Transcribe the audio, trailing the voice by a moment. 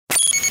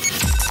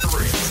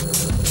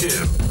2,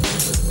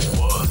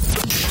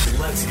 1.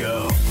 Let's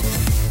go.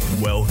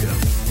 Welcome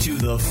to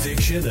the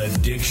Fiction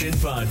Addiction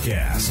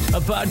Podcast,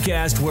 a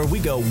podcast where we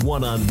go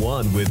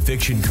one-on-one with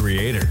fiction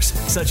creators,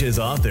 such as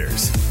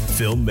authors,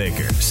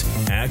 filmmakers,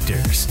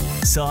 actors,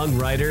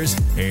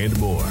 songwriters, and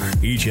more.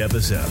 Each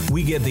episode,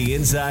 we get the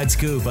inside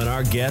scoop on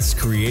our guests'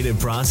 creative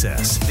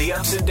process, the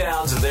ups and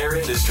downs of their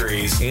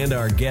industries, and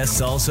our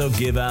guests also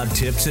give out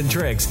tips and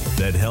tricks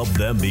that help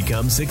them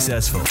become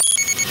successful.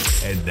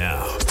 And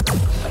now,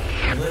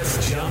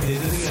 let's jump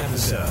into the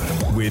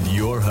episode with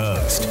your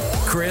host,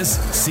 Chris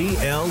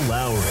C.L.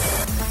 Lowry.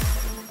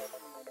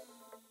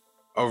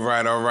 All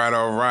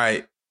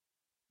right.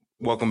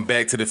 Welcome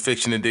back to the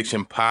Fiction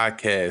Addiction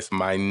Podcast.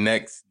 My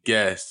next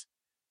guest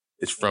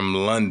is from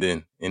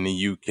London in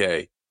the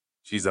UK.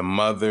 She's a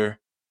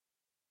mother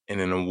and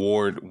an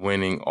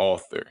award-winning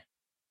author.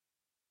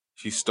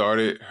 She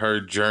started her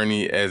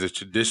journey as a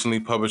traditionally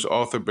published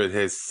author, but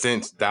has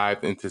since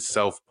dived into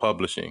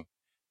self-publishing.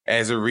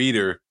 As a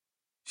reader,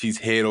 she's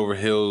head over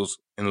heels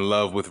in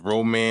love with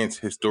romance,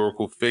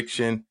 historical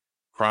fiction,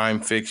 crime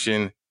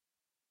fiction,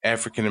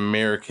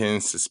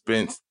 African-American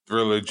suspense,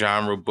 thriller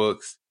genre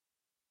books.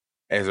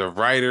 As a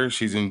writer,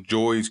 she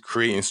enjoys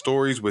creating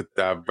stories with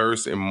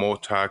diverse and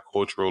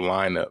multicultural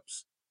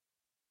lineups.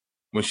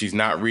 When she's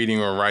not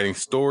reading or writing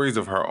stories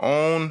of her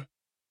own,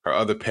 her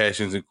other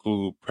passions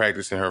include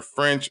practicing her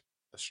French,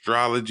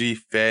 astrology,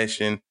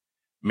 fashion,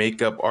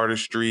 makeup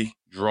artistry,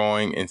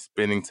 drawing, and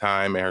spending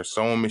time at her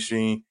sewing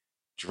machine,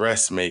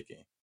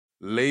 dressmaking.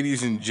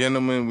 Ladies and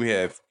gentlemen, we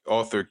have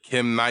author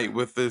Kim Knight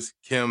with us.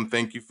 Kim,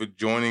 thank you for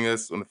joining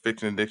us on the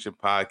Fiction Addiction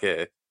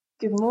Podcast.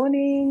 Good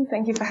morning.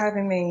 Thank you for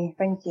having me.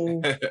 Thank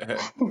you.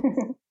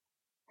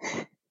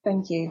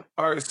 Thank you.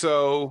 All right,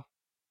 so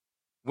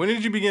when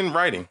did you begin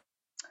writing?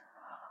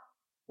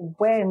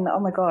 When? Oh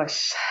my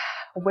gosh.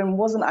 When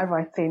wasn't I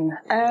writing?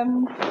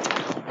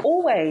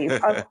 Always.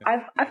 I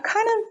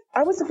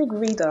was a big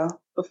reader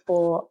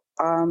before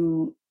I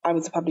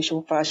was a published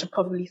author, I should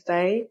probably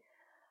say.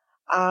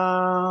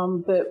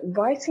 But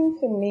writing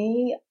for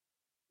me,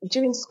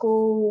 during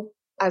school,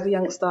 as a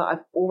youngster,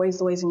 I've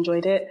always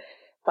enjoyed it.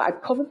 But I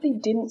probably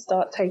didn't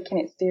start taking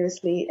it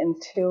seriously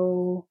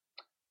until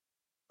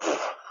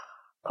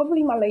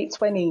probably my late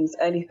 20s,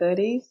 early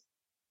 30s,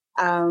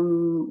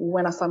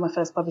 when I signed my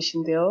first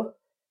publishing deal.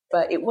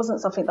 But it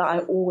wasn't something that I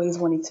always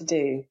wanted to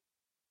do.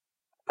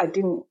 I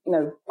didn't,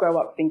 grow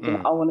up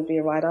thinking I want to be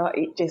a writer.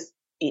 It just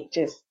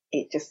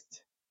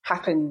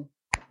happened.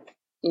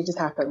 It just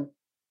happened.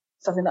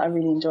 Something that I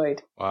really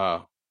enjoyed.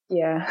 Wow.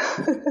 Yeah.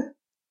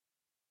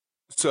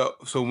 So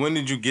when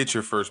did you get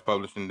your first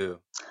publishing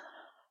deal?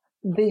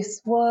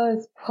 This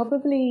was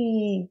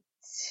probably,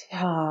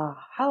 how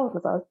old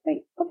was I? I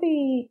think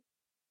probably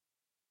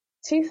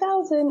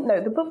 2000.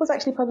 No, the book was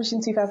actually published in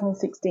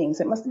 2016.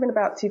 So it must have been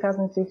about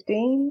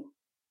 2015,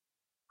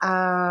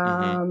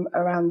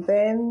 around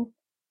then.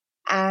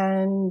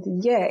 And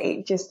yeah,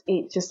 it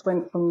just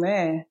went from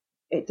there.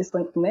 It just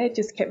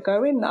kept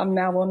going. I'm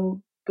now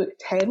on book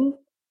 10.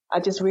 I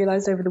just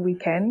realized over the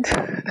weekend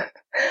I'm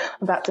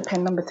about to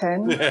pen number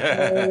 10.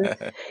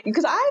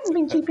 Because I haven't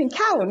been keeping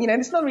count.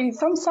 It's not really,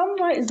 some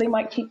writers, they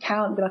might keep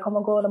count and be like, oh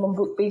my God, I'm on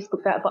book this,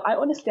 book that. But I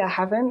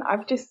haven't.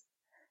 I've just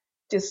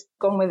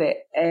gone with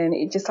it. And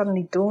it just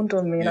suddenly dawned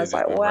on me. And I was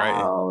like,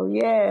 wow,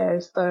 yeah.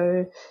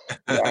 So,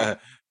 yeah.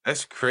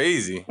 That's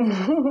crazy.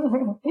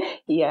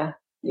 Yeah,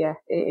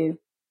 it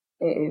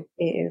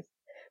is.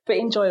 But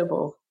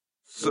enjoyable.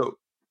 So,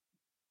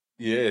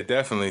 yeah,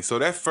 definitely. So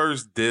that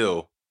first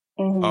deal,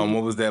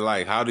 what was that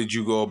like? How did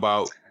you go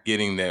about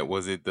getting that?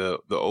 Was it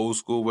the old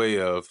school way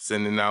of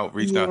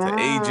reaching out to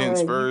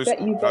agents first?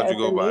 How'd you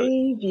go about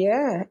it?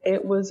 Yeah,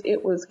 it was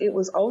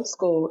old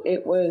school.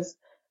 It was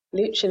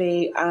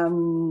literally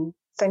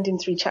sending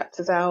 3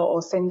 chapters out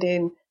or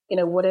sending,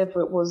 whatever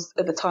it was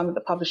at the time that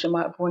the publisher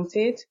might have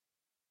wanted.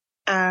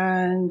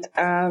 And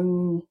I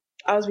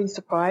was really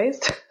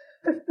surprised.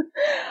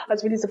 I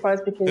was really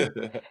surprised because,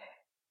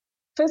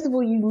 first of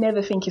all, you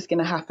never think it's going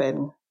to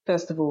happen.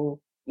 First of all,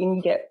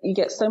 you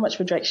get so much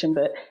rejection.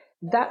 But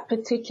that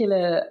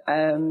particular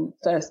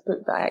first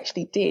book that I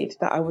actually did,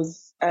 that I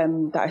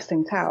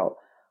sent out,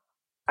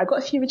 I got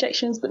a few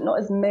rejections, but not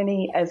as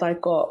many as I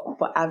got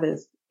for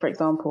others, for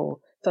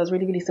example. So I was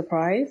really, really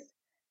surprised.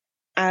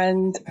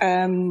 And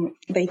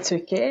they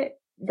took it.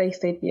 They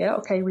said, yeah,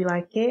 okay, we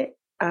like it.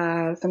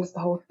 Send us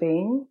the whole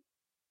thing.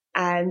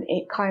 And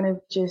it kind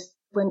of just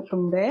went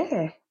from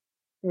there,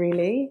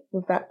 really,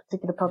 with that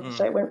particular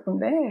publisher. It went from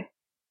there.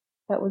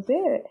 That was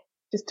it.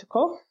 Just took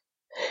off.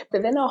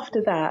 But then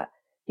after that,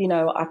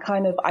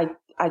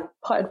 I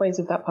parted ways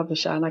with that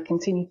publisher and I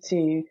continued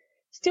to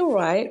still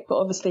write, but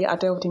obviously I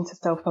delved into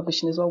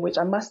self-publishing as well, which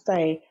I must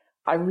say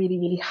I really,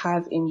 really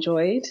have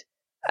enjoyed.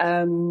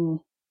 I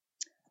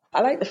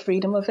like the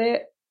freedom of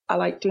it. I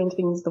like doing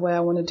things the way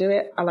I want to do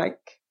it. I like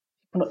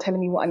people not telling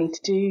me what I need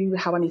to do,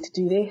 how I need to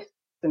do this,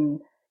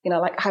 and I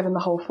like having the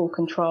whole full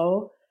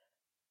control.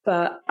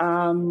 But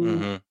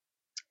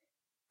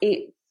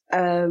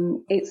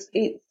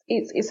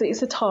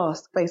it's a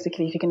task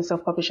basically if you're going to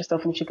self-publish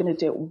yourself, and if you're going to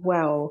do it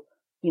well,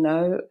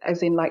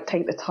 as in like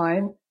take the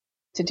time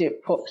to do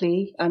it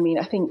properly. I mean,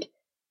 I think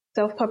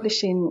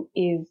self-publishing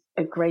is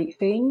a great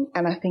thing,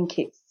 and I think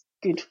it's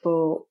good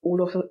for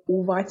all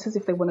writers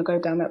if they want to go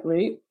down that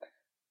route.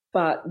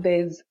 But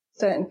there's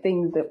certain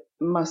things that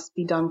must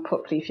be done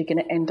properly if you're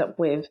going to end up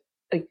with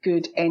a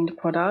good end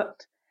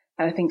product.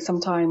 And I think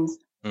sometimes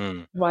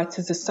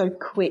writers are so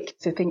quick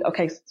to think,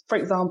 okay, for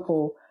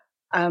example,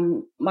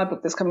 my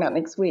book that's coming out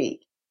next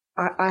week,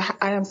 I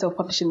am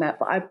self-publishing that,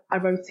 but I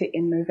wrote it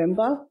in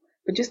November.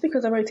 But just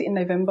because I wrote it in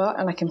November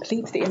and I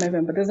completed it in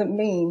November doesn't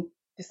mean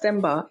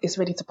December is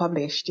ready to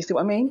publish. Do you see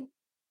what I mean?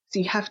 So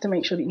you have to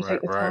make sure that you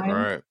take the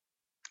time,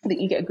 that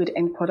you get a good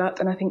end product.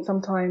 And I think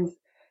sometimes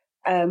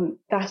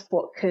that's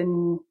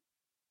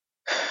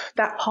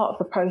that part of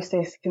the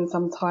process can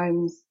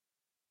sometimes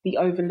be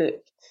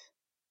overlooked,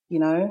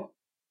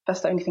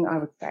 That's the only thing I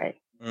would say.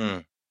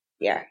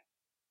 Yeah.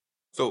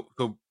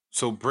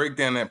 So break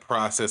down that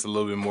process a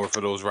little bit more for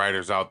those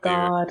writers out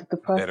there the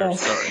process. that are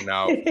starting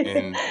out.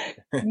 And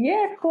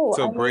yeah, cool.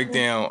 So break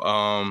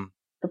down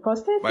the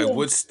process. Like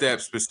what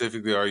steps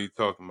specifically are you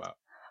talking about?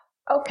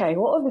 Okay,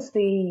 well,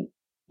 obviously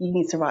you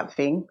need to write the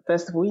thing.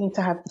 First of all, you need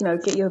to have,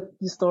 get your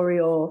story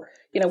or,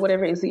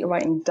 whatever it is that you're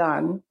writing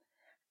done.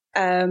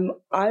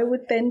 I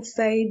would then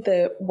say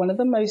that one of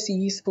the most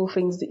useful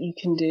things that you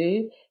can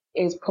do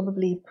is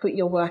probably put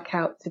your work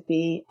out to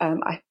be,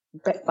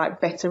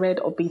 like beta read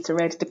or beta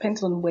read,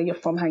 depends on where you're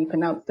from, how you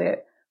pronounce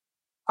it.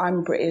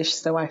 I'm British,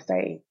 so I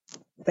say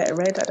beta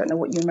read. I don't know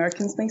what you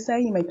Americans may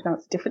say. You may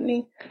pronounce it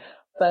differently.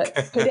 But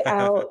put it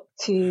out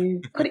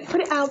put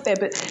it out there,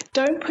 but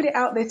don't put it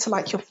out there to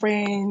like your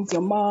friends,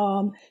 your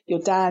mom, your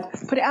dad.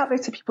 Put it out there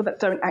to people that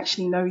don't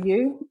actually know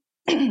you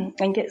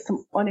and get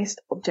some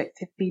honest,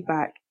 objective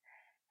feedback.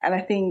 And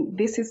I think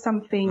this is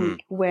something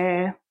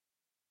where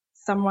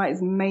some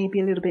writers may be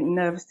a little bit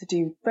nervous to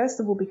do. First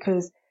of all,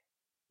 because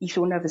you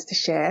feel nervous to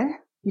share.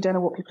 You don't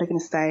know what people are going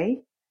to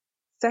say.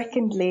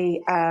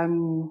 Secondly,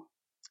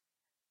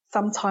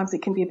 sometimes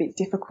it can be a bit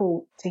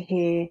difficult to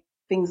hear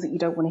things that you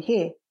don't want to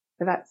hear.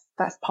 So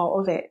that's part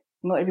of it.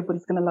 Not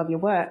everybody's going to love your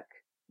work,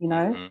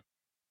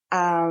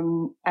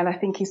 And I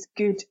think it's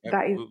good.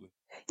 Absolutely.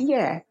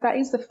 That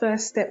is the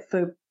first step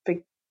for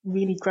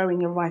really growing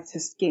your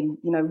writer's skin,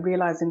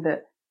 realizing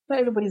that not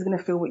everybody's going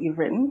to feel what you've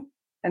written.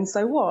 And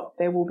so what?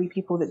 There will be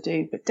people that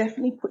do, but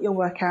definitely put your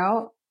work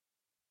out,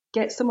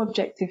 get some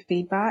objective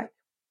feedback,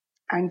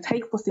 and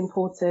take what's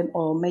important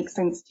or makes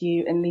sense to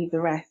you and leave the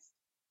rest.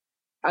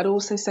 I'd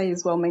also say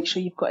as well, make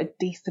sure you've got a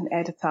decent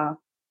editor.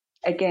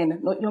 Again,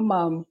 not your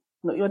mum,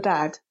 not your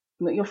dad,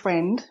 not your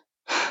friend,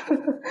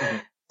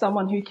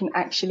 someone who can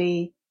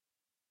actually,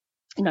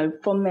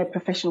 from their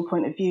professional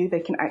point of view,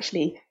 they can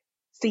actually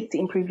seek to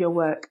improve your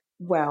work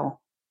well.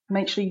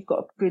 Make sure you've got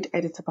a good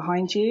editor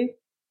behind you.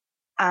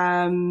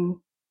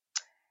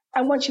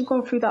 And once you've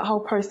gone through that whole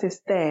process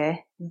there,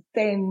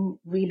 then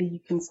really you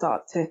can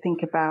start to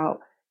think about,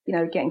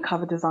 getting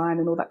cover design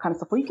and all that kind of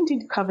stuff. Or you can do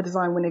cover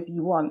design whenever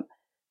you want.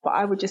 But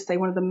I would just say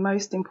one of the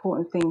most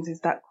important things is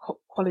that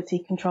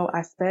quality control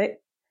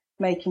aspect,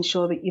 making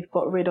sure that you've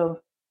got rid of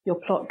your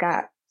plot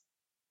gaps,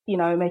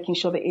 making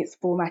sure that it's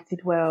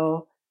formatted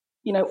well,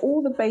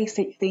 all the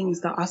basic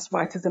things that us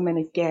writers are meant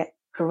to get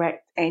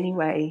correct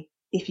anyway.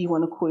 If you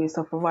want to call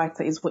yourself a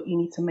writer, is what you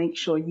need to make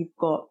sure you've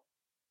got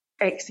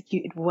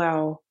executed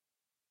well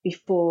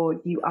before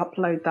you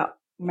upload that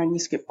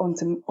manuscript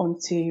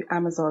onto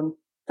Amazon.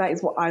 That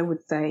is what I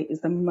would say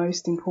is the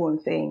most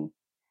important thing.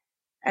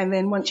 And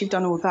then once you've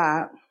done all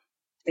that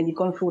and you've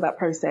gone through all that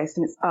process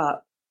and it's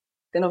up,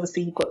 then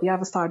obviously you've got the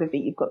other side of it.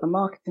 You've got the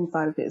marketing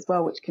side of it as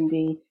well, which can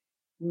be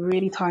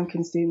really time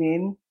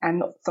consuming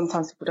and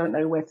sometimes people don't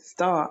know where to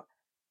start.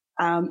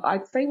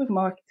 I'd say with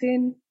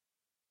marketing,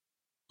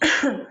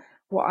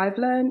 what I've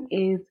learned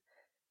is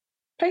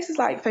places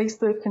like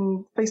Facebook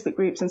and Facebook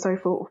groups and so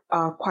forth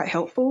are quite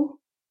helpful.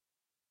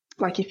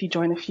 Like if you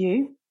join a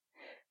few,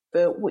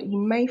 but what you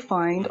may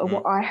find or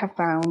what I have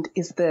found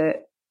is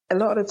that a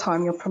lot of the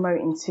time you're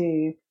promoting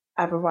to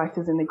other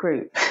writers in the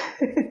group.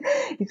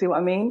 You see what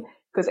I mean?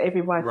 Because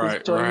every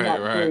writer's joined that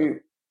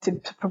group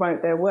to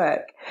promote their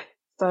work.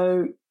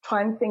 So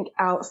try and think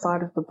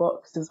outside of the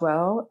box as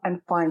well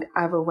and find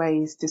other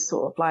ways to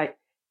sort of like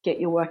get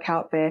your work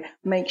out there.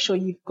 Make sure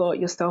you've got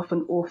yourself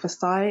an author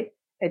site,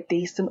 a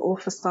decent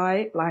author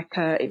site. Like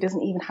it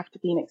doesn't even have to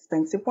be an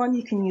expensive one.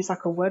 You can use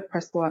like a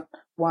WordPress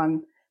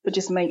one, but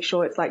just make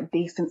sure it's like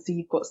decent so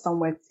you've got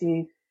somewhere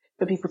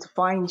for people to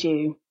find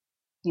you.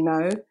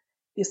 Your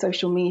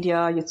social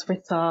media, your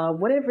Twitter,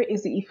 whatever it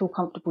is that you feel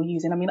comfortable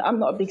using. I mean, I'm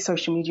not a big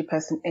social media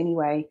person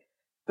anyway,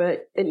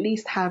 but at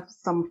least have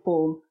some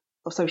form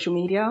of social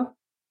media.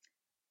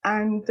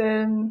 And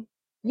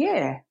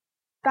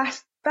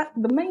that's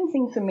the main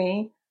thing for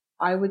me,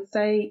 I would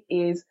say,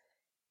 is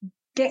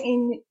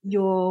getting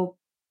your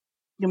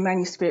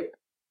manuscript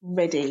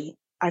ready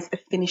as a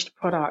finished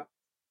product.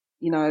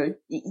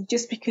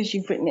 Just because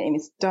you've written it and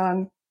it's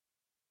done,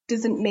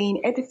 doesn't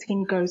mean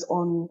editing goes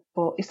on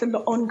it's an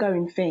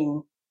ongoing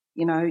thing.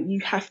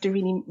 You have to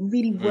really,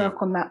 really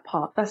work on that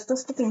part. That's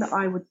just the thing that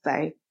I would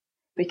say.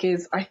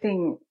 because I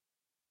think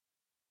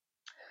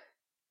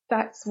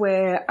that's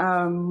where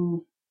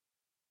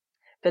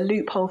the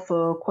loophole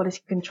for quality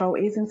control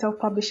is in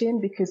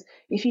self-publishing, because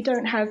if you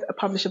don't have a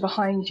publisher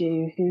behind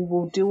you who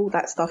will do all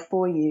that stuff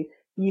for you,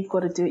 you've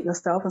got to do it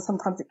yourself. And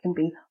sometimes it can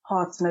be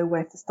hard to know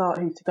where to start,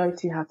 who to go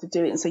to, how to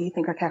do it. And so you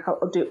think, okay,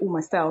 I'll do it all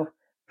myself,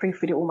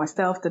 proofread it all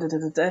myself, But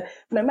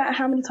no matter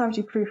how many times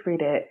you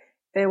proofread it,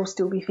 there will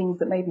still be things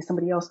that maybe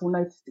somebody else will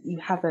notice that you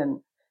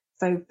haven't.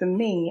 So for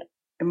me,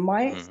 in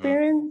my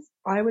experience,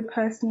 I would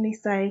personally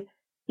say,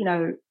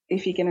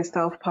 if you're going to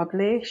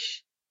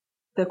self-publish,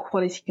 the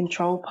quality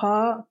control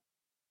part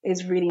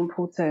is really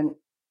important.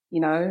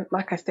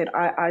 Like I said,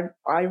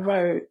 I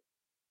wrote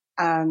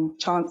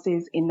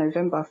Chances in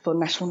November for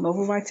National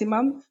Novel Writing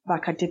Month.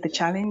 Like, I did the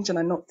challenge and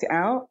I knocked it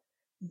out,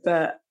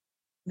 but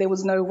there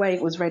was no way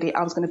it was ready.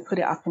 I was going to put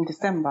it up in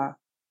December.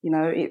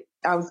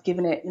 I was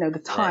giving it, the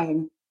time.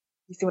 Right.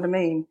 You see what I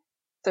mean?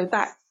 So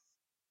that's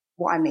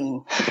what I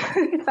mean,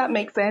 if that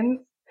makes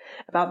sense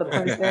about the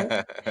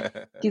process.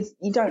 Because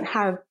you don't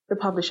have the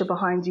publisher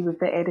behind you with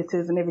the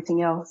editors and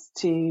everything else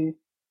to,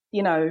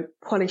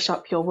 polish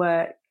up your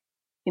work.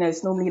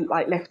 It's normally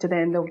like left to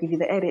them. They'll give you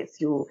the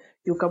edits. You'll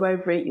go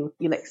over it.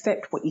 You'll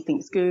accept what you think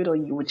is good, or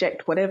you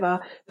reject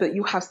whatever, but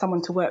you have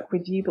someone to work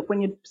with you. But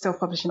when you're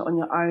self-publishing on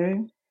your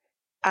own,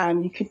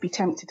 you could be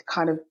tempted to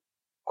kind of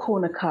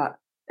corner cut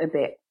a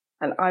bit.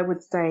 And I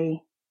would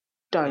say,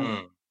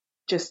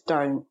 just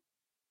don't.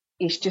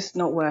 It's just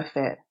not worth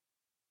it,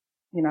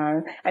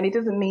 and it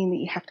doesn't mean that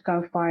you have to go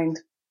and find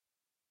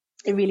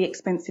a really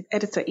expensive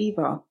editor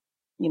either.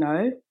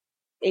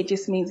 It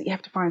just means that you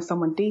have to find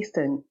someone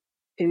decent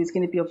who is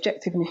going to be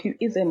objective and who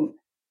isn't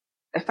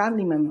a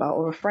family member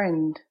or a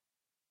friend,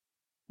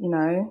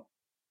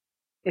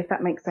 if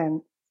that makes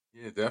sense.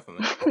 Yeah,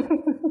 definitely.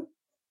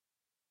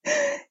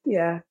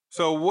 Yeah.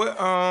 So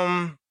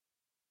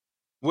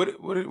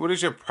what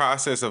is your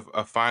process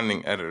of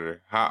finding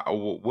editor?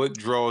 What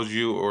draws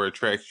you or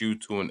attracts you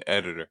to an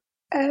editor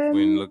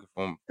when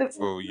looking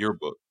for your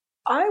book?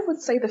 I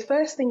would say the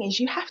first thing is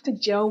you have to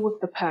gel with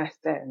the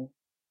person.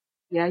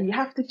 Yeah, you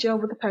have to gel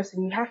with the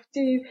person.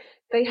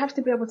 They have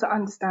to be able to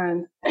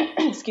understand,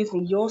 excuse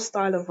me, your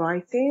style of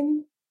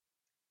writing,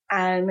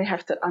 and they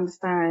have to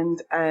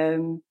understand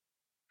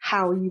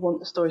how you want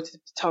the story to be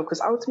told.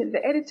 Because ultimately,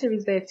 the editor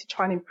is there to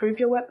try and improve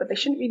your work, but they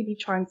shouldn't really be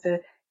trying to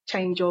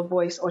change your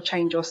voice or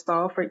change your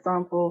style. For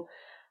example,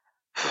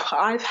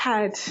 I've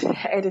had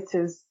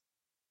editors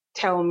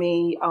tell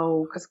me,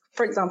 because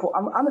for example,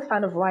 I'm a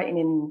fan of writing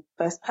in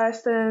first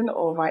person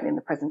or writing in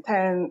the present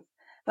tense.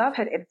 And I've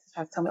had editors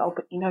try to tell me,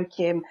 but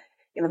Kim,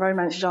 in the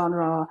romance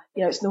genre,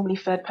 it's normally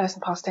third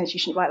person past tense. You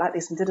shouldn't write like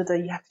this and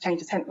you have to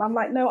change the tense. And I'm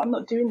like, no, I'm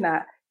not doing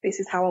that. This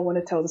is how I want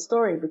to tell the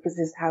story because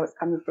this is how it's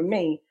coming from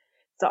me.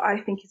 So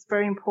I think it's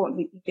very important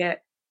that you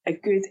get a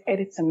good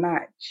editor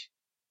match.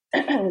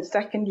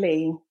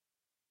 Secondly,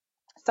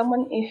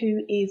 someone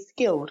who is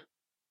skilled,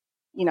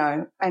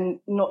 and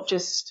not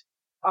just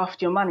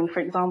after your money.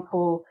 For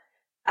example,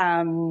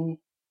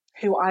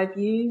 who I've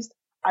used,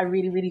 I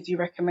really, really do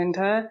recommend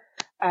her.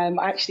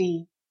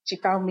 She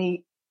found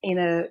me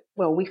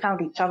we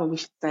found each other, we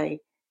should say,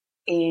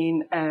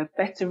 in a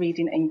Better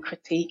Reading and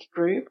Critique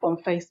group on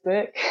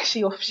Facebook.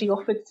 She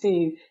offered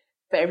to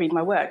better read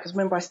my work, because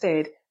remember I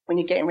said, when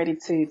you're getting ready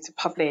to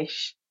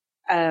publish,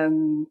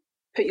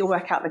 put your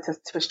work out there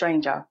to a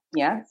stranger.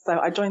 Yeah. So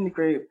I joined the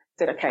group,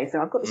 said, okay,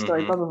 so I've got the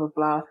story, blah, blah, blah,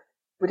 blah.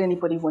 Would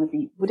anybody want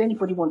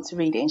to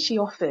read it? And she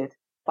offered,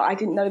 but I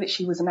didn't know that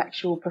she was an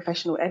actual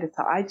professional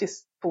editor. I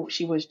just thought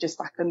she was just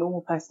like a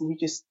normal person who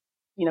just,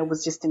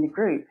 was just in the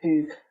group,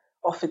 who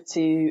offered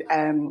to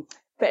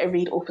better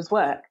read author's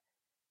work.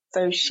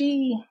 So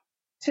she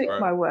took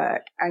my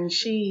work and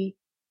she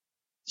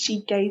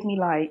gave me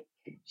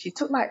she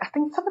took I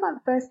think something like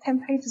the first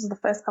 10 pages of the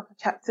first couple of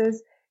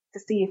chapters to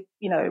see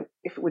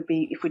if it would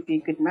be a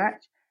good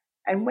match.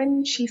 And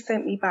when she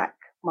sent me back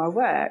my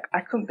work,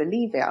 I couldn't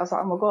believe it. I was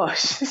like, oh my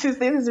gosh, this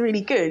is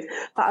really good.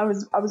 But I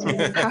was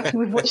really happy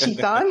with what she'd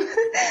done.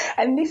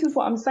 And this is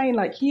what I'm saying,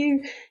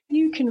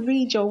 you can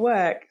read your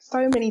work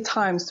so many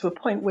times to a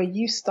point where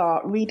you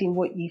start reading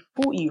what you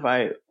thought you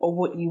wrote or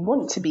what you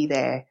want to be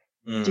there.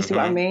 Do you see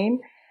what I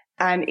mean?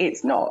 And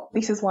it's not.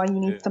 This is why you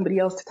need somebody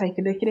else to take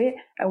a look at it.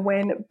 And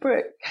when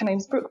her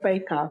name's Brooke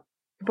Baker,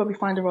 you'll probably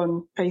find her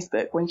on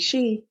Facebook, when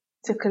she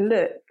took a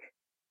look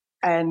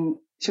and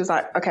she was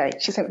like, okay,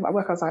 she sent me my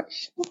work. I was like,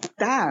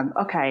 damn,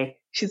 okay,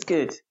 she's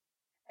good.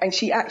 And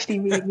she actually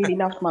really, really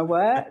loved my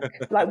work.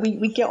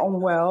 We get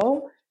on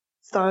well.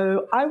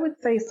 So I would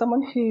say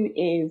someone who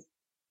is,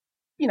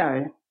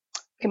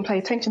 can pay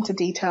attention to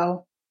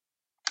detail,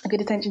 a good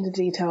attention to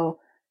detail,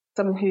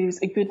 someone who's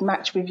a good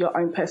match with your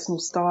own personal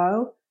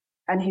style,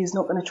 and who's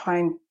not going to try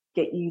and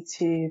get you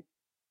to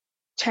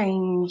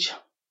change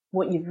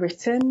what you've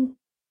written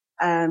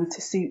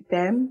to suit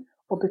them,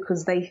 or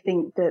because they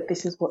think that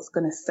this is what's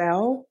going to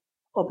sell,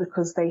 or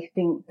because they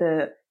think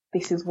that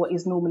this is what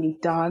is normally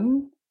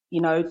done,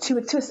 to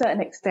a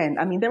certain extent.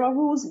 I mean, there are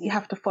rules that you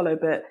have to follow,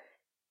 but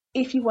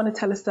if you want to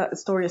tell a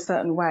story a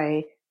certain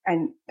way,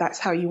 and that's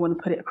how you want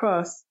to put it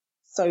across,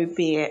 so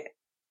be it.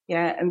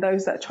 Yeah. And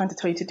those that are trying to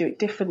tell you to do it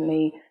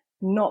differently,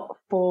 not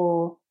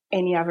for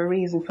any other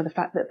reason, for the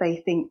fact that they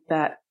think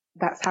that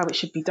that's how it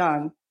should be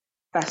done,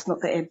 that's not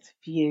the end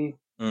for you,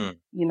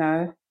 you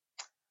know?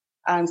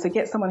 So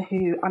get someone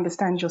who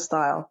understands your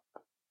style,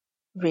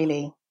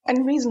 really,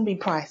 and reasonably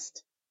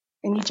priced,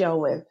 and you gel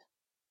with,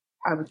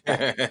 I would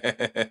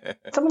say.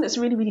 Someone that's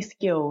really, really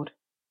skilled,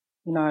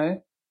 you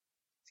know?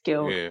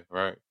 Skilled. Yeah,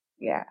 right.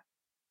 Yeah.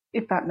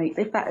 If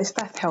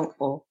that's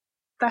helpful.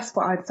 That's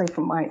what I'd say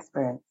from my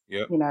experience.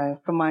 Yep. You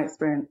know, from my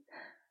experience.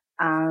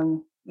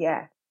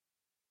 Yeah.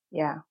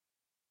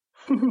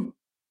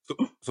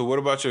 So what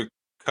about your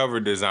cover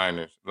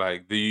designers?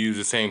 Like, do you use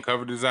the same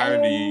cover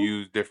designer? Do you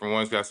use different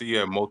ones? 'Cause I see you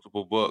have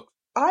multiple books.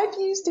 I've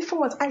used different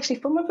ones. Actually,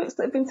 for my books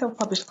that have been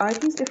self-published,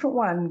 I've used different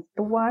ones.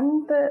 The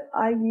one that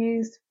I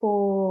used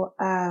for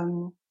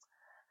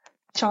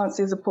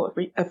Chances of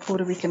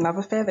Puerto Rican Love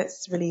Affair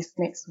that's released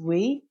next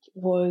week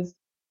was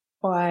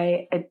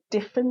by a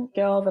different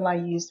girl than I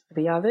used for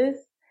the others.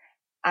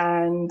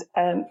 And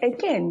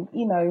again,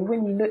 you know,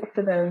 when you look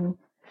for them,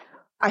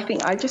 I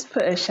think I just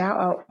put a shout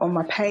out on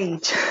my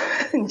page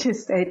and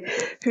just said,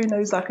 who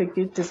knows, like a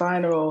good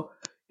designer or,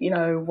 you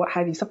know, what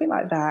have you, something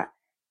like that.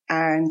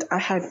 And I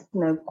had, you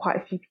know, quite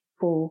a few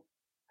people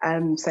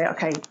say,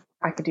 okay,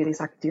 I could do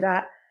this, I could do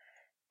that.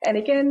 And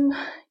again,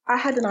 I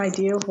had an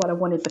idea of what I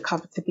wanted the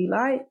cover to be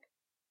like.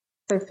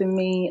 So for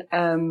me,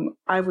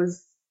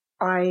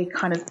 I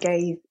kind of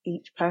gave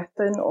each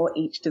person or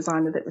each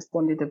designer that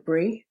responded a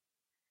brief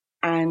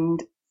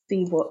and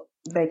see what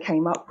they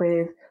came up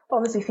with.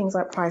 Obviously, things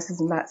like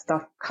prices and that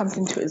stuff comes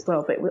into it as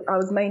well. But I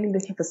was mainly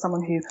looking for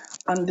someone who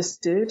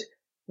understood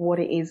what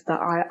it is that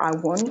I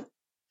want.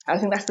 I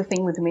think that's the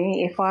thing with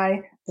me. If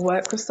I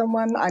work with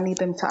someone, I need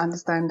them to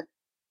understand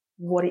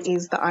what it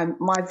is that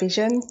my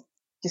vision. Do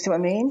you see what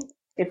I mean?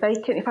 If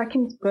I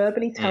can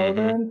verbally tell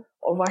them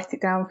or write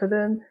it down for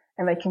them,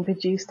 and they can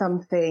produce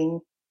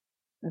something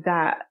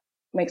that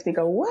makes me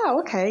go, wow,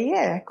 okay,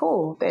 yeah,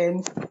 cool,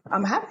 then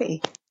I'm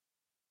happy.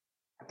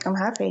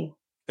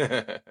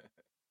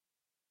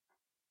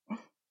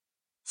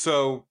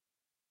 So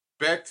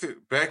back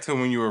to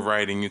when you were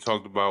writing, you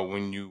talked about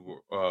when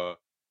you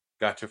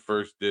got your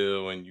first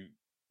deal and you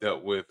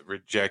dealt with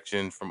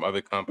rejection from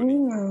other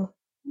companies.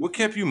 What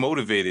kept you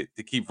motivated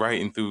to keep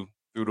writing through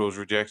those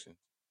rejections?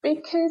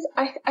 Because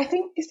I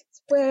think this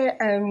is where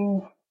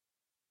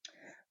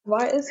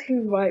writers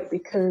who write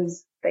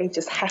because they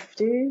just have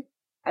to,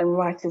 and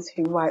writers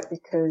who write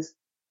because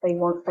they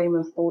want fame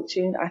and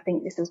fortune, I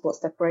think this is what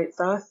separates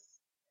us.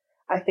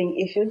 I think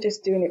if you're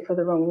just doing it for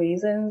the wrong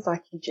reasons,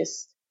 like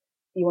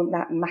you want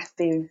that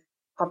massive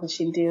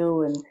publishing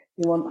deal and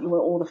you want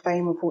all the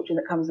fame and fortune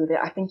that comes with it,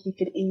 I think you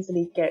could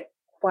easily get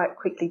quite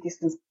quickly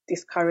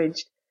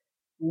discouraged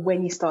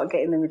when you start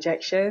getting the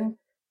rejection.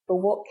 But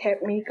what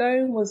kept me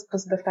going was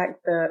because of the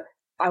fact that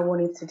I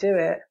wanted to do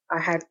it. I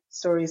had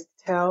stories to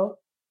tell.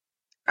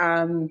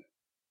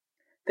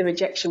 The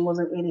rejection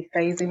wasn't really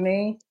fazing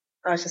me.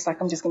 I was just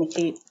like, I'm just going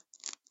to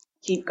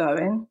keep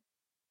going.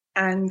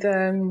 And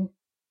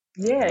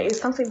yeah, it's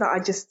something that I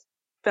just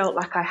felt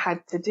like I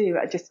had to do.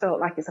 I just felt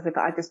like it's something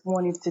that I just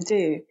wanted to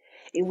do.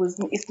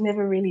 It's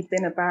never really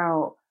been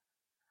about,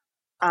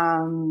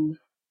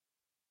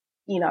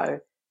 you know,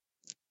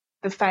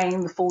 the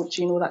fame, the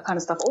fortune, all that kind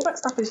of stuff. All that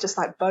stuff is just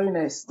like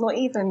bonus. Not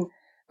even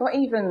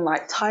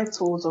like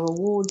titles or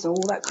awards or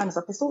all that kind of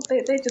stuff. It's all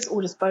they're just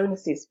all just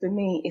bonuses. For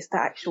me, it's the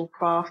actual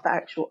craft, the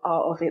actual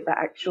art of it, the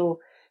actual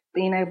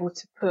being able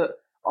to put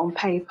on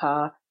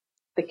paper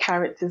the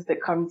characters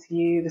that come to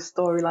you, the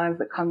storylines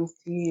that come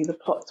to you, the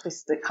plot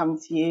twists that come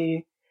to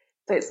you.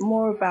 So it's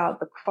more about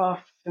the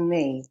craft for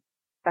me.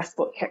 That's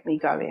what kept me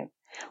going.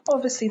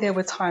 Obviously, there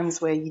were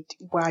times where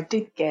I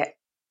did get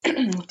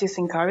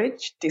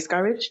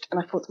discouraged, and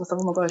I thought to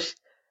myself, oh my gosh,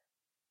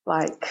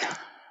 like,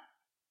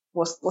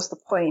 what's the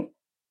point?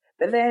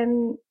 But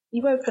then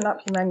you open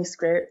up your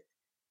manuscript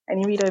and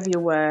you read over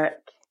your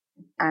work,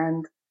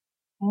 and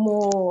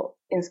more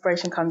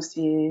inspiration comes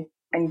to you,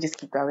 and you just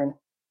keep going.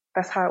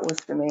 That's how it was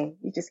for me.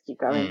 You just keep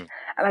going.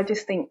 And I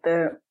just think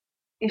that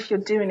if you're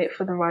doing it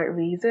for the right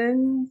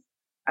reasons,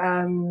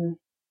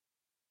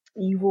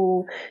 you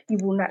will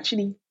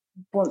naturally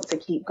want to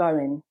keep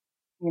going.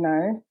 You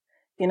know,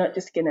 you're not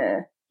just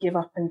gonna give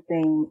up and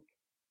think,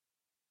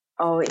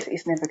 oh,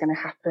 it's never gonna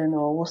happen,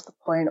 or what's the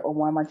point, or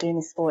why am I doing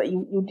this for? If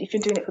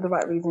you're doing it for the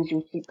right reasons,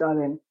 you'll keep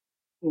going.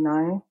 You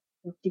know,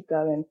 you'll keep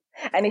going.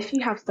 And if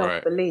you have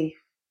self-belief,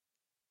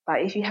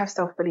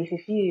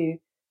 if you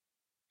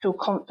feel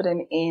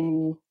confident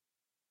in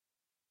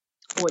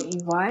what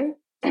you write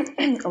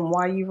and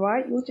why you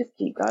write, you'll just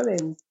keep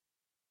going.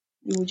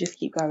 You will just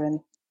keep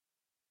going.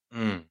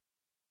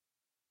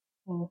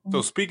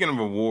 So speaking of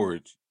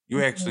awards,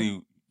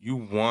 you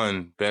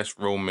won Best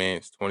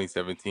Romance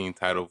 2017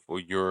 title for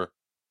your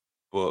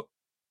book,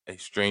 A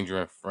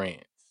Stranger in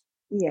France.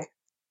 Yeah,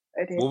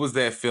 I did. What was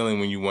that feeling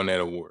when you won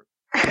that award?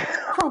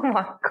 Oh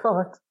my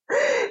God.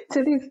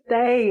 To this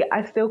day,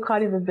 I still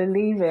can't even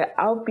believe it.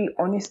 I'll be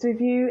honest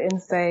with you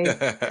and say,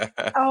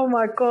 oh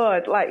my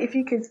God, like if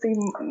you could see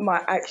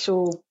my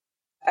actual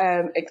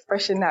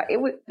expression now, it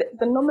was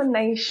the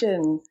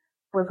nomination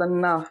was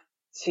enough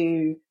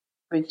to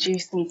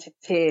reduce me to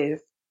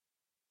tears.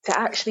 To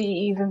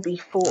actually even be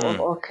thought of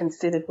or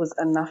considered was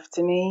enough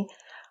to me.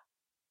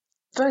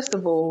 First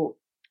of all,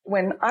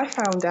 when I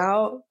found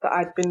out that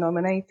I'd been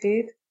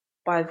nominated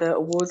by the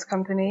awards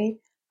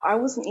company, I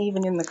wasn't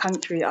even in the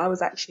country. I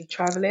was actually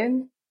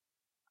traveling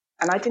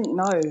and I didn't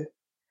know.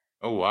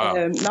 Oh, wow.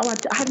 No, I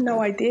had no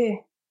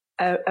idea.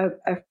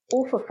 An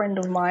author friend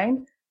of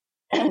mine,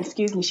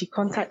 excuse me, she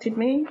contacted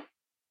me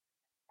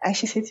and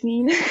she said to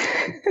me,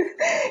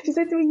 you've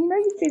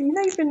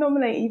been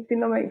nominated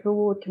for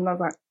award. And I was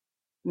like,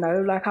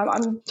 no, like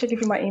I'm checking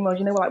through my emails,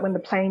 you know, like when the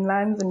plane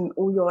lands and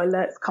all your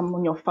alerts come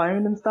on your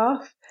phone and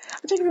stuff.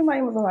 I'm checking through my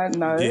emails, I'm like,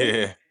 no.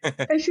 Yeah.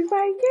 And she's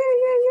like,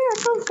 yeah,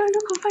 go look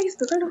on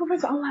Facebook,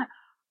 I'm like,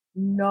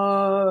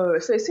 no.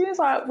 So as soon as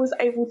I was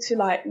able to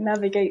like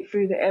navigate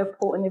through the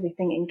airport and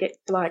everything and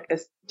get to like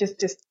just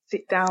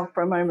sit down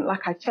for a moment,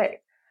 like I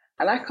checked,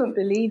 and I couldn't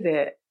believe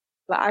it.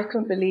 Like I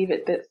couldn't believe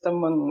it that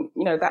someone,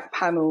 you know, that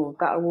panel,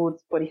 that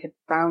awards body had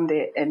found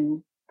it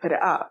and put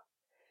it up.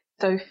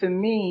 So for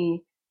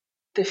me,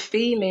 the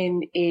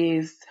feeling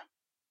is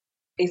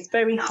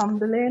very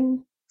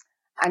humbling,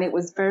 and it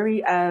was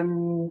very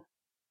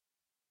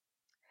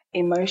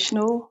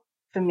emotional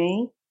for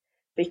me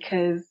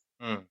because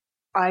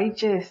I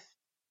just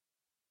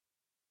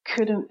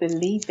couldn't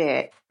believe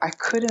it. I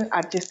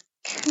just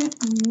could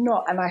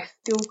not, and I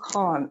still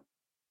can't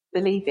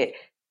believe it,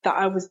 that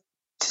I was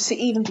to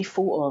even be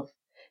thought of,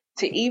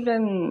 to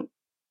even,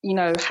 you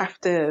know, have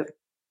to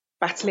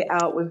battle it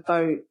out with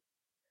vote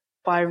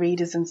by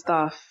readers and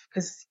stuff,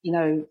 because, you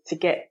know, to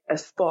get a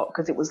spot,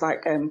 because it was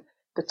like the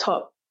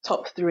top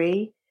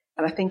three,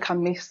 and I think I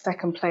missed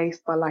second place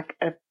by like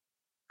a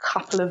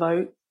couple of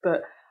votes,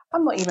 but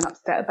I'm not even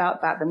upset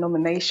about that. The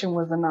nomination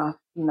was enough,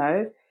 you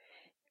know.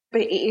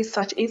 But it's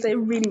a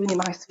really, really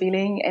nice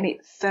feeling, and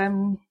it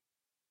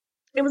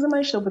was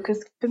emotional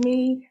because for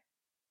me,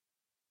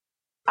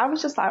 I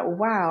was just like,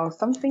 wow,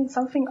 something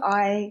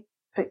I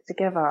put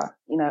together,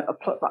 you know, a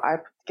plot that I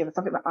put together,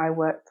 something that I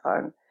worked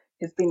on,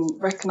 has been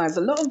recognized.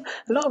 A lot of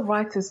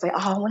writers say,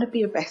 oh, I want to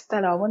be a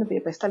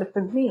bestseller.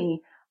 For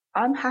me,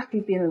 I'm happy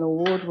being an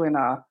award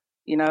winner.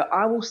 You know,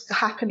 I will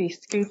happily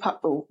scoop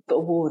up the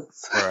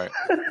awards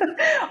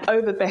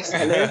over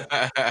bestsellers.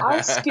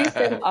 I'll scoop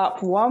them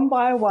up one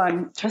by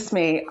one. Trust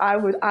me,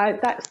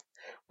 that's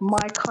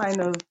my kind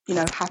of, you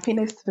know,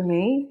 happiness for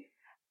me.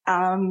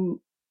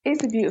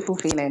 It's a beautiful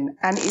feeling,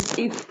 and it's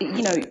you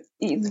know,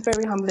 it's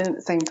very humbling at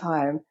the same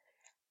time.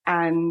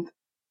 And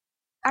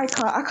I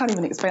can't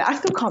even explain it. I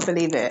still can't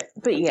believe it.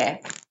 But yeah,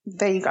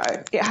 there you go.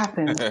 It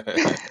happened.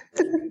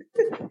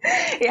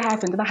 It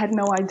happened, and I had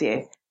no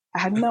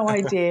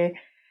idea.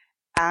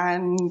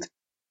 And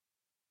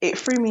it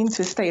threw me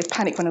into a state of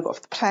panic when I got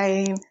off the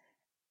plane.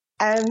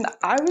 And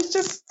I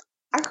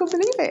couldn't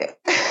believe it.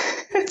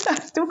 I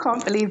still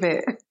can't believe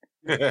it.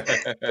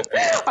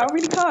 I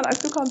really can't. I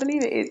still can't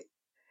believe it.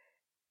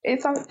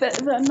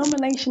 The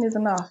nomination is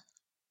enough.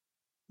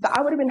 That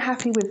I would have been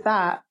happy with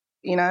that,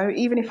 you know,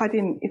 even if I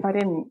didn't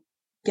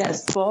get a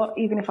spot,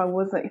 even if I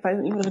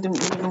didn't win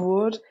an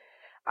award,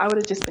 I would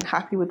have just been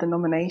happy with the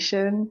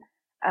nomination.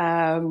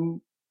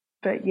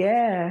 But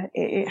yeah,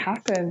 it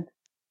happened.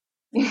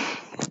 And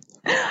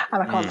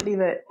I can't believe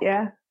it.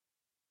 Yeah.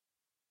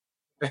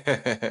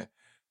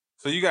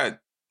 So you got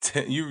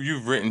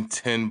you've written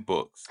 10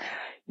 books.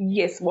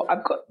 Yes. Well,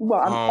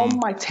 I'm on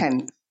my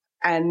 10th,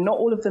 and not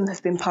all of them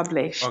has been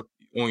published.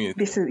 Okay.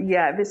 This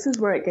is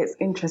where it gets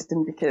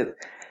interesting, because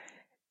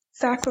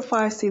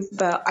Sacrifices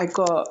that I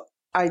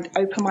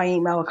opened my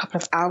email a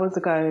couple of hours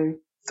ago.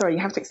 Sorry, you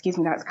have to excuse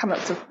me now. It's coming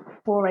up to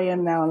 4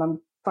 a.m. now, and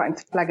I'm starting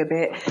to flag a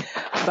bit.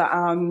 But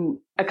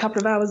a couple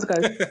of hours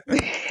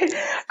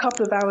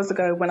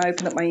ago, when I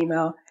opened up my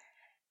email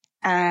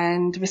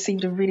and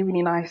received a really,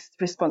 really nice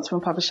response from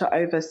a publisher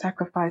over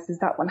Sacrifices,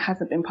 that one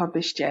hasn't been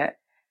published yet.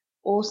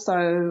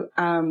 Also,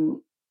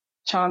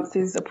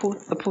 Chances, the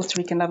Puerto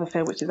Rican Love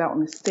Affair, which is out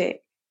on the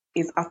stick,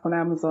 is up on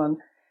Amazon.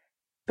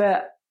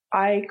 But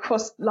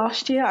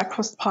last year I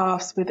crossed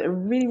paths with a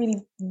really,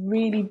 really,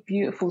 really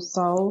beautiful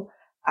soul,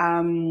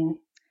 a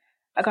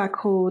guy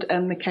called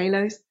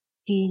Michaelos.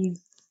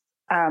 He's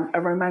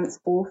a romance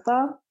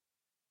author,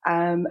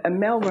 a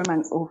male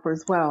romance author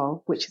as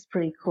well, which is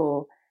pretty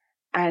cool.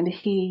 And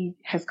he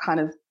has kind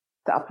of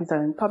set up his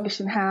own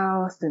publishing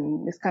house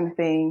and this kind of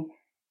thing.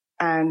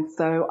 And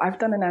so I've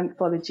done an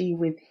anthology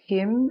with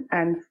him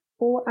and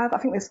I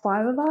think there's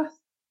five of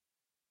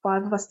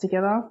us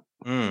together.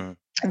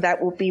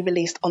 That will be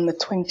released on the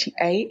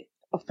 28th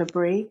of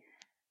February,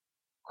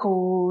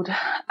 called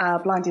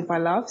Blinded by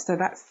Love. So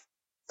that's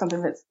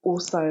something that's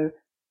also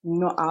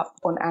not up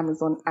on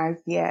Amazon as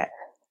yet.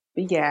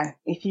 But yeah,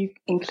 if you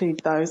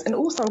include those. And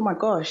also, oh my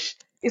gosh,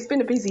 it's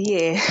been a busy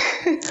year.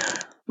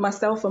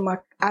 Myself and my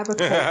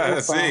avatar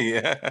author. See,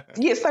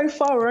 yeah, so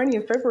far we're only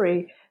in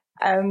February.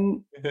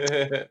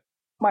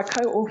 my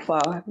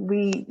co-author,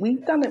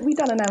 we've done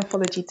an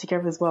anthology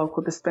together as well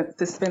called the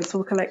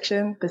Suspenseful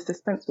Collection. The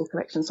Suspenseful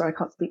Collection. Sorry, I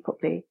can't speak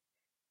properly.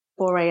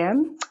 4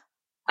 a.m.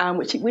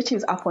 Which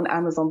is up on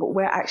Amazon, but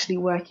we're actually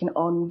working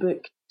on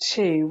book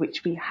 2,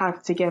 which we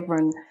have together,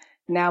 and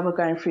now we're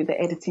going through the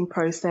editing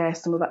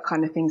process and all that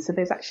kind of thing. So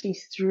there's actually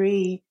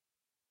 3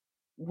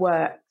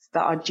 works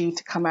that are due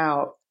to come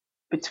out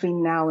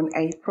between now and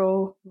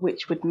April,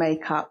 which would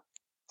make up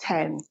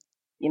 10.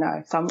 You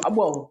know, so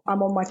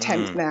I'm on my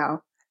 10th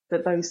now,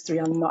 but those 3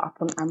 are not up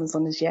on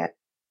Amazon as yet.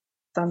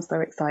 So I'm so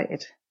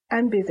excited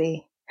and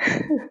busy.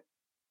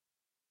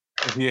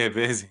 Yeah,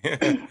 busy.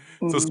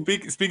 So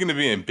speaking of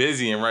being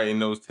busy and writing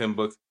those 10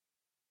 books,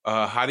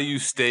 how do you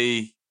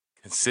stay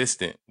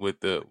consistent with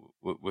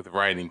with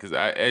writing? Because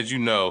as you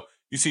know,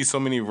 you see so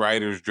many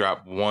writers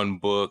drop one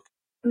book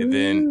and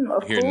then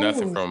hear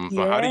nothing from them.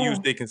 So how do you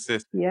stay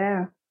consistent?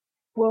 Yeah.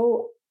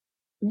 Well,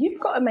 you've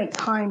got to make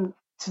time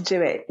to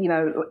do it, you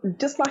know,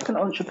 just like an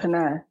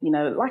entrepreneur, you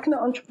know, like an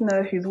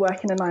entrepreneur who's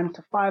working a 9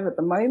 to 5 at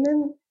the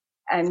moment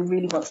and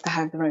really wants to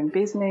have their own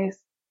business.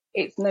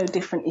 It's no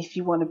different if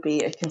you want to be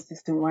a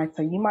consistent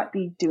writer. You might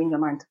be doing your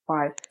 9 to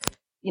 5,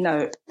 you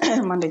know,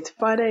 Monday to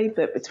Friday,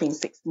 but between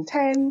 6 and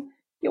 10,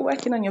 you're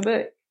working on your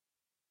book.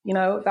 You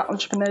know, that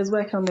entrepreneur is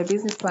working on their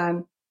business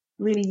plan.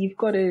 Really, you've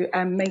got to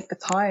make the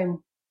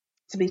time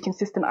to be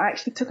consistent. I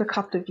actually took a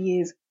couple of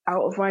years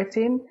out of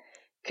writing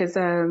because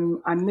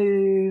I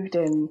moved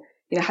and,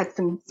 you know, had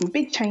some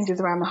big changes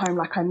around the home,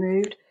 like I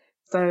moved.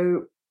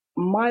 So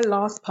my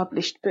last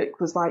published book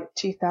was like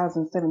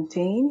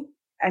 2017.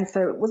 And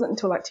so it wasn't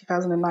until like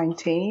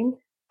 2019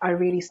 I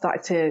really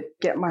started to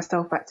get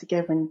myself back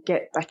together and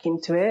get back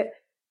into it.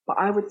 But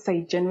I would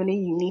say generally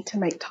you need to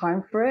make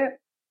time for it.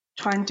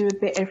 Try and do a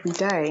bit every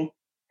day.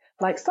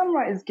 Like some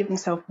writers give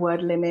themselves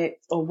word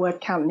limits or word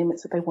count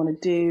limits that they want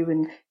to do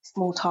and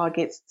small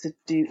targets to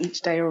do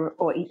each day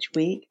or each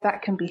week.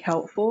 That can be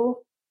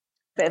helpful.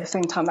 But at the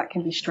same time, that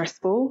can be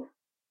stressful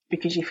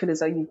because you feel as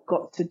though you've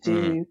got to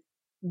do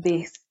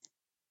this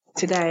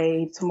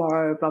today,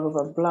 tomorrow, blah, blah,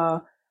 blah,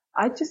 blah.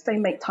 I just say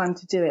make time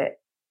to do it.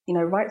 You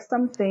know, write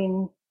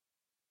something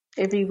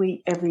every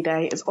week, every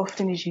day, as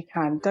often as you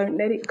can. Don't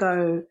let it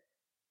go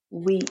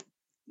weeks,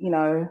 you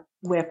know,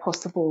 where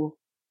possible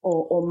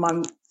or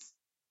months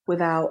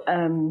without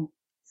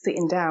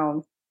sitting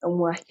down and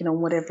working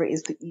on whatever it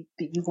is that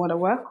you want to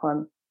work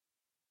on.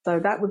 So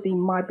that would be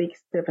my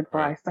biggest bit of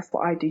advice. That's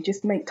what I do.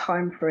 Just make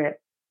time for it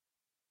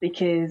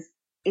because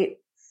the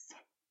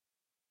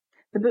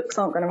books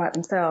aren't going to write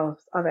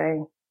themselves, are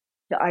they?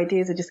 The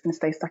ideas are just going to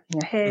stay stuck in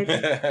your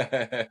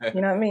head.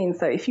 You know what I mean?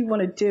 So if you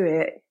want to do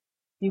it,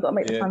 you've got to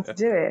make the time to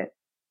do it.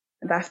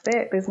 And that's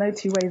it. There's no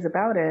 2 ways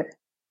about it.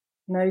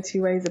 No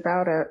 2 ways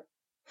about it.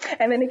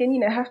 And then again, you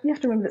know, you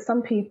have to remember that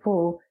some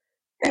people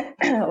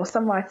or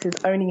some writers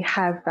only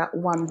have that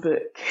one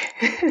book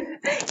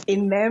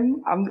in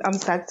them. I'm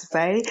sad to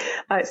say,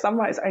 some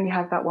writers only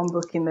have that one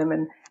book in them,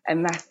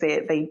 and that's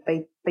it.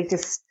 They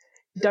just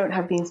don't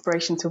have the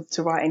inspiration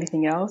to write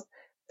anything else.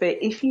 But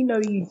if you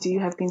know you do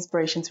have the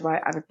inspiration to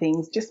write other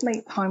things, just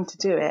make time to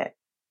do it.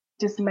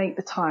 Just make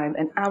the time,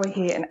 an hour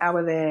here, an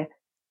hour there.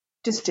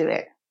 Just do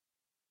it.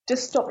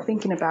 Just stop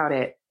thinking about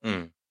it.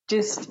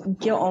 Just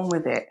get on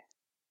with it.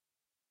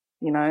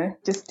 You know,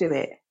 just do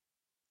it.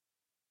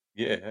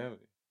 Yeah.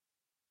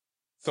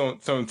 So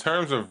in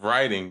terms of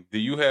writing, do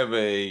you have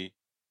a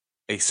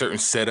certain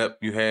setup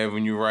you have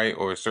when you write,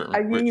 or certain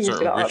rituals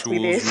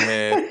you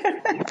have?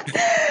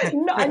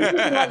 No, I knew you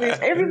like this.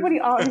 Everybody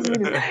asks me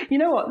this. You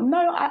know what? No,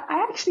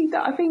 I actually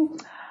don't. I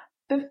think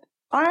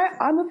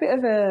I'm a bit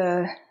of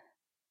a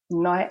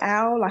night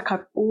owl. Like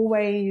I've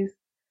always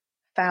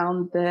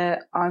found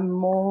that I'm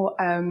more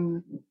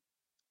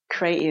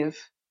creative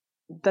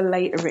the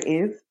later it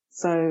is.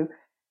 So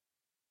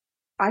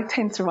I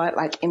tend to write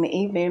like in the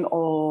evening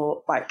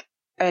or like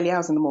early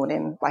hours in the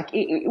morning. Like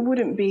it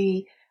wouldn't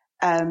be,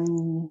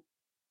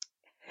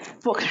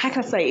 what how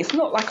can I say? It's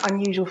not like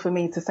unusual for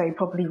me to say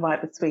probably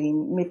write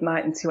between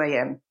midnight and 2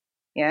 a.m.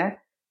 Yeah.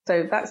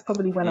 So that's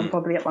probably when I'm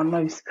probably at my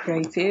most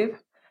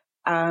creative,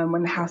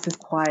 when the house is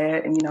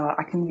quiet and, you know,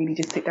 I can really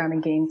just sit down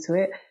and get into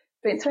it.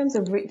 But in terms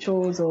of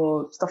rituals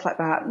or stuff like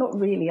that, not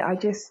really. I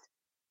just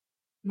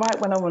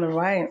write when I want to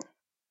write,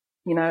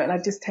 you know, and I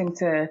just tend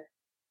to,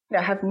 you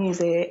know, have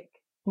music.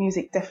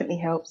 Music definitely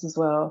helps as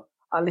well.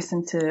 I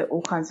listen to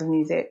all kinds of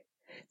music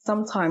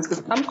sometimes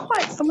because I'm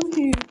quite someone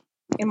who,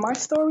 in my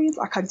stories,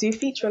 like I do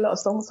feature a lot of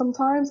songs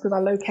sometimes because I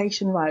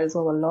location write as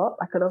well a lot.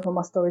 Like a lot of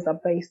my stories are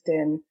based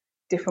in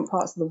different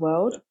parts of the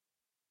world.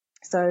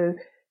 So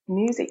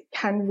music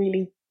can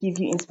really give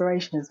you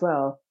inspiration as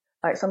well.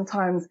 Like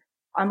sometimes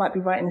I might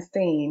be writing a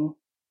scene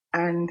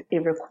and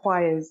it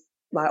requires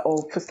like,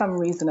 or for some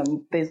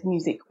reason there's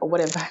music or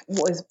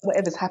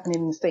whatever's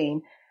happening in the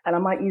scene, and I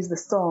might use the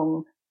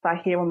song that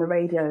I hear on the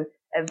radio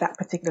at that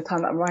particular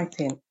time that I'm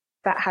writing.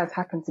 That has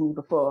happened to me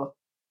before.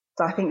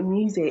 So I think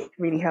music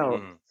really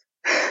helps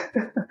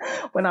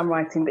when I'm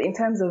writing. But in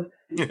terms of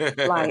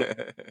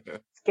like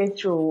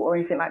schedule or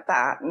anything like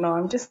that, no,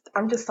 I'm just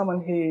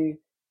someone who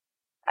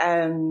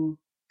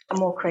I'm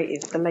more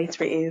creative. The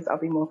later it is, I'll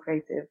be more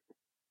creative.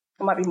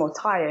 I might be more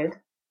tired,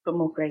 but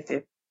more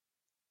creative.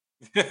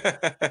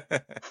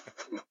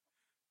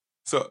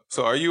 So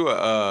are you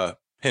a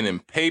pen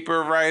and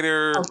paper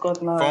writer? Oh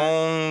God, no.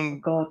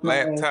 Phone, God, no.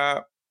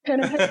 laptop?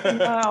 Pen and paper?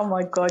 No, oh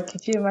my God,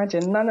 could you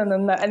imagine? No.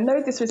 And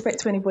no disrespect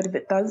to anybody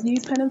that does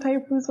use pen and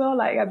paper as well.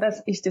 Like I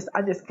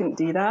just couldn't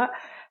do that.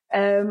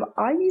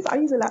 I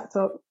use a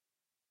laptop.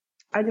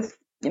 I just,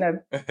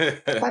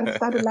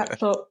 standard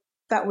laptop,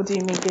 that will do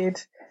me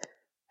good.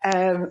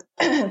 Pen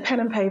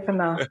and paper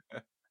now.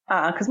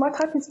 Because my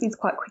typing speed's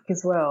quite quick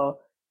as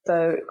well.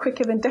 So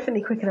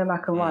definitely quicker than I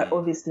can write,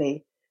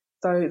 obviously.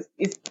 So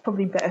it's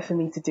probably better for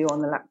me to do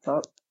on the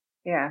laptop.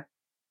 Yeah.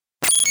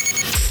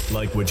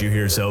 Like what you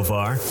hear so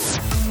far?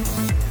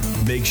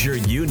 Make sure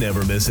you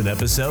never miss an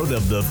episode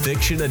of the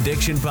Fiction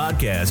Addiction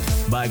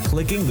Podcast by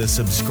clicking the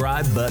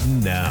subscribe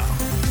button now.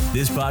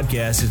 This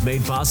podcast is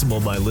made possible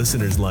by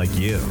listeners like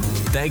you.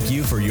 Thank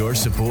you for your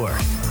support.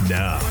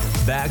 Now,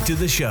 back to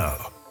the show.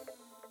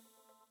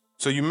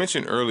 So you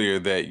mentioned earlier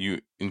that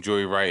you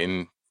enjoy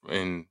writing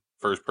in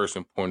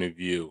first-person point of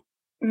view.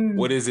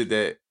 What is it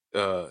that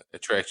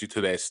attracts you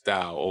to that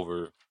style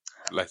over,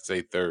 let's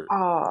say, third?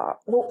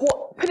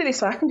 Put it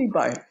this way, I can do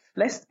both.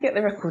 Let's get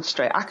the record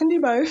straight. I can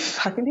do both.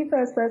 I can do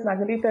first person, I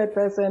can do third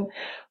person.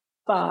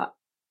 But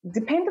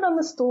depending on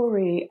the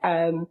story,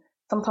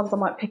 sometimes I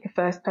might pick a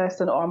first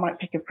person or I might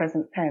pick a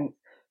present tense.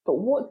 But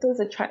what does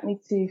attract me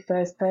to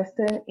first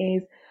person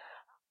is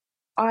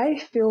I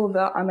feel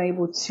that I'm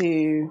able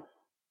to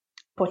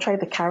portray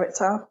the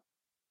character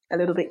a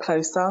little bit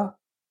closer.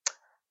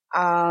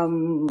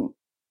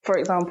 For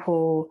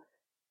example,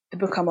 the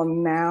book I'm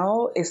on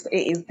now this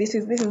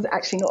is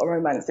actually not a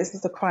romance. This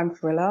is a crime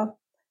thriller,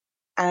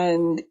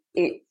 and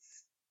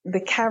it's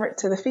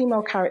the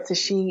female character.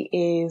 She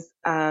is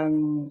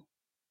how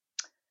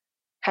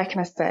can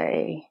I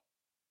say?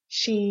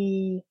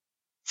 She's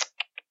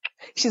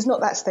not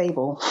that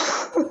stable.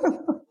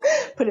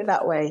 Put it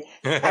that way.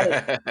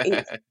 And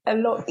it's a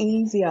lot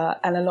easier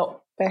and a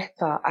lot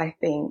better, I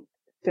think,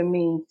 for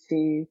me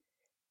to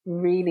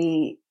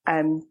really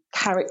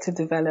character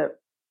develop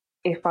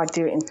if I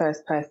do it in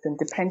first person,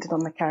 depending on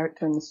the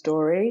character and the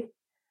story.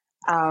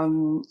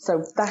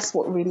 So that's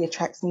what really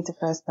attracts me to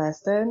first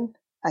person,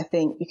 I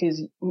think,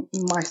 because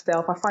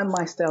I find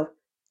myself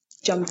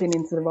jumping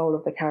into the role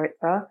of the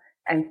character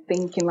and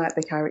thinking like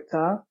the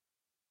character,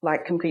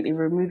 like completely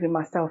removing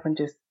myself and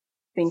just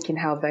thinking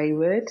how they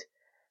would.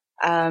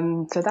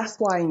 So that's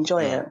why I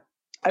enjoy it.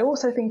 I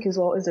also think as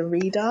well as a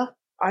reader,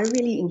 I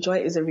really enjoy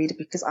it as a reader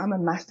because I'm a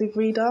massive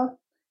reader.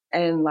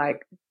 And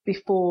like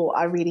before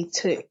I really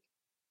took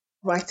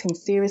writing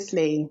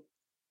seriously,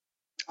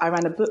 I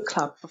ran a book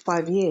club for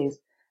 5 years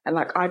and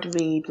like I'd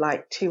read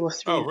like 2 or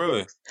 3 Oh, really?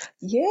 books.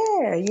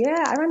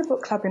 Yeah. I ran a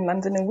book club in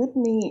London and we'd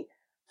meet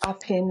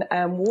up in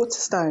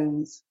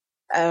Waterstones,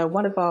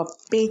 one of our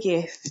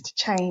biggest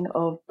chain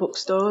of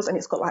bookstores, and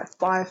it's got like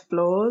 5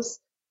 floors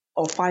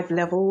or 5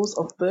 levels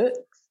of books.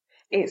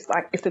 It's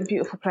a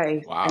beautiful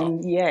place. Wow.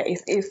 And yeah,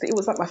 it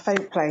was like my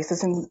favourite place.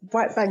 It's in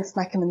right bang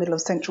smack in the middle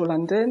of central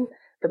London,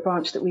 the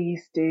branch that we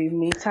used to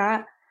meet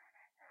at.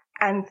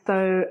 And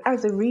so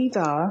as a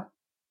reader,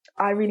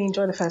 I really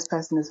enjoy the first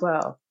person as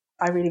well.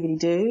 I really, really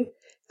do.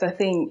 So I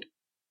think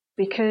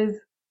because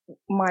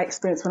my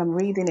experience when I'm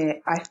reading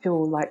it, I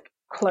feel like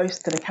close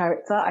to the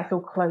character. I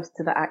feel close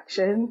to the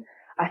action.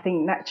 I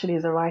think naturally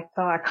as a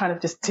writer, I kind of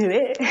just do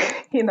it,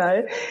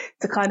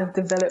 to kind of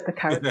develop the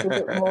character a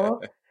bit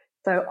more.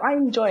 So I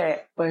enjoy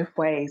it both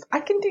ways. I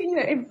can do,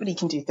 everybody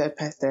can do third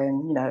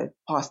person,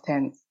 past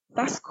tense.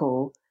 That's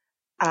cool.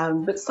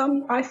 But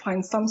I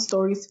find some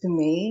stories for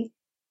me,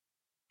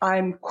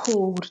 I'm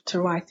called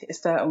to write it a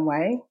certain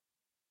way.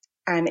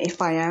 And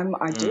if I am,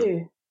 I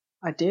do.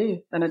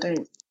 And I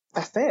don't,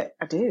 that's it.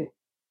 I do.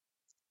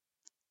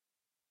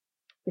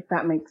 If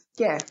that makes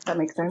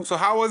sense. So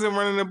how was it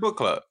running a book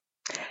club?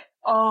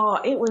 Oh,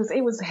 it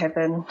was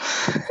heaven.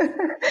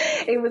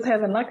 It was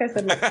heaven. Like I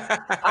said,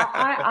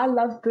 I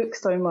love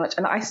books so much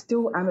and I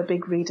still am a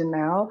big reader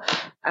now.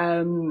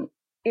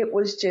 It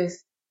was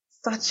just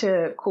such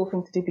a cool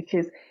thing to do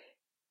because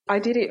I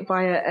did it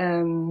via,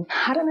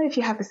 I don't know if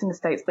you have this in the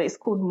States, but it's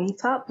called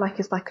Meetup. Like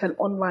it's like an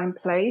online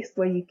place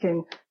where you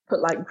can put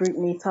like group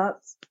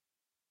meetups.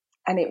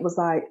 And it was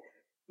like,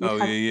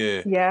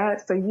 yeah.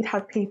 So you'd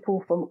have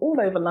people from all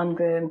over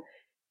London.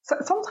 So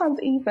sometimes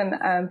even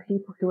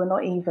people who are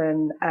not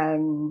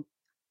even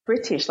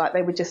British, like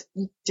they were just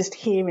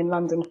here in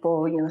London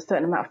for a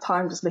certain amount of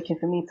time, just looking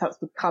for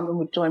meetups, would come and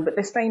would join. But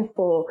they're staying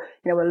for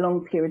a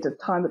long period of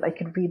time that they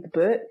could read the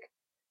book.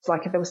 So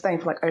like if they were staying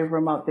for like over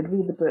a month, they'd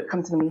read the book,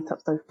 come to the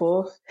meetup, so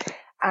forth.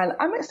 And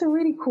I met some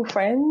really cool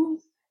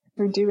friends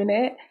through doing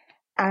it,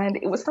 and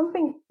it's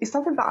something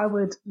that I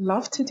would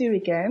love to do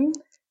again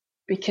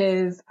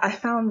because I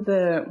found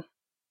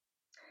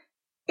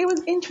it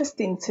was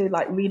interesting to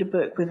like read a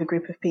book with a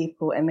group of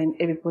people and then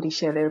everybody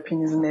share their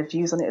opinions and their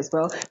views on it as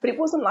well. But it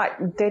wasn't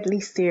like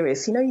deadly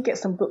serious. You know, you get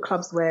some book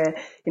clubs where,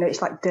 you know,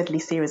 it's like deadly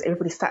serious.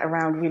 Everybody sat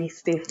around really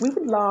stiff. We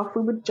would laugh,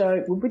 we would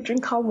joke, we would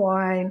drink our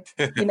wine,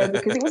 you know,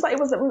 because it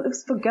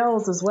was for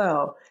girls as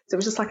well. So it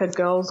was just like a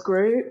girls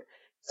group.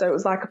 So it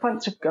was like a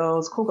bunch of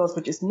girls, cool girls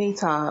would just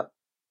meet up,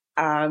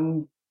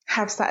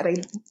 have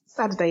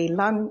Saturday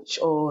lunch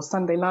or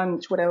Sunday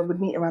lunch, whatever,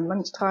 would meet around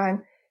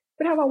lunchtime.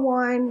 We'd have our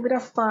wine, we'd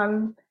have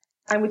fun,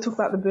 and we'd talk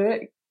about the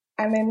book,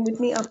 and then we'd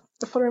meet up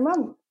the following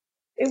month.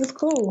 It was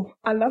cool.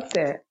 I loved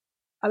it.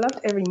 I loved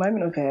every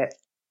moment of it.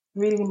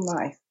 Really, really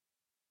nice.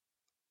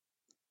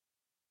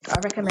 I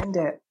recommend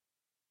it.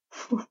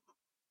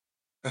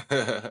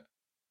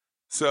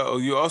 So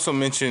you also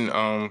mentioned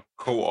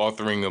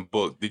co-authoring a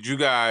book. Did you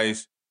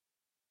guys?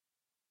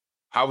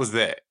 How was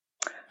that?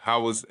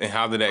 How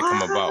did that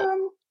come about?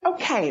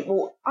 Okay,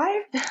 well,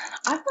 I've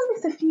done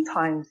this a few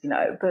times, you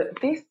know, but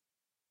for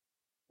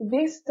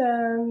this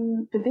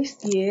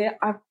year,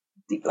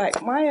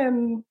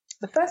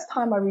 the first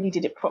time I really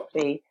did it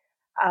properly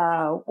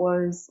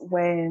was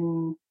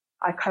when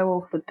I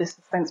co-authored the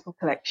Suspenseful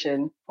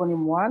Collection,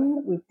 Volume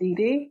 1 with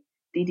Didi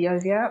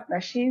Ovia. Now,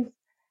 she's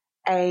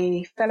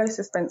a fellow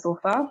suspense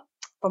author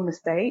from the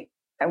States,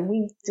 and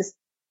we just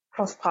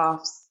crossed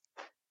paths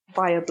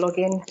via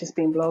blogging, just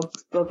being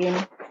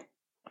blogging.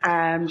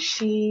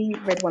 She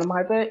read one of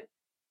my books.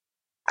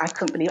 I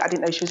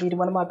didn't know she was reading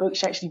one of my books.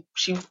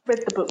 She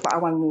read the book that I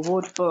won an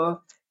award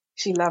for.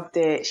 She loved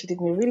it. She did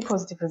me a really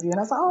positive review. And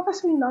I was like, oh,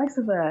 that's really nice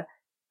of her.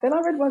 Then I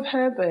read one of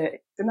her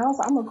books and I was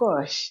like, oh my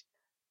gosh.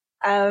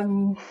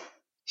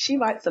 She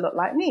writes a lot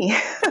like me.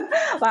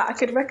 Like I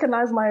could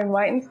recognize my own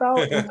writing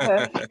style in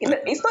her.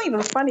 It's not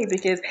even funny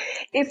because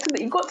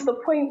it got to the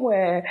point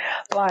where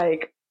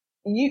like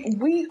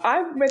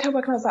I read her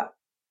work and I was like,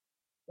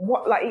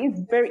 what, like it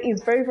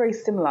is very, very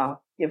similar.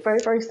 Yeah, very,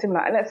 very similar.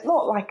 And it's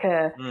not like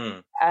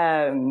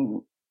I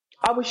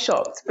was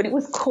shocked, but it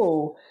was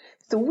cool.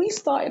 So we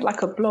started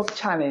like a blog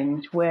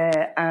challenge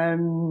where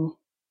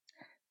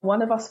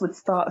one of us would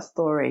start a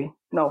story.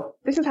 No,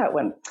 this is how it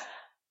went.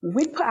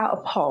 We'd put out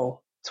a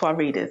poll to our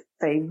readers,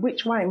 say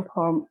which writing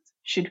prompt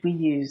should we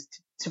use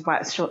to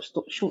write a short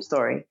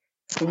story.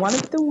 One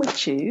of them would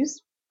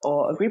choose,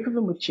 or a group of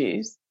them would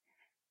choose,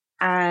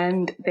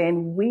 and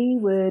then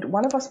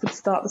one of us would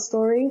start the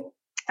story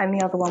and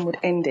the other one would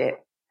end it.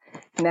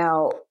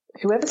 Now,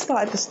 whoever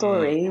started the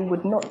story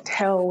would not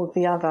tell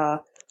the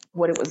other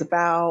what it was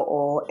about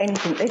or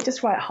anything. They'd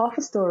just write half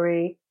a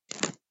story,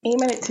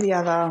 email it to the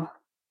other,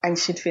 and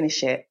she'd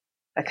finish it.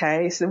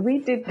 Okay, so we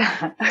did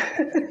that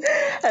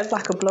as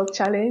like a blog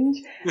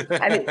challenge,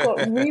 and it got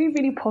really,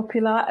 really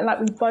popular. And like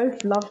we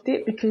both loved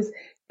it because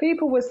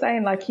people were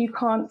saying like you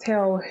can't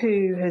tell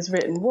who has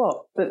written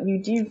what, but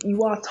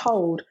you are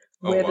told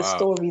where the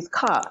story's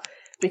cut,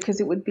 because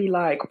it would be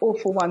like all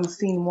for one,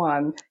 scene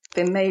 1.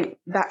 Then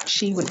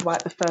she would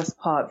write the first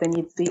part. Then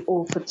you'd see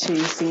all for 2,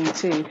 scene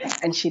 2,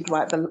 and she'd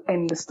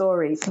end the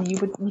story. So you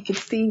could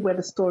see where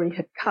the story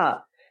had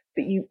cut,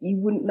 but you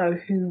wouldn't know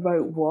who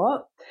wrote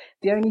what.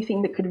 The only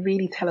thing that could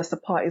really tell us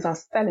apart is our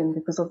spelling,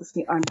 because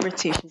obviously I'm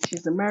British and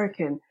she's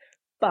American.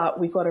 But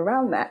we got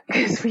around that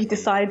because we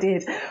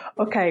decided,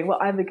 okay,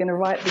 we're either going to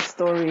write this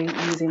story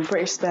using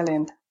British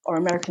spelling or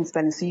American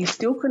spelling. So you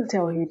still couldn't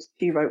tell who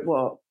wrote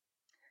what.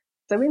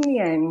 So in the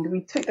end,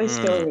 we took those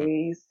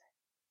stories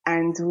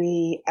and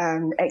we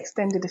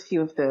extended a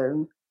few of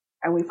them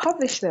and we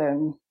published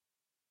them.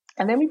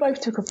 And then we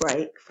both took a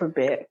break for a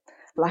bit.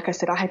 Like I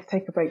said, I had to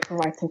take a break from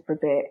writing for a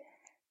bit.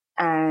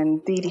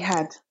 And Didi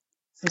had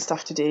some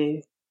stuff to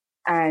do.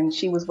 And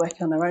she was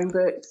working on her own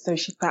book. So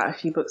she put out a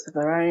few books of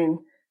her own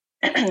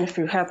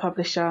through her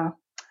publisher.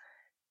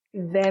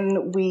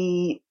 Then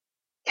we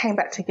came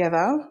back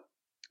together.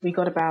 We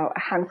got about a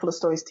handful of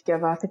stories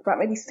together. I think about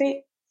maybe 6.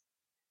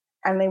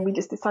 And then we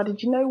just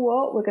decided, you know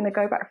what, we're going to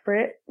go back for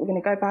it. We're going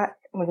to go back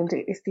and we're going to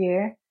do it this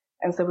year.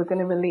 And so we're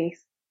going to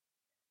release,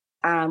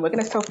 we're going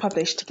to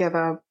self-publish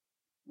together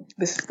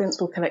the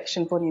Suspenseful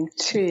Collection Volume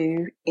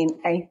 2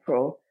 in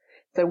April.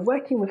 So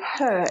working with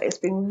her, it's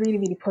been really,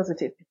 really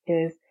positive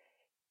because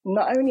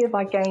not only have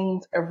I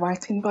gained a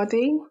writing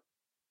buddy,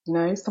 you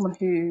know, someone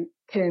who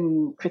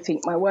can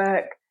critique my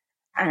work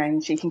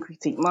and she can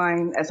critique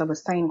mine, as I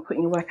was saying,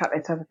 putting your work out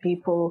there to other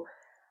people.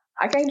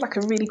 I gained like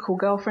a really cool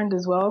girlfriend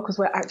as well because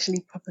we're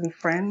actually properly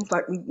friends.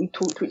 Like we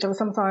talk to each other.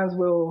 Sometimes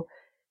we'll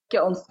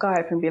get on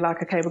Skype and be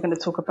like, okay, we're going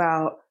to talk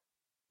about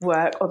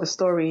work or the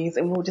stories,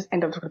 and we'll just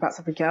end up talking about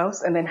something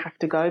else and then have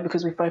to go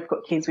because we've both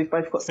got kids, we've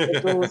both got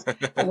schedules.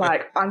 And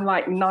like I'm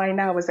like 9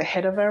 hours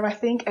ahead of her, I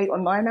think 8 or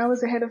 9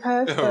 hours ahead of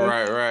her. So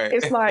right.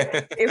 It's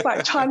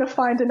like trying to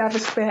find another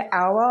spare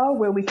hour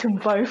where we can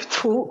both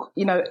talk,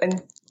 you know,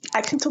 and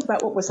actually talk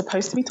about what we're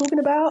supposed to be talking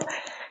about.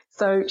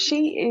 So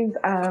she is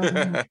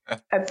a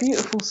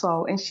beautiful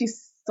soul, and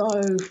she's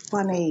so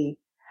funny.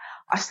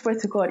 I swear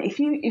to God, if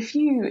you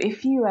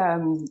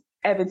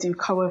ever do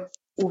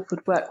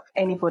co-authored work with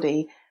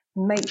anybody,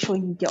 make sure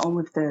you get on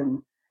with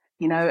them,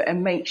 you know,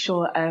 and make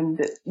sure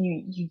that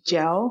you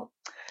gel.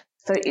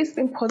 So it's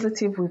been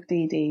positive with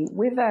Dee.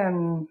 With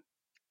the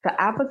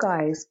ABBA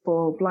guys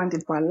for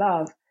Blinded by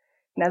Love.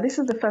 Now, this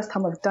is the first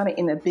time I've done it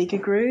in a bigger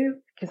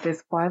group because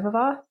there's 5 of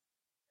us.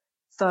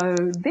 So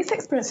this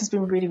experience has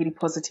been really, really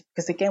positive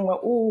because, again, we're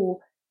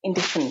all in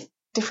different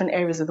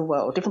areas of the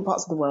world, different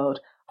parts of the world.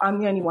 I'm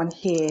the only one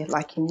here,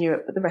 like in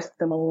Europe, but the rest of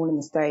them are all in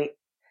the States.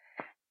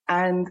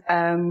 And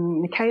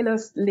Michaela,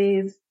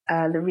 Liz,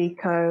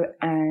 Larico,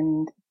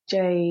 and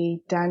Jay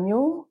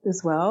Daniel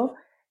as well.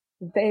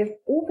 They've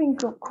all been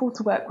cool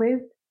to work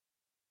with.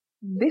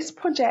 This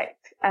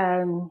project,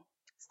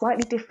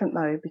 slightly different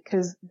though,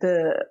 because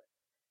the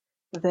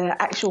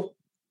actual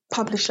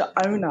publisher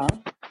owner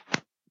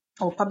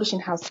or publishing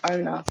house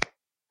owner,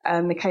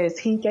 Michaelis,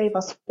 he gave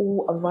us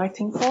all a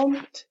writing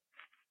prompt,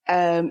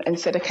 and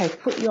said, okay,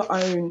 put your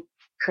own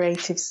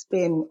creative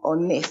spin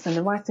on this. And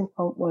the writing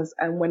prompt was,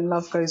 and when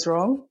love goes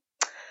wrong.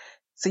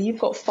 So you've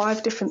got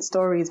 5 different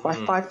stories by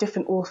 5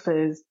 different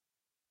authors,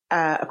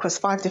 across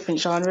 5 different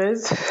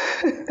genres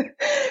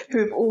who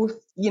have all,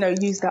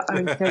 used their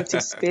own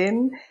creative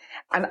spin.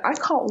 And I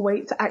can't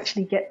wait to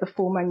actually get the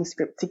full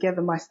manuscript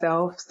together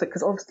myself. So,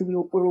 because obviously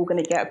we're all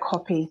going to get a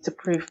copy to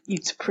proof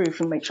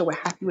and make sure we're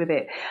happy with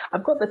it.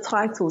 I've got the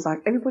titles,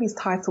 like everybody's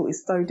title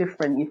is so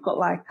different. You've got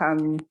like,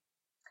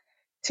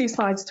 2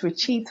 Sides to a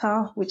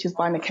Cheetah, which is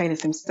by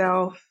Michaelis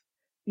himself.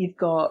 You've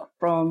got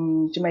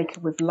From Jamaica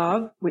with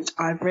Love, which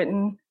I've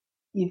written.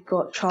 You've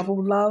got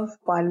Trouble Love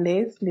by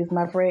Liz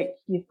Maverick.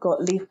 You've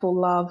got Lethal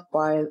Love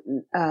by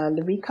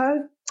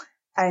Larico.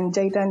 And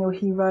Jay Daniel,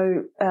 he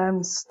wrote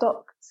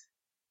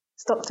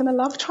Stockton a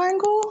Love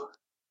Triangle.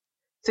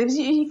 So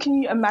can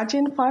you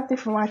imagine 5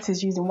 different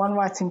writers using one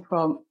writing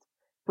prompt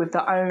with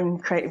their own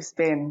creative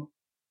spin?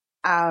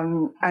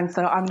 And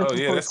so I'm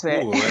looking forward to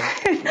it.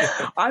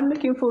 Cool, I'm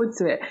looking forward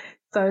to it.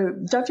 So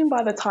judging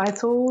by the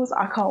titles,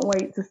 I can't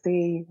wait to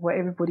see what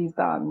everybody's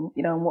done,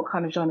 and what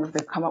kind of genres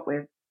they've come up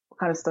with, what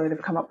kind of story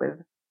they've come up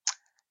with.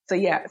 So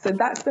yeah, so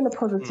that's been a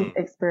positive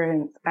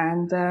experience.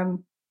 And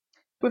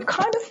we've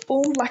kind of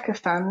formed like a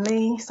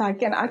family. So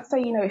again, I'd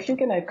say, if you're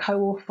going to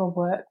co-author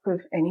work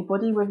with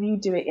anybody, whether you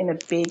do it in a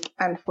big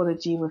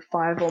anthology with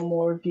 5 or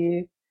more of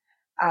you,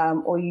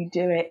 or you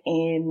do it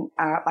in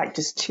like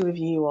just 2 of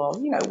you, or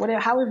whatever,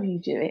 however you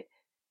do it,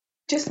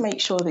 just make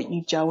sure that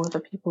you gel with the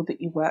people that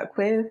you work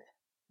with,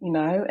 and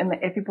that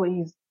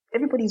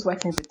everybody's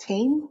working as a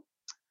team,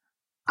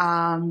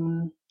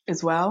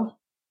 as well.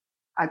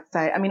 I'd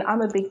say,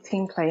 I'm a big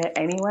team player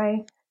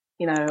anyway.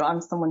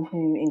 I'm someone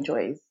who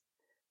enjoys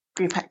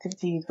group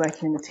activities,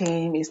 working in the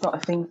team. It's not a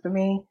thing for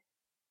me.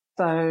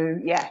 So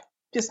yeah,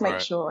 just make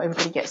sure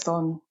everybody gets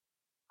on.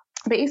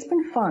 But it's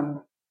been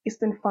fun. It's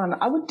been fun.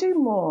 I would do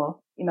more,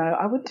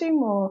 I would do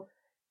more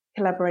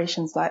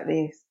collaborations like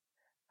this.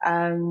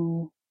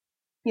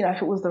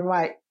 If it was the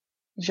right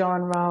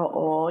genre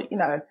or,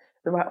 the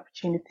right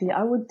opportunity,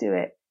 I would do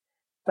it.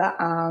 But,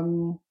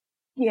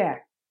 yeah,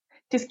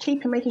 just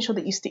making sure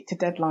that you stick to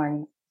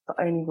deadlines.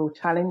 The only real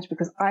challenge,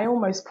 because I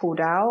almost pulled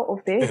out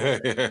of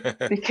this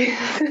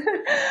because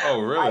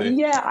oh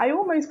really? I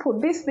almost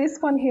pulled this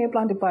one here,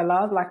 Blinded by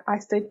Love. Like I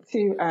said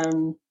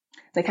to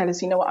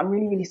Nicholas, I'm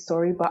really, really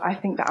sorry, but I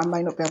think that I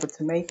might not be able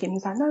to make it. And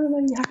he's like, no,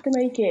 you have to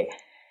make it.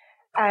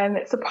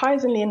 And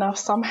surprisingly enough,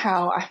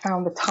 somehow I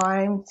found the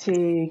time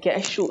to get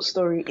a short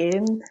story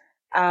in.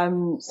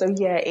 So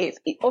yeah, it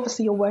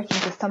obviously you're working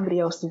to somebody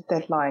else's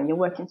deadline. You're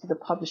working to the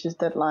publisher's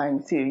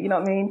deadline too. You know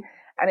what I mean?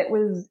 And it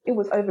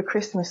was over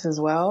Christmas as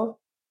well.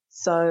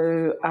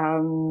 So,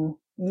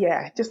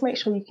 yeah, just make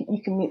sure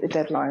you can meet the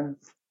deadlines,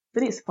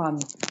 but it's fun.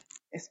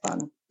 It's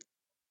fun.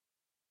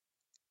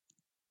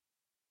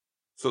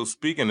 So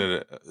speaking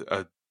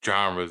of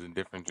genres and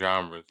different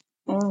genres,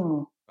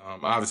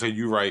 obviously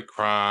you write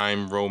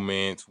crime,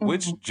 romance.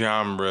 Which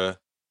genre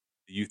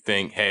do you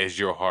think has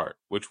your heart?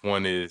 Which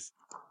one is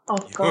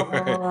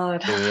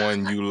the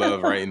one you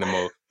love writing the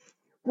most?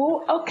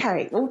 Well,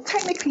 okay. Well,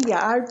 technically,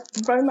 yeah,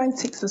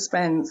 romantic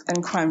suspense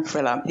and crime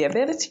thriller. Yeah,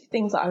 they're the 2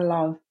 things that I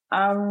love.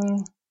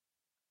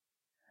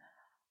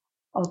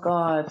 Oh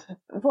God,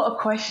 what a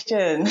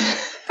question.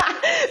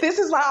 This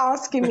is like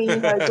asking me,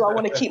 do I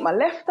want to keep my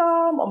left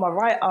arm or my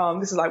right arm?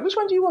 This is like, which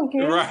one do you want,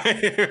 Kim? Right.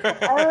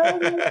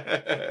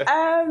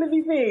 Let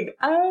me think.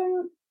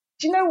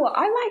 Do you know what?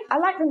 I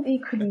like them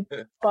equally,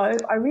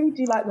 both. I really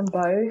do like them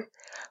both.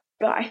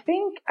 But I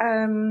think,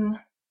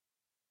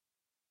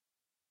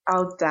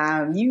 oh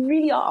damn, you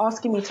really are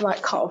asking me to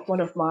like cut off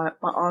one of my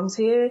arms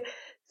here.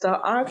 So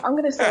I'm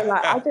going to say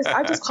like,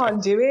 I just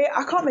can't do it.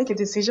 I can't make a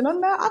decision on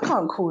that. I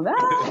can't call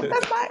that.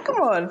 That's like, come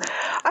on.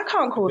 I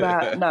can't call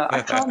that. No,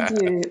 I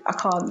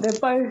can't. They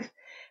both,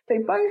 they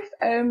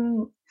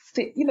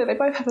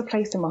both have a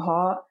place in my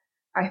heart.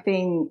 I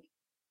think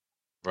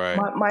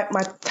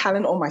my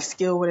talent or my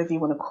skill, whatever you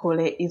want to call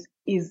it,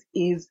 is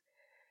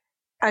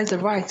as a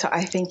writer,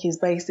 I think is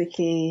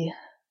basically,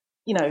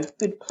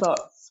 good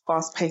plots,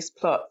 fast-paced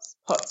plots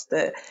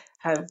that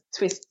have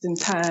twists and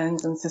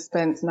turns and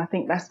suspense. And I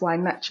think that's why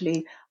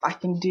naturally I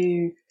can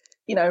do,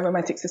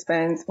 romantic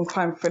suspense and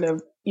crime thriller,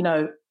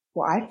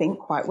 what I think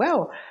quite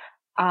well.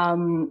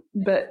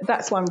 But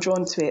that's why I'm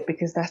drawn to it,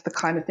 because that's the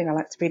kind of thing I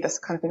like to read. That's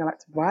the kind of thing I like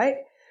to write.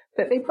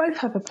 But they both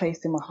have a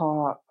place in my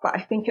heart. But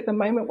I think at the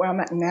moment where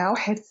I'm at now,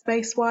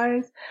 headspace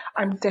wise,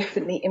 I'm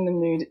definitely in the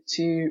mood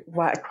to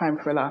write a crime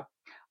thriller.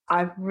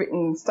 I've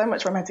written so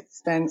much romantic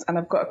suspense, and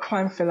I've got a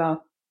crime thriller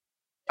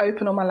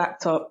open on my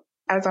laptop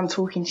as I'm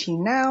talking to you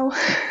now,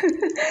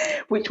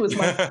 which was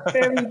my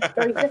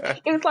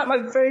it was like my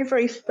very,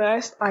 very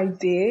first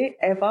idea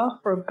ever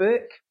for a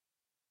book.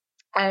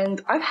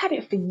 And I've had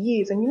it for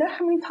years. And you know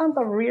how many times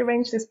I've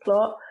rearranged this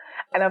plot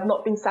and I've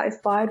not been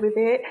satisfied with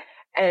it?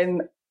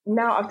 And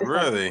now I've just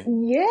really,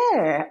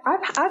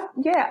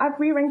 I've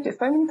rearranged it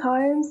so many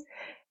times,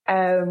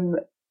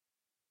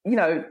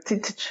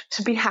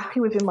 to be happy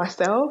within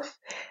myself.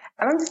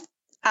 And I'm just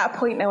at a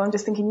point now, I'm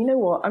just thinking, you know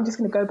what, I'm just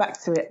going to go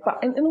back to it.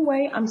 But in a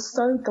way, I'm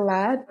so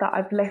glad that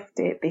I've left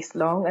it this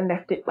long and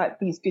left it like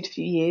these good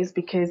few years,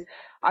 because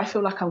I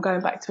feel like I'm going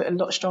back to it a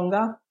lot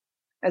stronger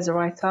as a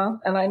writer.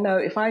 And I know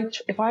if I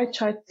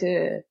tried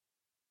to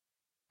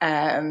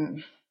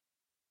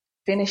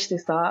finish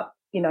this up,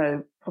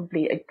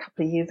 probably a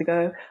couple of years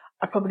ago,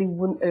 I probably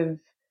wouldn't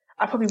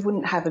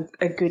have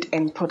a good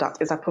end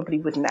product as I probably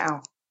would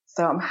now.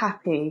 So I'm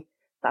happy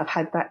that I've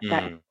had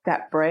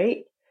that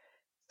break.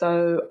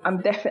 So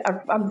I'm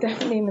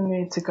definitely in the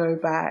mood to go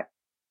back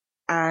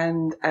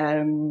and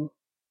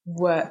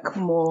work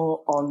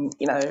more on,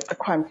 a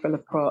crime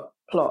thriller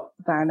plot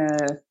than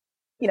a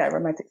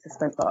romantic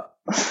suspense plot.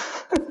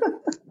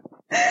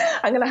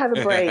 I'm gonna have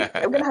a break.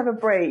 I'm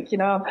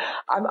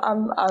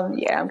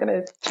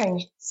gonna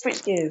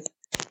switch gears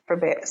for a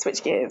bit.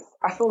 Switch gears.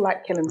 I feel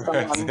like killing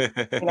someone. I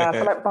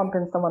feel like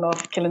bumping someone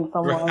off, killing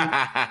someone.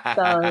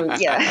 So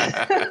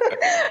yeah,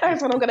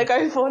 that's what I'm gonna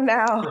go for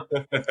now.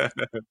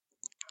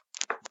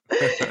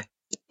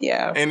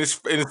 Yeah. And it's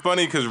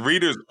funny because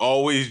readers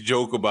always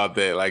joke about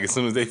that. Like as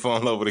soon as they fall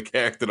in love with a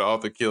character, the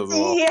author kills them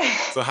all. Yeah.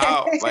 So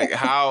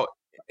how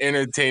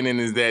entertaining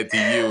is that to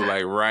you?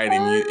 Like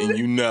writing and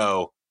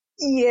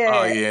yeah.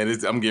 Oh yeah,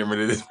 I'm getting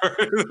rid of this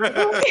person.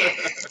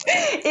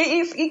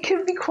 It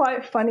can be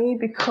quite funny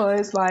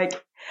because I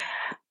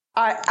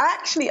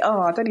actually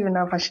I don't even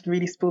know if I should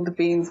really spill the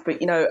beans,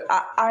 but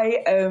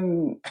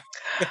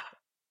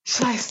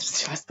should I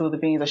spill the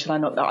beans or should I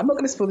not? No, I'm not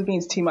going to spill the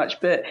beans too much,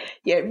 but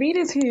yeah,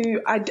 readers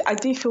who I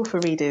do feel for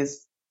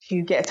readers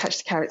who get attached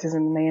to characters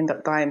and they end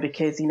up dying,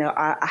 because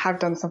I have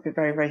done something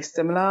very, very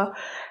similar.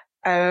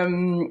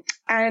 And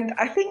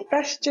I think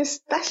that's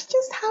just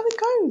how it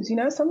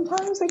goes.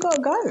 Sometimes they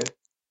gotta go.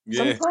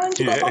 Yeah. Sometimes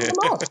you gotta bump them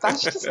off.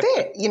 That's just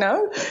it.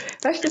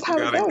 That's just how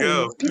it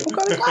goes. People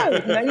gotta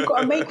go. You've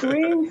got to make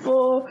room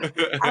for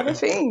other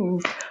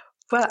things.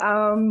 But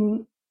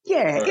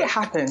it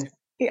happens.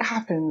 It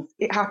happens.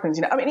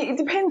 It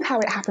depends how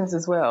it happens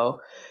as well.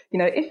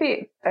 If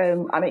it's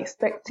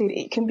unexpected,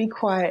 it can be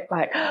quite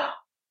like,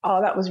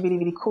 oh, that was really,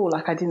 really cool.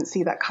 Like I didn't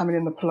see that coming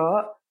in the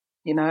plot.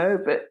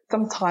 But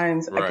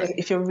sometimes I guess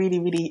if you're really,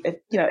 really,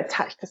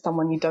 attached to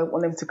someone, you don't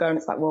want them to go, and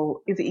it's like,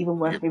 well, is it even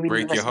worth me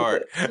reading the rest of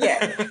it?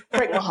 Yeah,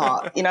 break my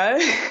heart, It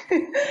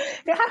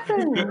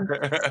happens.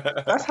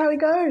 That's how it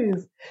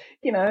goes.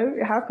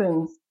 It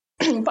happens.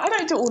 But I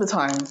don't do it all the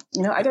time.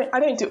 I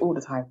don't do it all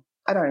the time.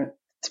 I don't.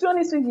 To be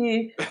honest with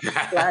you,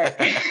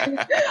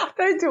 I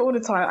don't do it all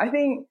the time. I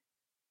think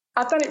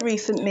I've done it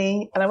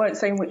recently, and I won't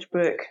say in which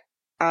book,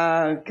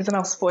 because then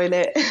I'll spoil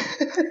it.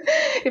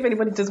 If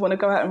anybody does want to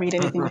go out and read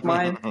anything of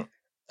mine.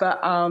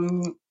 But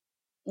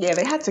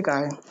they had to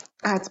go.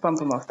 I had to bump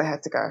them off. They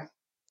had to go.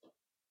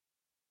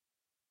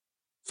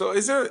 So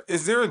is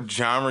there a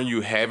genre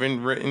you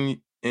haven't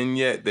written in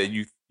yet that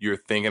you're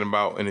thinking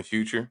about in the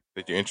future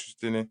that you're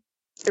interested in?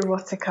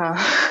 Erotica.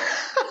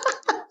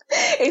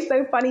 It's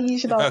so funny you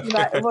should ask me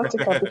that,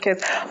 erotica,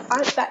 because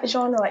that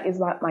genre is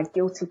like my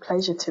guilty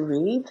pleasure to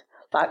read.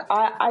 Like,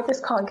 I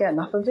just can't get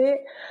enough of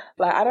it.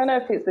 Like, I don't know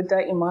if it's the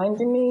dirty mind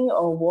in me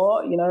or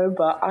what,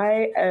 but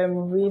I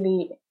am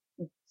really,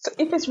 so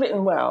if it's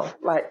written well,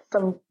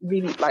 some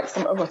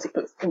erotic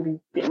books can be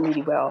written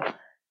really well,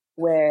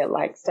 where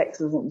like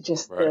sex isn't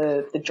just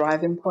the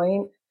driving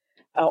point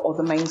or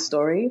the main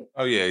story.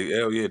 Oh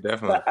yeah,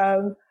 definitely.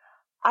 But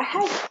I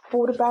have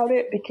thought about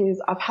it because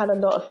I've had a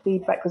lot of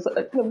feedback, because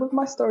with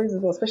my stories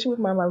as well, especially with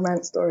my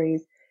romance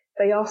stories,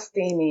 they are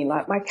steamy.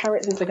 Like my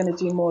characters are going to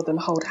do more than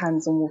hold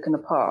hands and walk in the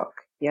park.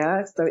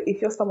 Yeah. So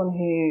if you're someone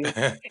who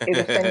is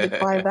offended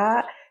by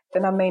that,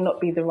 then I may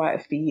not be the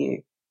writer for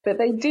you. But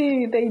they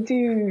do, they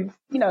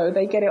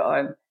get it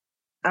on.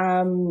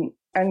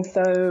 And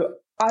so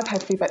I've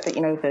had feedback that,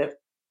 that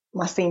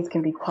my scenes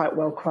can be quite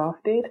well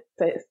crafted.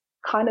 So it's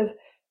kind of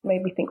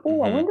made me think, I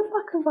wonder if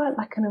I could write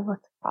like an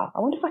erotica. I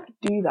wonder if I could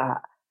do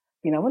that.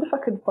 I wonder if I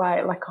could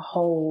write like a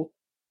whole,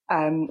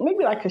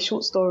 maybe like book of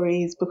short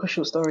stories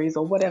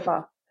or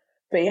whatever.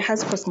 But it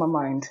has crossed my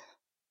mind.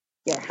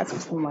 Yeah, it has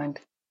crossed my mind.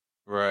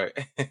 Right.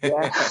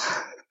 Yeah.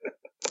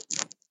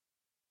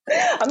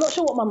 I'm not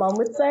sure what my mum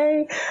would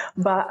say,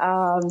 but,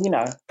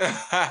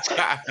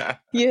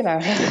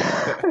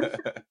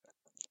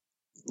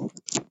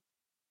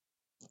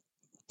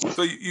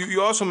 So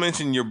you also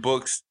mentioned your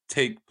books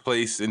take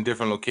place in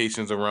different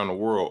locations around the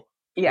world.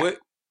 Yeah.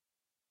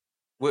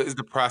 What is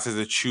the process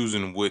of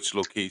choosing which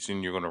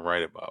location you're going to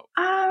write about?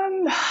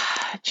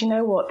 Do you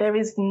know what? There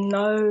is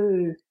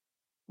no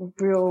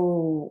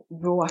real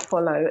rule I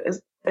follow.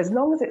 As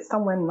long as it's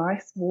somewhere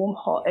nice, warm,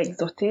 hot,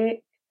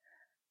 exotic.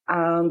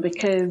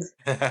 Because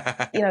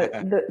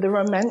the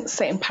Romance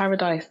Set in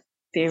Paradise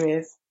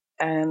series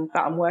that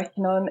I'm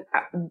working on,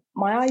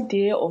 my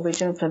idea or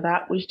vision for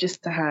that was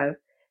just to have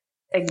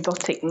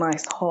exotic,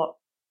 nice, hot,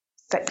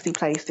 sexy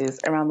places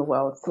around the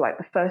world. So like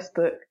the first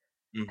book,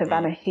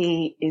 Havana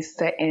Heat, is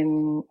set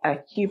in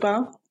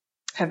Cuba,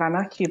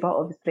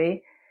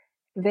 obviously.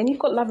 Then you've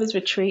got Lover's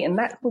Retreat, and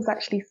that was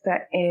actually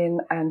set in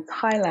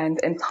Thailand.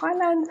 And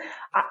Thailand,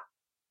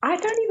 I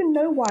don't even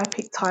know why I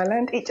picked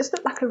Thailand. It just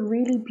looked like a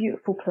really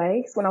beautiful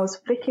place. When I was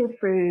flicking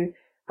through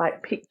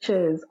like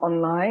pictures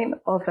online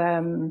of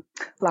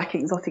like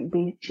exotic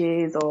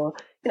beaches, or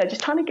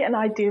just trying to get an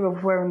idea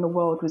of where in the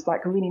world was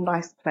like a really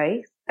nice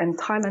place, and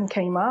Thailand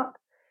came up.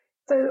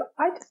 So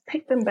I just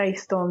picked them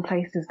based on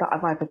places that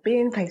I've either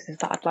been, places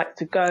that I'd like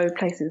to go,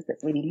 places that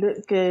really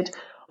look good,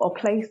 or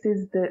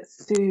places that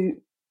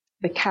suit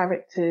the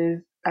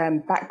characters'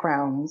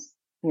 backgrounds,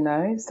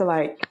 So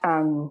like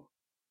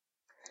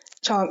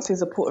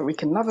Chances, a Puerto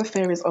Rican love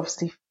affair, is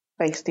obviously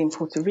based in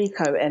Puerto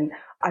Rico, and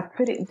I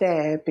put it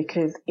there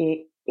because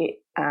it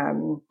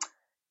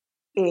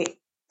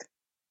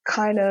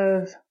kind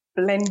of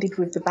blended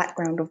with the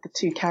background of the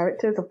two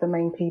characters, of the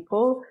main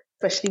people,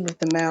 especially with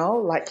the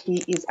male. Like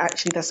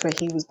that's where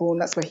he was born,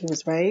 that's where he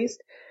was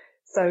raised.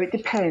 So it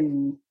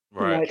depends.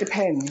 Right. It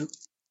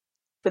depends.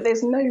 But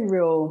there's no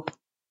real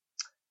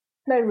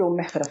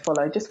method I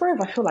follow. Just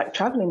wherever I feel like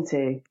traveling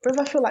to,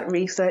 wherever I feel like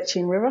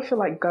researching, wherever I feel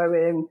like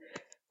going,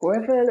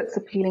 wherever looks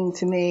appealing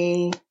to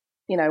me,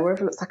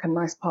 wherever looks like a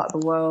nice part of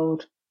the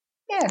world.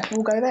 Yeah,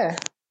 we'll go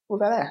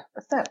there.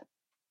 That's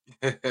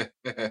it.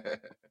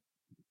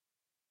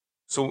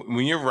 So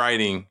when you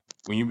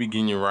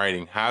begin your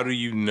writing, how do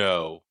you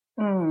know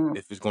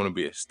if it's going to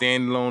be a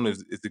standalone?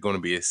 Is it going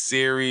to be a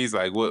series?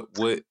 Like what's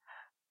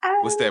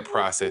that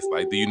process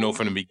like? Do you know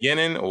from the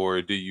beginning,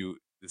 or the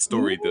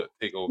story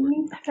take over?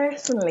 Me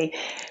personally,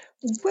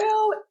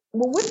 well,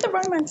 with the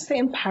Romance Set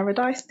in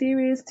Paradise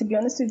series, to be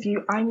honest with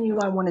you, I knew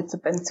I wanted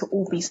them to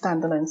all be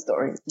standalone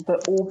stories,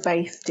 but all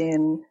based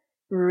in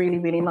really,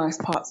 really nice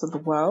parts of the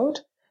world.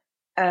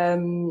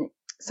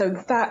 So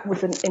that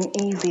was an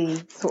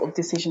easy sort of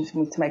decision for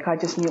me to make. I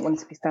just knew it wanted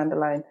to be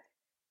standalone.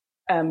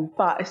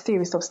 But a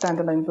series of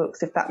standalone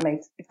books, if that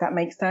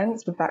makes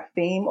sense, with that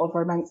theme of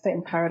Romance Set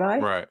in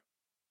Paradise. Right.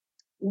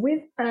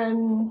 With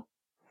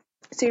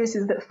series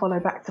that follow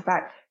back to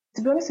back,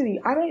 to be honest with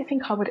you, I don't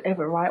think I would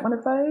ever write one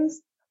of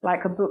those.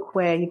 Like a book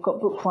where you've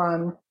got book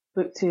 1,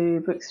 book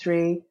 2, book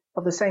 3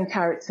 of the same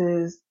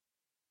characters,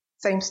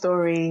 same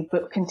story,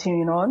 but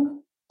continuing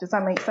on. Does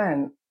that make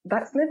sense?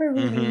 That's never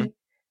really,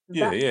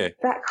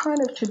 that kind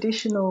of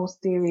traditional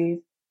series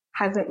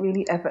hasn't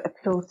really ever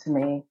appealed to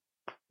me,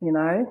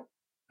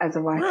 as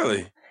a writer.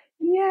 Really?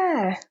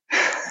 Yeah.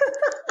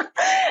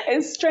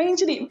 As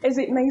strange as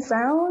it may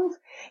sound,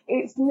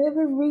 it's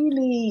never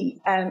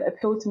really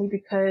appealed to me,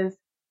 because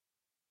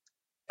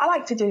I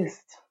like to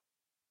just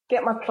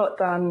get my plot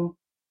done,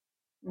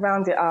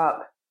 round it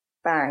up,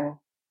 bang,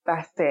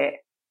 that's it,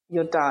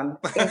 you're done.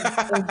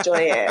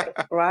 Enjoy it,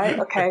 right?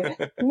 Okay,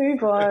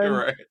 move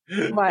on.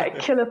 Right,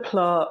 kill a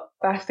plot,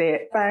 that's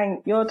it,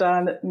 bang, you're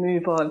done,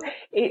 move on.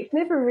 It's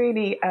never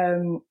really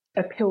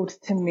appealed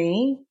to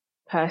me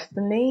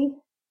personally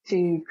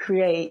to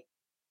create,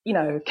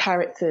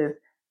 characters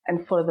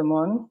and follow them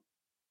on.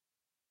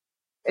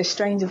 As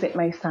strange as it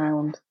may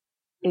sound,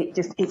 it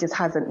just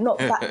hasn't. Not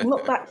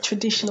that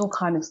traditional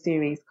kind of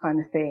series kind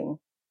of thing,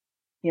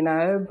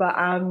 But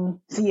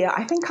so yeah,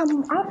 I think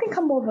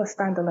I'm more of a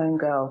standalone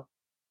girl,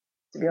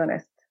 to be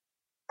honest.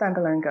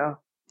 Standalone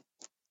girl.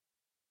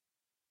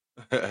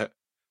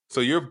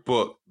 So your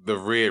book, The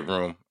Red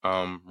Room,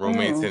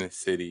 Romance in the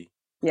City,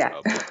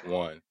 book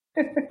 1.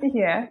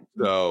 Yeah.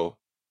 So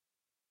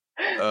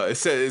it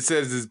says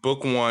it's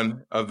book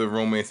 1 of the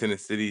Romance in the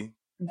City.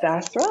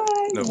 That's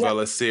right.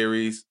 Novella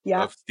series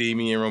of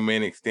steamy and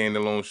romantic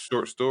standalone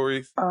short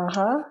stories.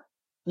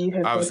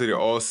 Obviously, they're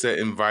all set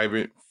in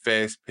vibrant,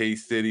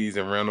 fast-paced cities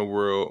around the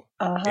world.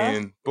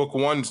 And book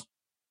 1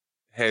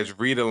 has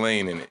Rita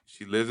Lane in it.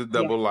 She lives a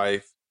double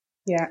life.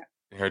 Yeah.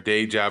 Her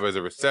day job as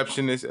a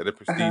receptionist at a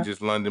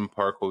prestigious London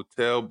Park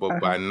hotel, but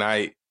by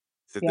night,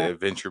 the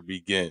adventure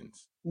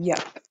begins.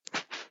 Yeah.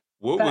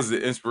 What was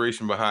the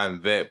inspiration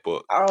behind that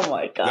book? Oh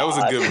my God. That was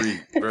a good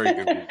read. Very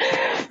good read.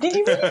 Did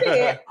you read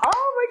it?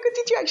 Oh my God,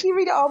 did you actually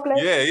read it? Oh,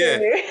 bless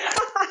you.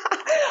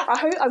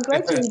 I'm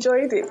glad you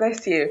enjoyed it.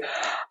 Bless you.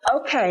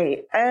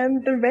 Okay,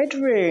 The Red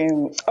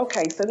Room.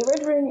 Okay, so The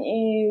Red Room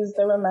is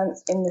the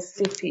Romance in the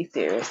City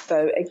series.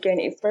 So again,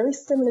 it's very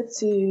similar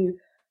to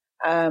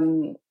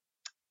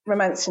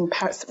Romance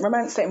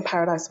Set in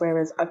Paradise,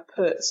 whereas I've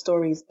put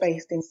stories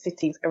based in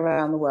cities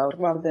around the world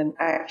rather than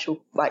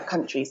actual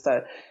countries.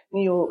 So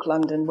New York,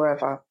 London,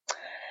 wherever.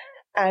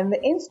 And the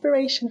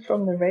inspiration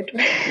from The Red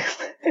Room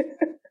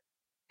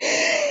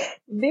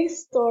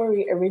this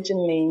story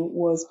originally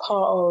was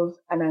part of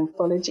an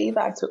anthology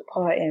that I took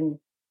part in.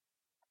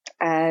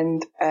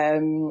 And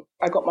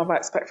I got my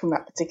rights back from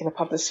that particular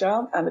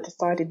publisher, and I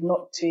decided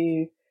not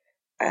to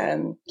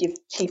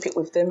keep it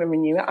with them and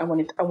renew it. I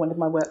wanted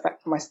my work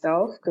back for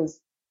myself because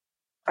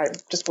I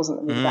just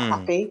wasn't really that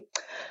happy.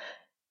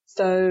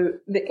 So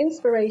the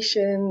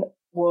inspiration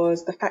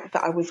was the fact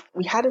that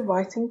we had a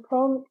writing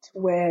prompt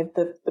where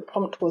the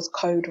prompt was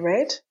code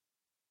red.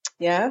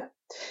 Yeah.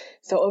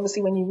 So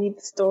obviously when you read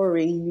the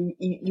story,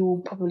 you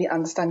will probably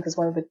understand, because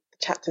one of the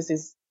chapters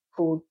is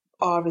called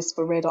R is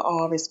for red or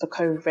R is for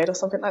code red or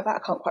something like that. I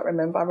can't quite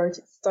remember. I wrote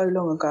it so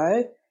long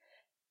ago.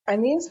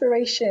 And the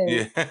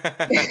inspiration,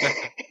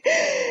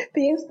 the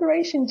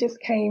inspiration just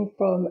came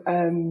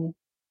from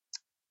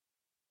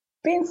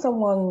being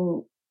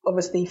someone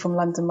obviously from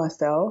London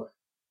myself.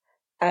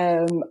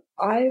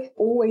 I've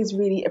always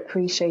really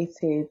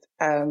appreciated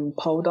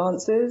pole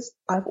dancers.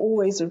 A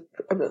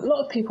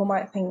lot of people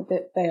might think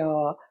that they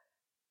are,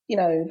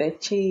 they're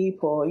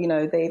cheap, or,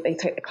 they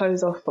take the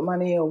clothes off for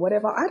money or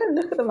whatever. I don't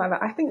look at them like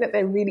that. I think that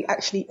they're really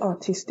actually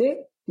artistic,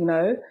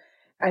 and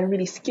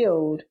really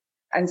skilled.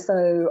 And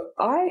so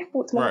I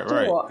thought to myself,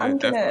 right. what, I'm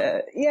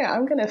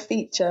gonna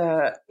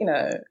feature,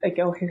 a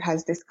girl who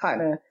has this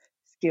kind of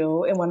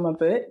skill in one of my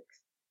books.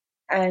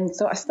 And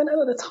so I spent a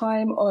lot of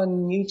time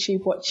on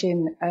YouTube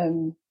watching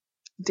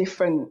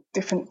different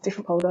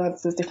pole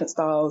dancers, different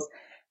styles.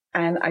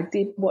 And I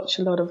did watch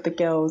a lot of the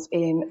girls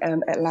in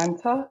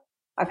Atlanta.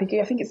 I think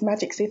it's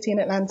Magic City in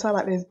Atlanta.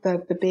 Like there's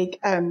the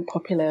big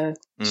popular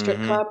strip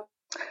club.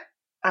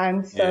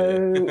 And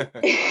so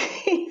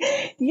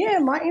yeah,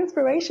 my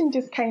inspiration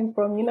just came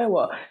from,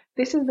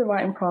 this is the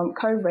writing prompt,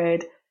 code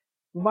red,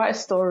 write a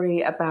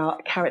story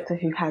about a character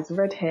who has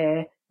red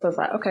hair. So I was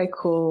like, okay,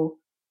 cool,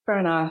 fair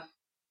enough.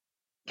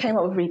 Came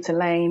up with Rita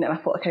Lane, and I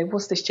thought, okay,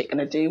 what's this chick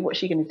gonna do? What's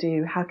she gonna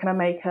do? How can I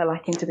make her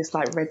into this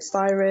red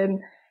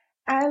siren?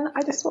 And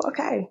I just thought,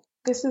 okay,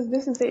 this is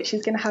it.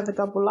 She's gonna have a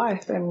double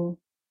life, and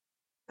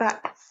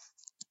that's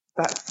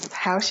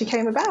how she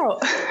came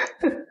about.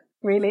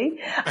 Really,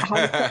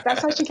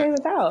 that's how she came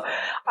about.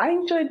 I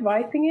enjoyed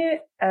writing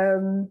it,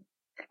 and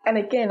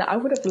again, I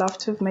would have loved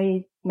to have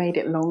made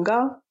it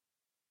longer,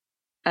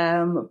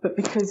 but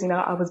because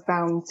I was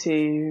bound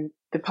to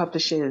the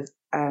publisher's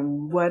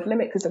word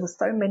limit, because there were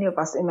so many of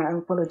us in that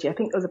anthology. I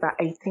think it was about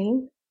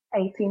 18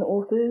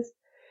 authors.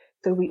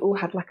 So we all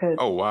had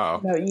oh, wow.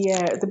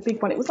 It's a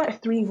big one. It was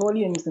 3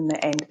 volumes in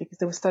the end, because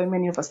there were so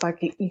many of us.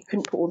 You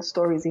couldn't put all the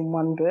stories in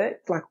one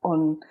book,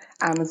 on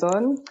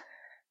Amazon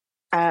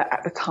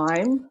at the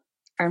time.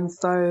 And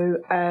so,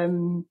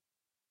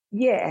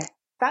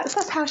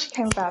 that's how she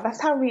came about.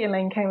 That's how Rita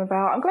Lane came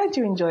about. I'm glad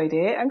you enjoyed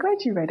it. I'm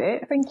glad you read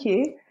it. Thank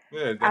you.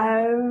 Yeah,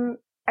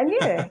 and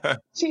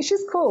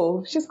she's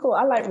cool. She's cool.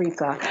 I like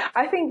Rita.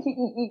 I think,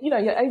 you're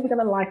either going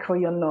to like her or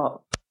you're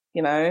not,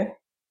 You're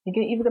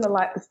either going to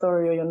like the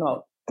story or you're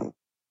not.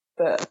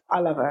 But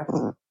I love her.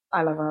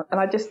 And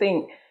I just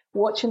think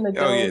watching the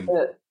girls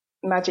at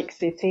Magic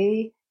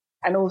City,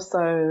 and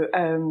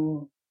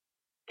also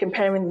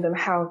comparing them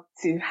how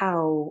the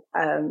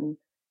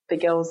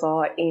girls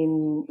are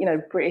in,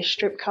 British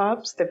strip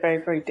clubs, they're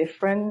very, very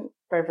different.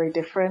 Very, very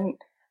different.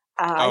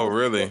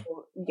 Really?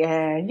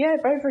 Yeah,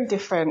 very, very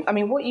different. I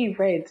mean, what you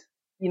read,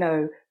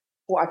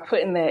 what I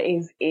put in there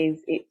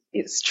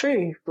it's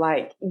true.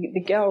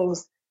 The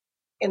girls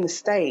in the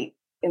state,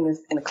 in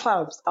the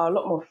clubs, are a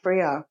lot more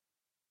freer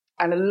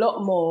and a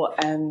lot more,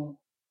 I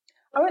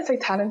won't say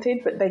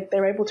talented, but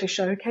they're able to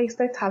showcase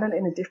their talent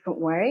in a different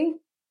way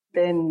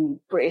than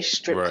British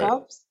strip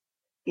clubs,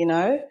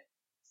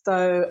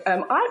 So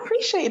I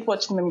appreciated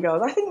watching them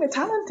girls. I think they're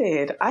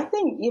talented. I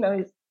think,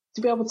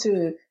 to be able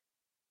to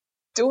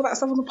do all that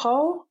stuff on the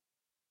pole,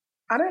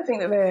 I don't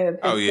think that they're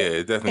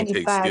it definitely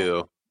takes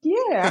skill.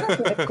 Yeah, I don't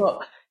think they've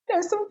got,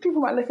 some people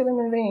might look at them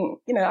and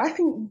think, I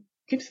think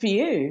good for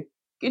you.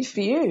 Good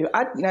for you.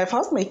 If I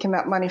was making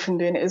that money from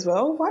doing it as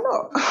well, why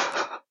not?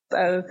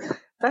 So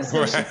that's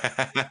what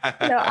I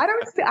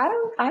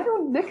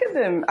don't look at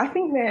them. I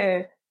think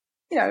they're,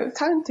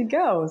 talented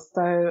girls.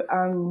 So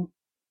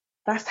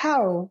that's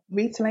how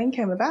Rita Lane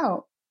came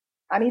about.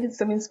 I needed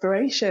some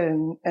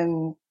inspiration,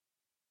 and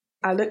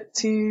I looked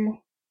to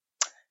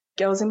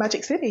girls in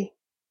Magic City.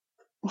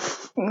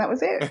 And that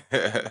was it.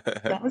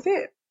 That was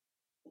it.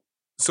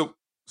 So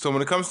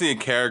when it comes to your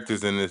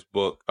characters in this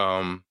book,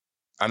 I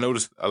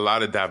noticed a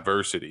lot of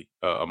diversity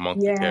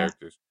amongst the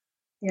characters.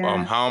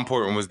 Yeah. How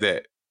important was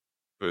that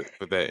for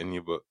that in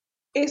your book?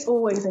 It's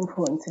always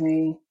important to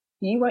me.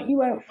 You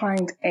won't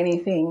find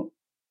anything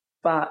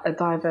but a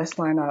diverse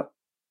lineup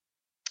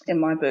in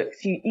my books.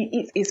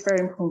 It's very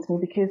important to me,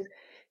 because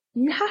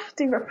you have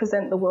to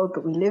represent the world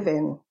that we live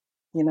in,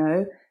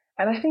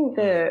 And I think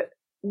that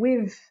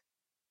with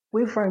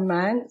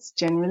romance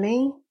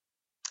generally,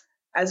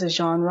 as a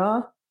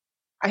genre,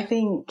 I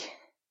think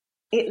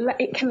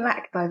it can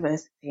lack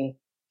diversity.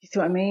 You see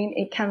what I mean?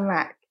 It can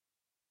lack.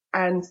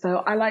 And so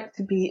I like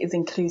to be as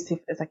inclusive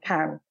as I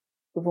can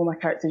with all my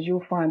characters.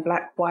 You'll find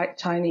Black, white,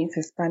 Chinese,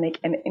 Hispanic,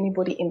 and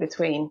anybody in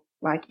between.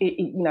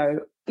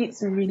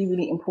 It's really,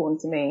 really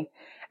important to me.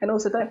 And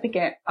also, don't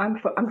forget, I'm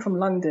from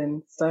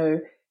London, so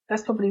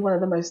that's probably one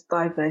of the most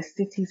diverse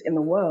cities in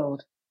the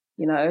world.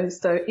 You know,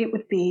 so it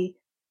would be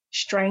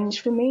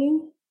strange for me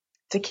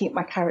to keep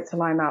my character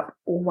line up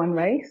all one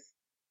race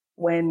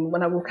when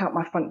I walk out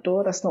my front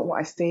door. That's not what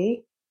I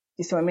see.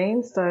 You see what I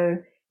mean? So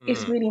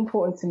it's Mm. really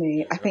important to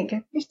me. I think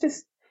I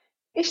just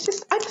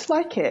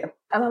like it,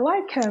 and I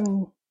like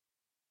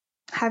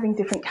having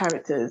different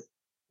characters.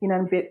 You know,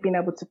 and being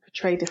able to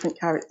portray different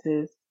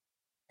characters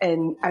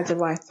and as a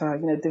writer,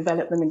 you know,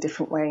 develop them in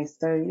different ways.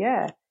 So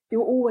yeah,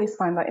 you'll always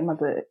find that in my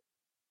book.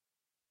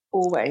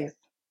 Always,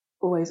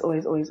 always,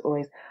 always, always,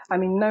 always. I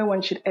mean, no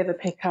one should ever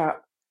pick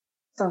up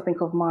something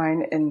of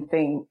mine and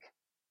think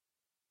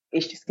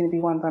it's just going to be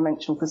one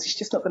dimensional, because it's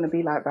just not going to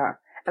be like that.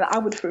 And I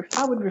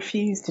would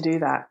refuse to do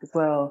that as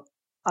well.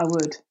 I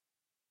would.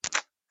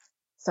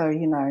 So,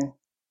 you know.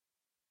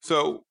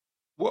 So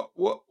what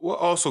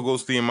also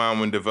goes through your mind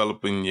when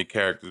developing your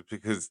characters?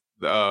 Because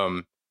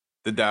the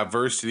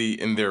diversity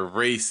in their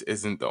race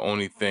isn't the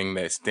only thing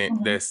that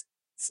Mhm.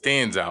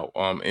 stands out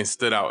and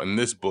stood out in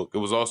this book. It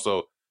was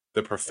also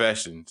the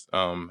professions,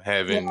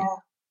 having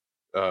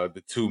Yeah,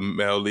 the two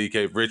male lead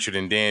characters, Richard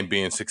and Dan,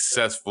 being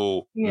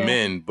successful yeah.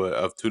 men, but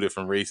of two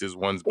different races.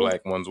 One's Well,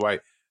 black, one's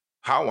white.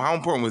 How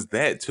important was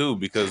that too?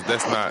 Because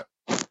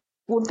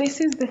well, this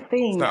is the it's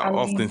thing. not I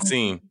often mean,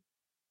 seen.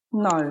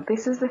 no,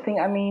 this is the thing.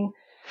 I mean,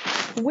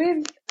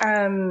 with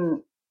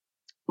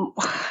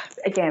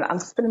again, I'm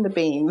spilling the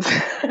beans,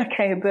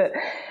 okay, but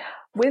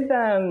with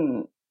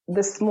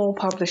the small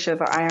publisher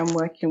that I am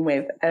working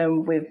with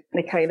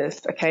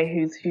Nicholas,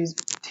 okay,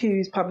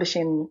 who's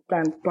publishing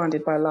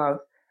Blinded by Love.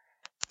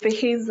 For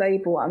his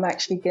label, I'm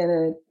actually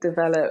gonna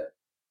develop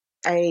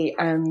a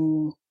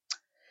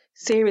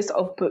series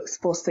of books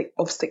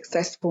of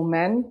successful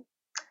men.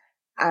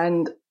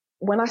 And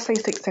when I say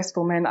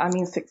successful men, I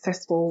mean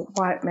successful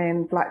white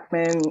men, black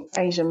men,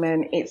 Asian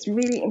men. It's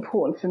really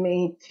important for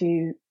me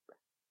to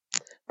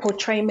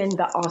portray men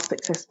that are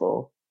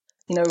successful,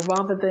 you know,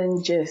 rather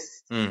than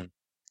just Mm.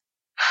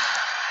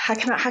 how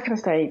can I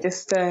say,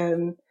 just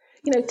you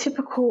know,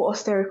 typical or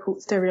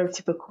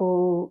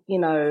stereotypical, you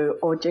know,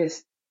 or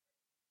just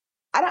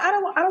I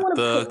don't want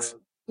to put Thugs.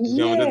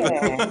 You done with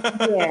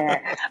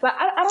yeah. Like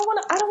I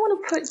don't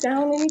want to put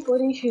down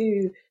anybody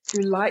who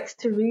likes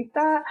to read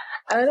that.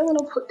 And I don't want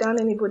to put down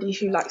anybody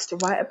who likes to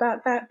write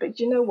about that. But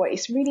you know what?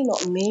 It's really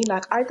not me.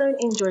 Like I don't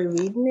enjoy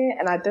reading it,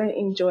 and I don't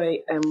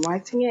enjoy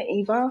writing it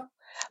either.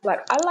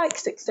 Like I like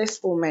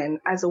successful men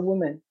as a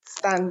woman,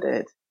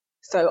 standard.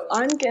 So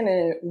I'm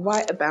gonna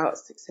write about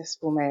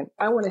successful men.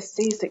 I want to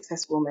see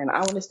successful men. I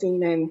want to see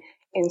men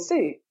in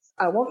suits.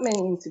 I want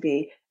men to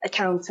be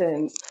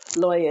accountants,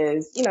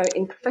 lawyers, you know,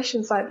 in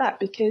professions like that,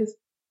 because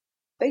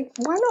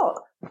why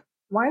not?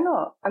 Why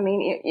not? I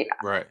mean,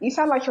 right. you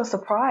sound like you're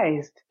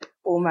surprised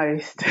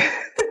almost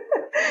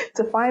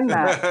to find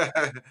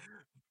that.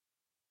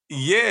 Yeah,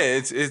 Yeah,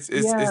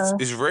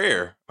 it's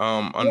rare.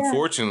 yeah,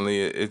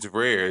 Unfortunately, it's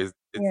rare. It's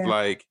yeah.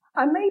 like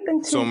I made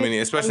them so too big many,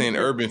 especially in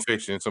stages. urban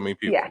fiction, so many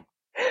Yeah.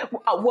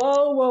 people.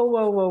 Whoa, whoa,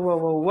 whoa, whoa, whoa,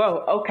 whoa,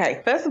 whoa.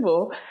 Okay, first of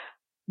all,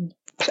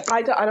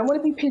 I don't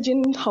want to be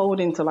pigeonholed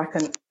into like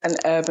an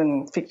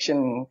urban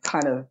fiction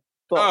kind of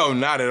book. Oh,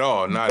 not at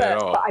all, not at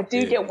But all. I do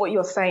Yeah, get what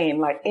you're saying.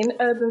 Like in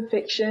urban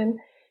fiction,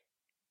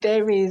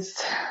 there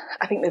is,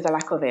 I think there's a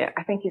lack of it.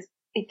 I think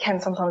it can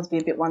sometimes be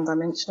a bit one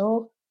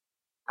dimensional,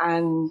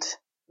 and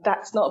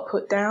that's not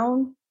put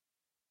down.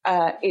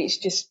 It's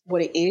just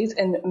what it is.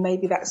 And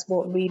maybe that's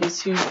what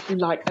readers who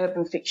like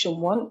urban fiction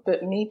want.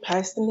 But me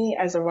personally,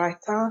 as a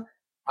writer,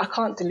 I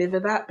can't deliver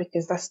that,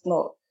 because that's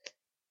not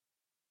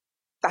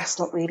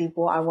really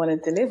what I want to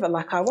deliver.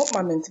 Like I want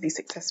my men to be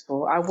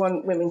successful. I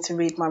want women to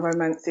read my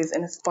romances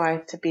and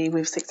aspire to be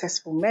with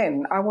successful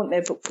men. I want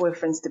their book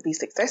boyfriends to be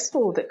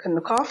successful, that can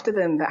look after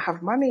them, that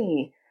have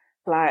money.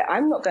 Like I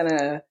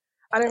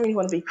don't really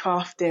want to be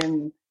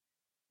crafting,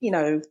 you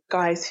know,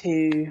 guys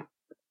who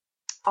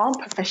aren't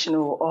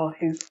professional or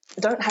who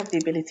don't have the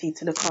ability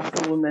to look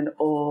after a woman,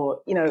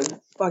 or, you know,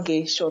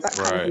 sluggish or that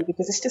kind of right. thing,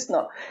 because it's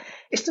not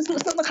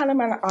the kind of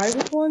man that I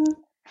would want.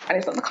 And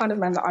it's not the kind of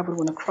man that I would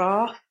want to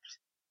craft.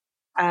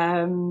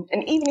 And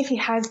even if he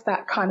has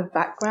that kind of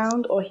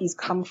background, or he's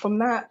come from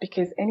that,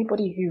 because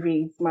anybody who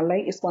reads my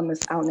latest one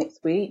that's out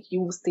next week,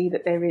 you will see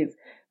that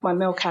my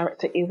male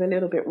character is a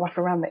little bit rough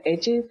around the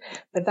edges,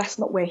 but that's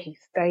not where he's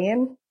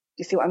staying. Do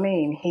you see what I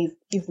mean?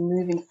 He's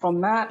moving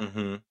from that.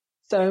 Mm-hmm.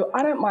 So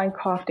I don't mind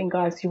crafting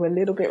guys who are a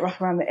little bit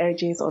rough around the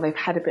edges, or they've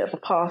had a bit of a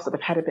past, or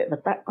they've had a bit of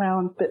a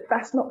background, but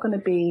that's not going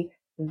to be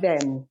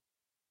them.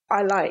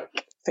 I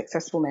like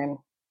successful men,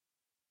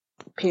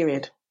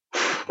 period.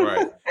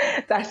 Right.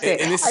 That's it.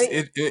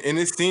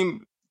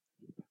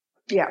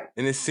 Yeah.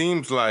 And it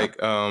seems like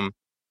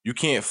you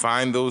can't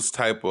find those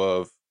type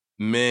of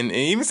men, and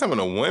even some of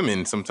the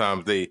women.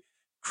 Sometimes they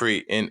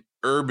create in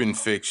urban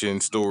fiction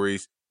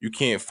stories. You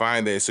can't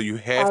find that, so you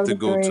I have would to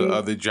go to agree.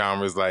 other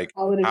genres like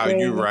I would how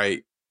you agree.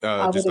 write,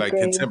 I would just like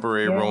agree.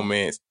 contemporary Yeah.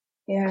 romance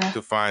Yeah.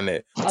 to find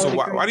that. I So would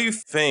why agree. do you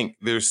think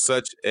there's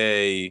such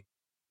a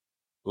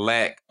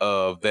lack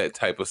of that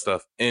type of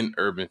stuff in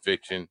urban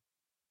fiction?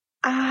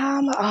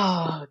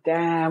 Oh,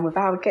 damn,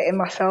 without getting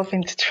myself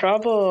into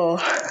trouble.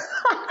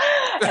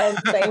 And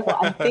saying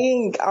what I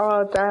think.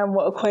 Oh, damn,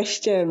 what a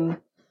question.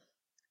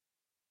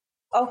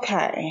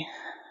 Okay.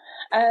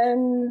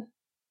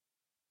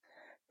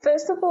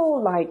 First of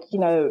all,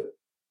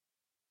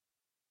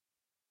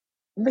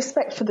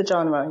 respect for the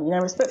genre,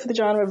 respect for the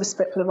genre,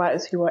 respect for the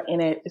writers who are in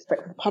it,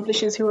 respect for the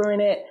publishers who are in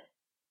it.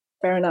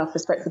 Fair enough.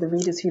 Respect for the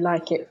readers who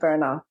like it. Fair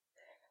enough.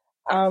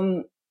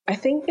 I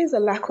think there's a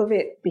lack of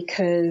it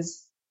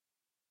because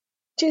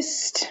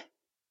just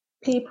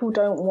people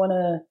don't want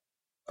to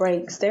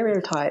break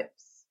stereotypes,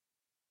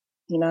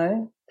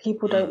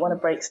 People don't want to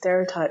break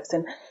stereotypes.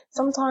 And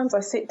sometimes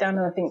I sit down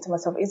and I think to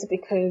myself, is it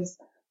because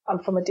I'm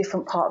from a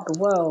different part of the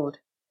world?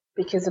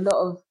 Because a lot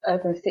of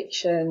urban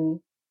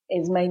fiction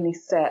is mainly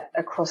set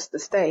across the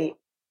state.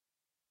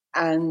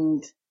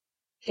 And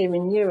here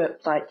in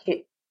Europe,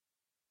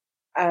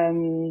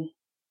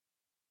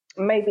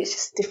 maybe it's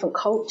just different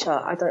culture.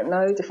 I don't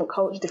know, different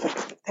culture, different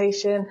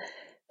expectation.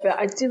 But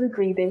I do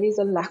agree there is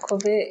a lack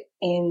of it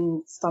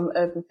in some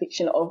urban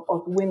fiction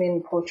of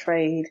women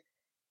portrayed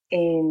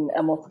in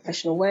a more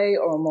professional way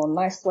or a more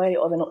nice way,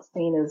 or they're not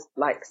seen as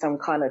like some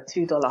kind of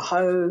 $2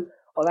 hoe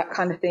or that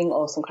kind of thing,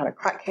 or some kind of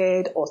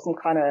crackhead, or some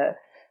kind of,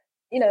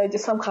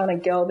 just some kind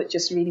of girl that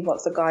just really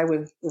wants a guy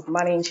with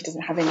money and she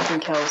doesn't have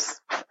anything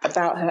else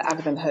about her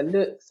other than her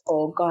looks,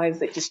 or guys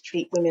that just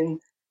treat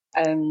women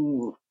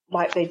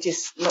like they're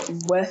just not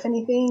worth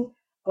anything.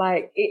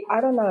 I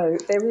don't know,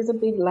 there is a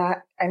big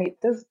lack and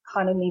it does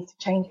kind of need to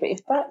change. But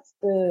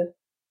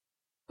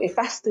if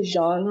that's the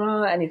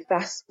genre and if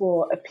that's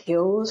what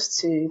appeals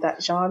to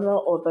that genre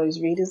or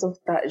those readers of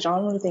that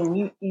genre, then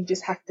you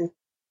just have to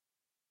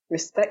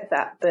respect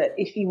that. But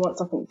if you want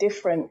something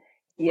different,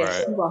 yes,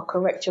 right, you are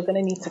correct. You're going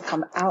to need to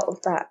come out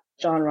of that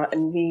genre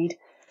and read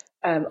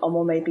a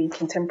more maybe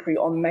contemporary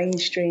or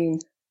mainstream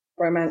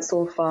romance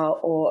author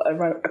or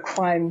a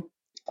crime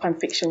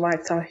fiction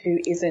writer who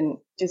isn't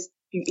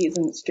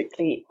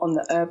strictly on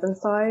the urban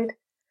side.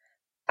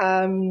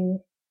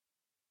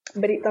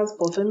 But it does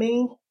bother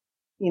me,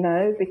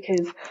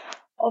 because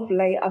of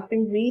late I've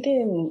been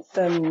reading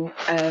some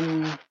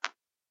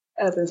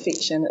urban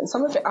fiction, and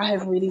some of it I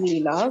have really,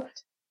 really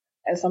loved,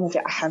 and some of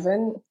it I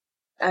haven't,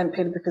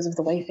 purely because of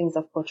the way things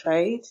are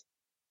portrayed.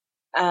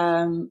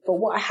 But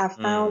what I have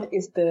found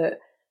is that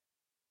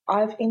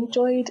I've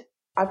enjoyed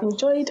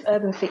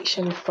urban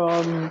fiction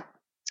from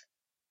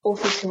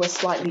authors who are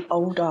slightly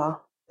older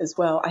as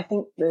well. I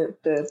think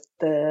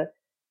the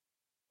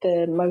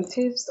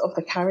motives of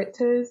the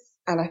characters,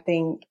 and I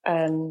think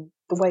the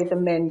way the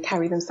men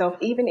carry themselves,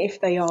 even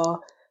if they are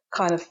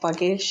kind of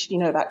thuggish,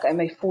 and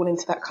they fall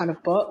into that kind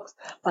of box.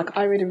 Like,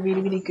 I read a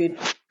really, really good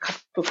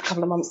book a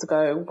couple of months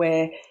ago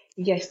where,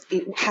 yes,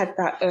 it had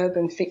that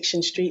urban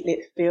fiction street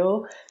lit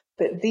feel,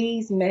 but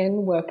these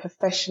men were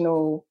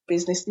professional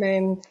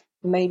businessmen,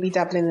 maybe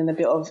dabbling in a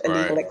bit of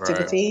illegal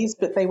activities,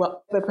 but they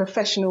were the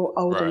professional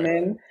older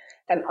men.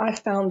 And I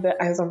found that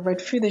as I've read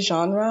through the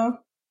genre,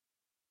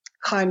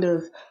 kind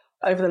of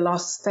over the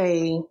last,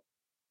 say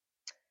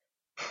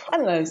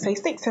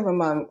 6-7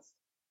 months,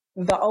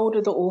 the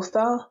older the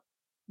author,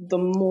 the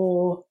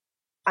more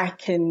I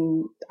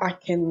can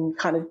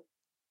kind of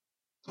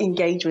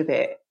engage with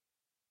it,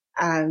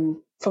 and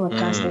from a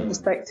personal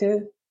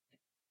perspective.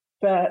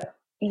 But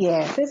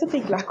yeah, there's a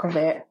big lack of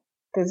it.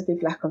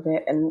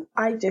 And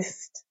I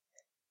just,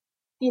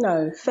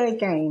 fair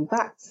game.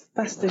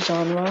 That's the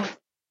genre.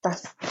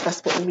 That's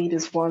what the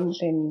readers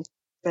want in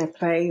their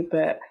play.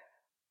 But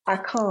I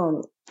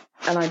can't,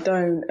 and I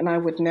don't, and I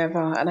would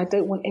never, and I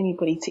don't want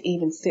anybody to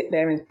even sit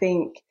there and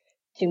think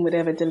Kim would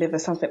ever deliver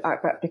something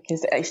like that,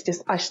 because it's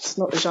just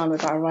not the genre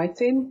that I write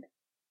in.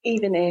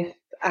 Even if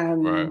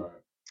I'm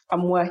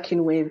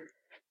working with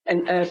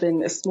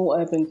a small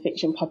urban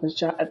fiction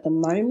publisher at the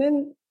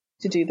moment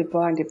to do the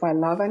Blinded by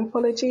Love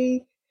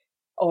anthology,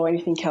 or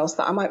anything else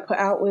that I might put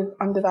out with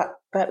under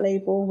that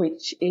label,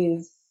 which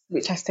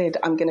I said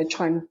I'm going to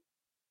try and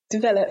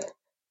develop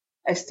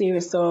a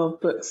series of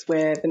books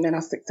where the men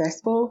are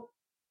successful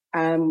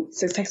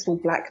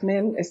Black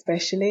men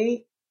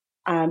especially,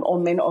 or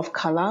men of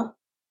color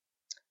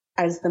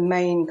as the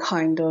main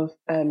kind of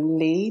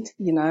lead,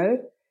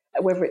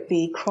 whether it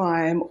be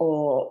crime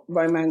or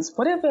romance,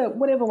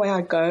 whatever way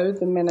I go,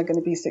 the men are going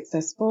to be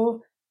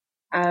successful.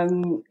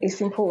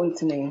 It's important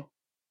to me.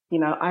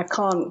 I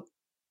can't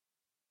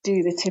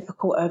do the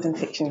typical urban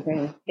fiction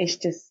thing. It's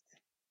just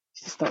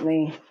not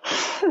me.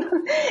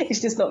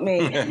 It's just not me.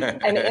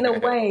 And in a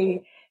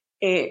way,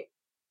 it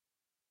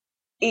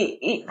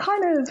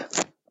kind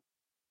of,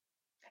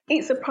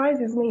 it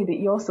surprises me that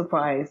you're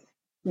surprised,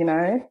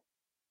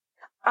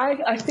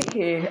 I sit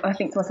here, I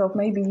think to myself,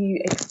 maybe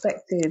you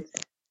expected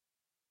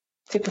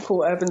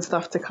typical urban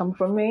stuff to come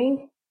from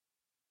me.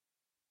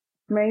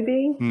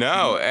 Maybe?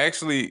 No,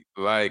 actually,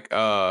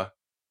 a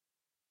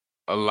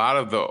lot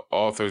of the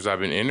authors I've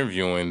been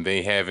interviewing,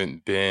 they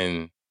haven't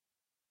been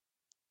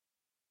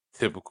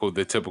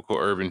the typical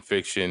urban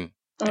fiction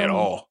at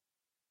all.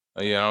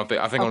 Yeah, I think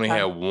I only Okay.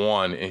 had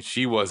one, and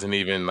she wasn't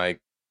even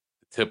like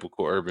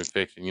typical urban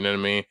fiction. You know what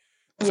I mean?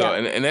 So,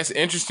 Yeah. and that's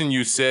interesting.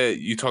 You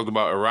talked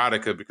about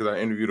erotica because I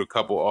interviewed a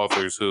couple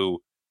authors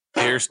who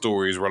their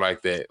stories were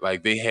like that.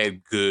 Like they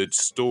had good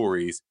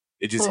stories.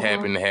 It just Mhm.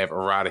 happened to have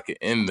erotica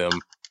in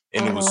them,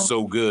 and it was Mhm.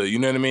 so good. You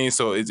know what I mean?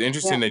 So it's Yeah.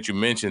 interesting that you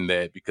mentioned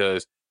that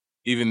because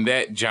even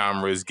that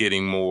genre is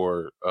getting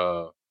more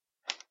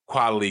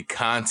quality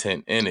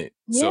content in it.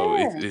 So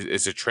Yeah.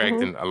 it's Mhm.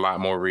 attracting a lot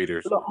more A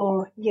readers. lot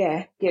more.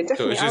 Yeah. Yeah. So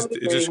Definitely, I would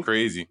it's just agree.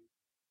 crazy.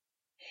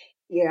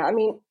 Yeah. I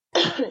mean,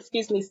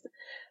 excuse me.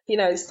 You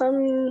know,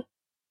 some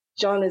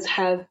genres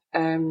have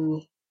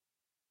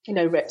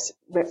reps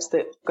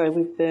that go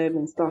with them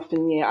and stuff.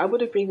 And yeah, I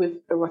would agree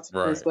with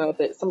erotica as Right. well.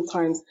 That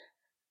sometimes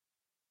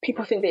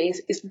people think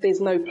that there's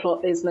no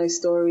plot, there's no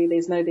story,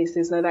 there's no this,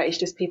 there's no that. It's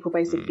just people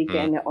basically Hmm.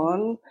 getting it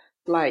on.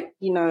 Like,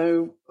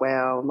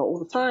 well, not all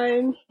the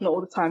time. Not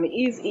all the time. It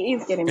is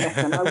getting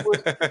better. And I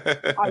would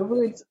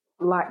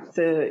like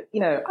to,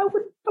 I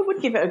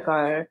would give it a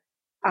go.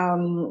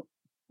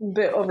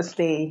 But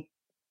obviously,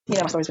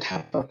 my stories would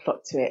have a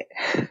plot to it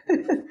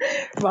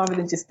rather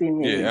than just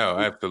being Yeah, me. oh,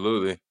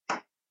 absolutely.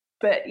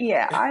 But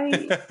yeah,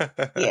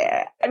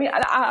 yeah. I mean,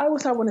 I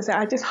also want to say,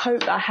 I just hope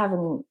that I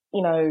haven't,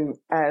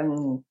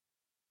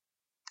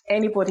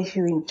 anybody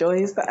who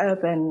enjoys the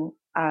urban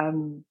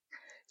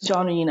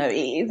genre, it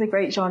is a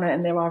great genre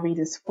and there are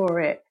readers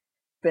for it.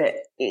 But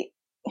I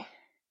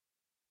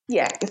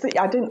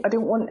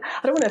don't want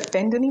to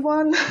offend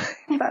anyone,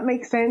 if that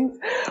makes sense,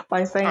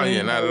 by Oh saying,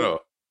 yeah, not at all.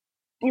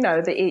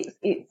 that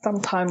it's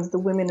sometimes the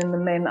women and the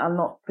men are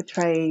not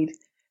portrayed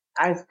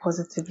as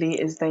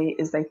positively as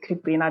they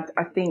could be. And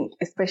I think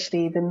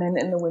especially the men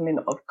and the women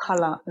of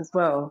color as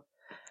well.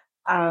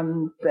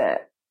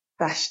 But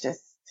that's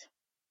just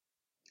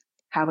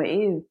how it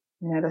is.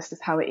 That's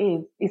just how it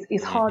is.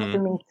 It's hard Hmm. for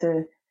me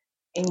to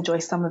enjoy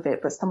some of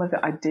it, but some of it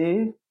I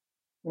do.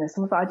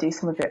 Some of it I do,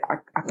 some of it I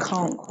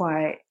can't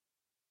quite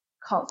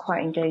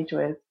engage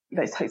with.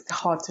 It's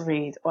hard to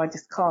read, or I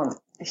just can't.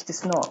 It's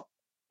just not.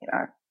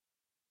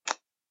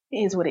 It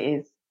is what it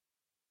is.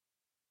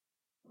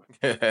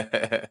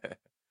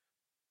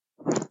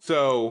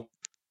 So,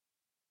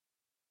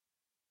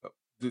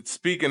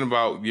 speaking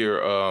about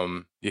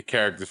your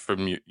characters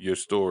from your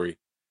story,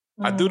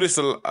 Mm,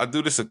 I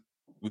do this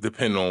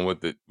depending on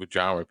what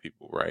genre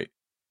people, right?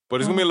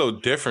 But it's gonna be a mm. little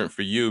different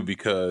for you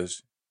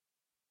because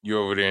you're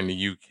over there in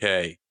the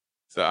UK.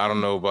 So I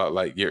don't know about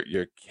like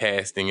your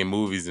casting in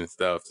movies and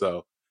stuff.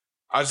 So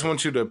I just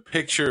want you to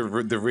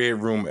picture the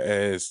Red Room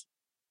as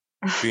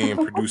being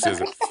produced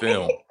as a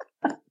film.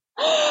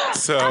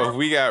 So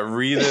we got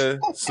Rita,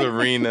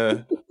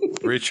 Serena,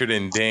 Richard,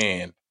 and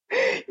Dan.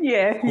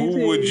 Yeah, who's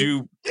Who would who?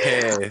 you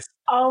cast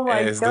Oh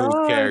my as those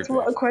gosh,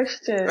 what a characters?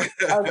 question.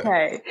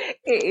 Okay,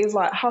 it is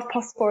like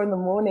 4:30 in the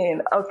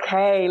morning.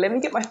 Okay, let me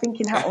get my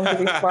thinking hat on for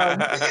this one.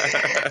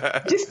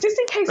 Just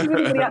in case there's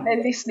anybody out there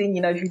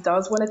listening, who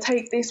does want to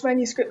take this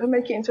manuscript and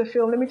make it into a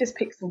film, let me just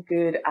pick some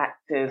good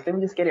actors. Let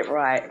me just get it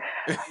right.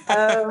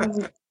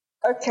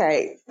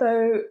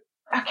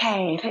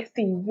 Okay, let's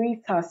see,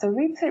 Rita. So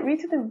Rita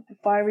the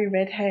fiery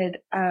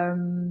redhead.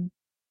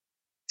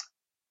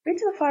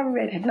 Rita the fiery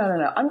redhead. No, no,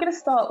 no. I'm gonna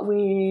start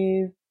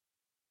with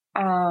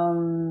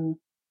um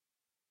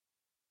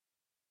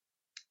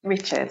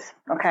Richard.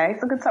 Okay,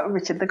 so I'm gonna start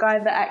with Richard, the guy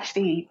that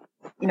actually,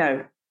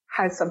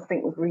 has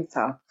something with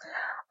Rita.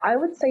 I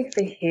would say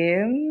for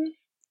him,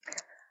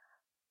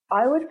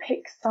 I would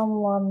pick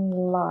someone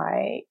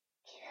like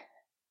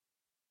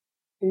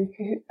who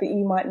that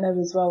you might know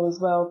as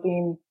well,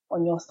 being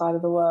on your side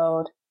of the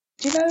world.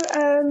 Do you know?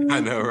 I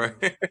know,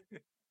 right?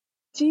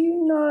 Do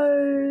you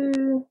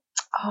know?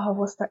 Oh,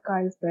 what's that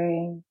guy's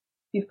name?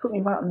 You've put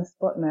me right on the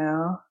spot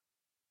now.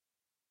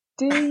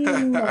 Do you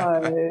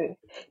know?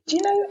 Do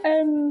you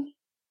know?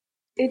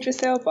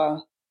 Idris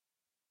Elba.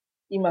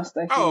 You must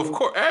know who Oh, he of is.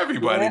 course,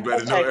 everybody Yeah.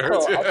 better know Okay. Eric.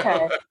 Cool.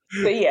 Okay.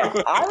 So yeah,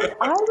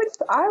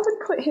 I would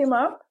put him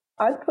up.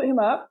 I'd put him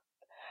up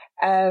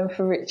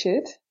for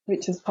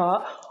Richard's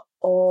part,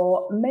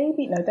 or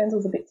maybe no,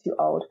 Denzel's a bit too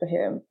old for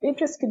him.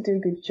 Idris could do a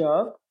good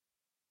job.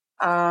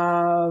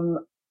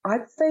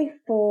 I'd say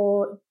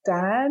for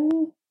Dan,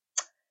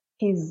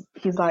 he's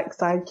like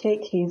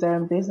sidekick, he's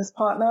business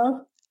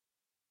partner.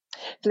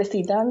 So let's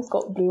see, Dan's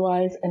got blue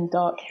eyes and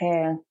dark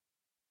hair,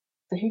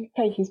 so he could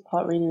play his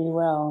part really, really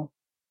well.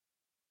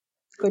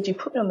 Good, you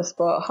put me on the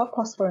spot.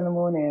 4:30 in the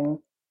morning.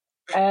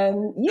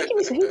 You give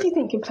me. So who do you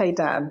think can play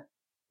Dan?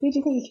 Who do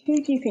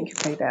you think can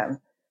play Dan?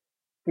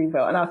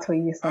 Revolt, and I'll tell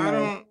you yes or I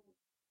no.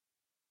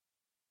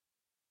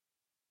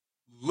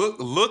 don't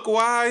look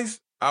wise.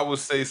 I would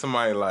say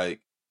somebody like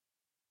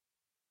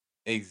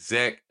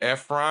Zac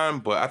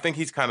Efron, but I think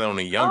he's kind of on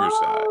the younger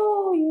side.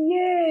 Oh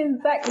yeah,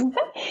 Zach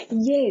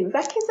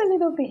is a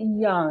little bit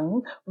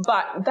young,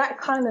 but that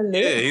kind of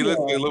Yeah, look, he looks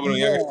like a little bit on the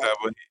younger yeah, side,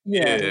 but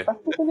yeah, Zach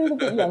is a little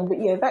bit yeah. young, but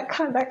yeah, that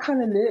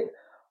kind of look.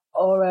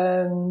 Or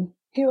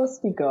who else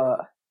we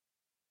got?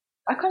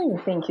 I can't even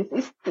think.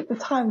 It's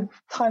the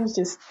time's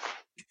just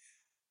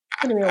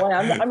putting me away.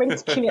 I'm ready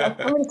to chill.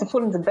 I'm ready to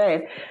fall into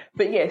bed.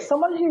 But yeah,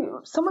 someone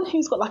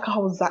who's got like a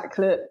whole Zach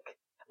look,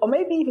 or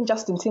maybe even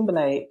Justin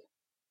Timberlake.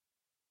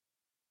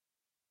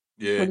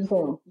 Yeah, What do you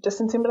think?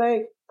 Justin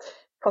Timberlake,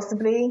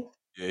 possibly.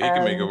 yeah, he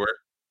can make it work.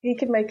 He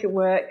could make it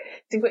work.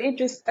 So you've got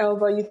Idris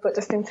Elba, you've got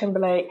Justin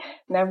Timberlake.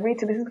 Now,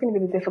 Rita, this is going to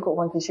be the difficult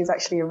one because she's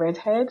actually a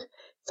redhead.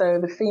 So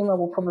the female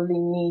will probably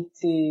need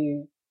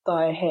to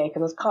dye her hair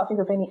because I can't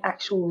think of any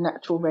actual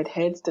natural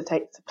redheads to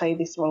play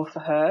this role for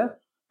her.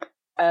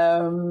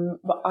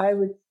 But I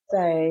would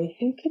say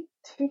who could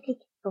take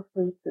off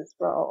Rita's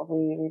role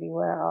really, really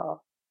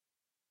well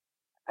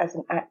as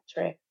an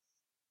actress?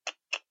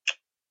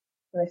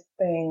 Let's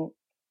think.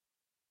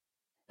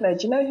 No,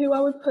 do you know who I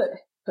would put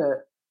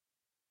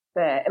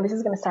there? And this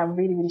is going to sound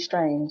really, really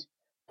strange,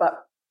 but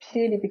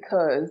purely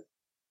because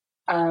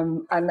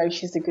I know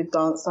she's a good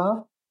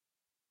dancer.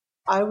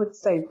 I would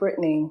say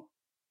Britney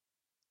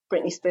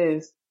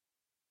Spears.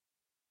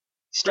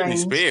 Strange.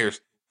 Britney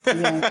Spears.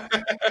 Yeah.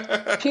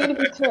 Purely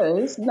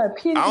because the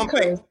dance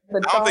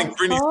I don't think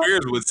Britney part,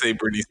 Spears would say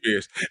Britney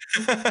Spears.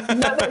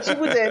 No, she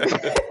wouldn't.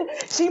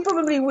 She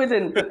probably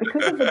wouldn't. But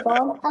because of the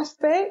dance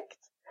aspect,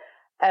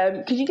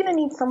 because you're gonna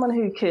need someone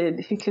who can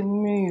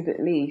move at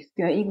least,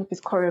 you know, even if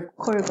it's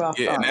choreographed.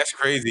 Yeah, and dance. that's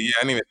crazy. Yeah,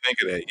 I didn't even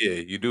think of that.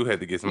 Yeah, you do have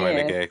to get somebody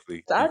that can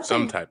actually So do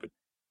some type of.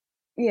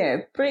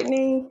 Yeah,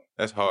 Britney.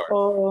 That's hard.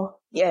 Or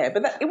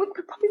but it would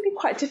probably be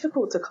quite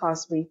difficult to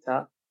cast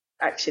Rita.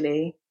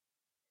 Actually,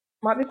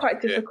 might be quite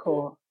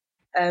difficult,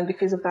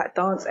 because of that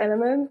dance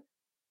element.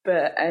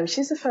 But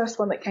she's the first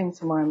one that came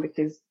to mind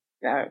because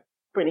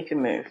Britney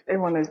can move.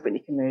 Everyone knows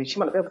Britney can move. She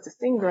might not be able to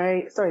sing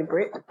great. Sorry,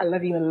 Brit, I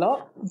love you a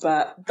lot,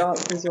 but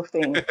dance is your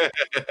thing.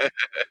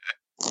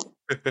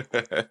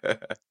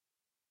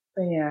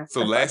 So yeah.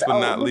 So last but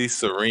not least,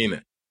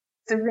 Serena.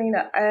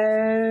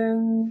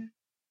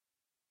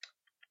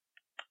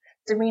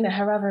 Serena,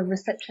 her other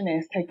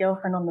receptionist, her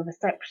girlfriend on the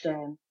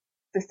reception.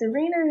 So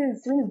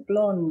Serena's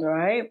blonde,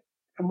 right?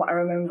 From what I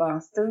remember.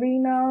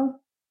 Serena.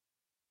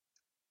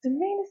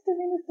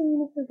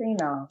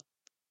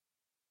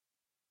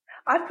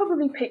 I'd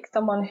probably pick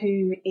someone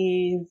who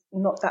is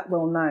not that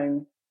well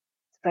known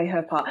to play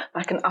her part,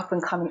 like an up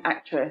and coming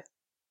actress.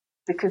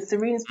 Because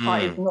Serena's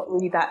part is not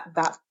really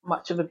that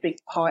much of a big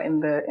part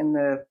in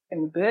the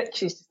book.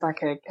 She's just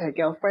like her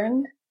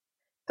girlfriend.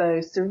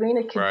 So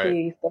Serena could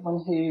be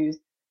someone who's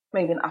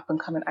maybe an up and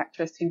coming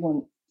actress who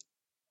wants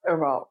a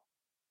role,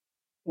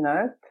 you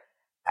know.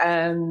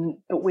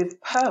 But with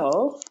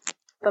Pearl,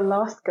 the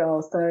last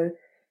girl, so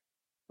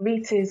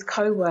Rita's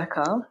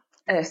co-worker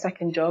at a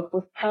second job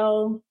with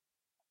Pearl.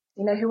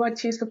 You know who I'd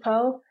choose for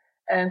Pearl?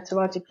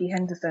 Taraji P.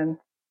 Henderson,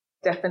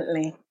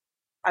 definitely.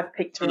 I'd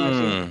pick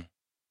Taraji.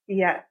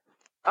 Yeah,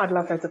 I'd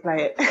love her to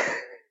play it.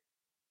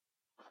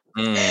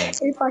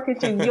 If I could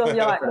choose, you're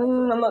like,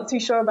 I'm not too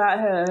sure about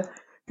her.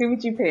 Who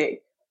would you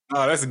pick?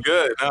 Oh, that's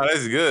good.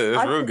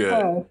 That's real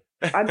good.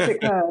 I'd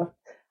pick her.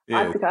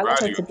 Yeah,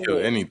 Taraji would kill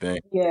anything.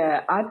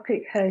 Yeah, I'd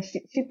pick her.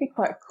 She'd be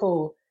quite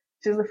cool.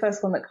 She's the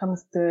first one that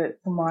comes to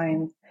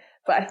mind.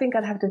 But I think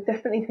I'd have to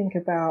definitely think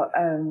about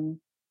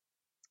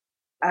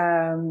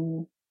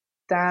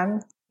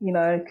Dan, you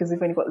know, because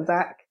we've only got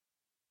Zach.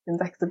 And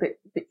Zach's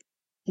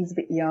he's a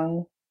bit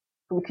young.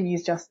 But we could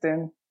use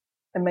Justin.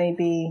 And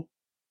maybe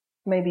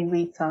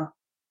Rita.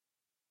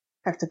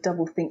 Have to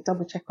double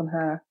check on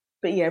her.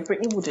 But yeah,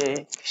 Britney will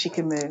do. She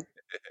can move.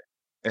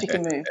 She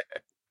can move.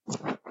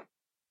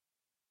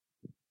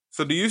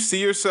 So do you see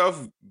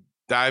yourself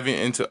diving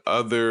into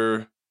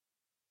other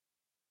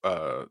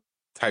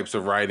types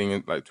of writing,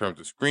 in like terms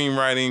of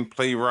screenwriting,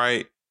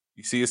 playwright?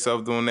 You see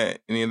yourself doing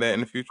any of that in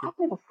the future?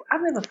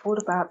 I've never thought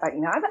about that,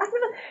 you know. I've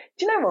never,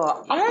 do you know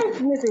what?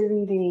 I've never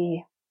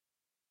really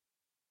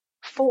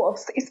thought of,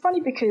 it's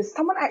funny because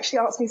someone actually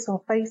asked me on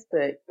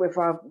Facebook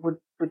whether I would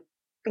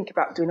think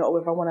about doing it or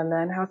whether I want to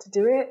learn how to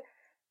do it.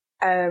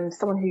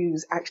 Someone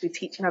who's actually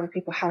teaching other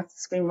people how to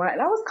screenwrite.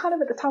 And I was kind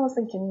of, at the time, I was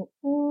thinking,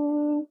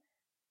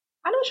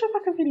 I'm not sure if I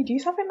could really do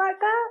something like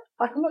that.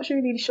 Like, I'm not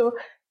really sure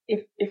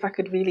if I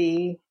could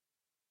really,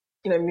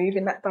 you know, move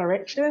in that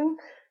direction.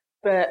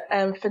 But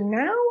for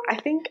now, I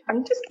think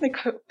I'm just going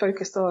to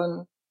focus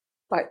on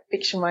like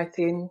fiction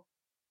writing,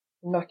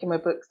 knocking my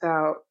books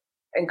out,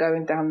 and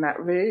going down that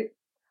route.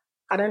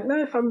 I don't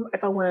know if I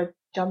want to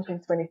jump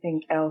into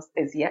anything else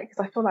as yet, because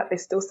I feel like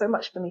there's still so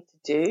much for me to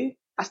do.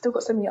 I've still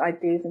got so many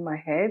ideas in my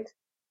head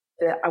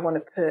that I want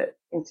to put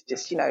into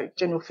just, you know,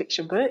 general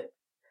fiction books.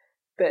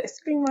 But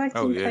screenwriting,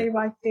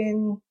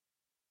 playwriting,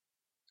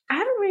 I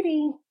haven't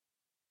really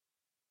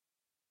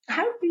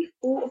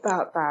thought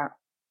about that,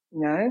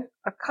 you know.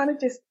 I've kind of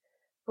just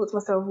thought to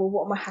myself, well,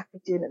 what am I happy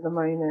doing at the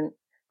moment?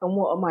 And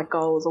what are my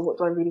goals, or what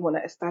do I really want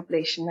to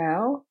establish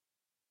now?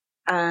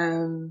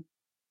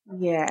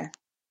 Yeah.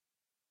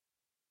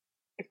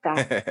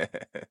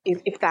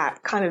 If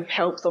that kind of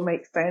helps or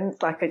makes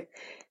sense. Like,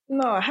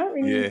 I haven't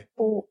really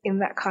thought in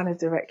that kind of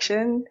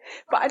direction,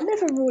 but I'd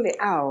never rule it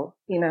out.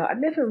 You know,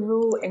 I'd never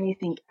rule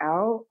anything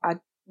out.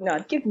 I'd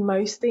give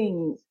most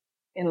things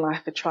in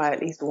life a try at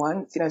least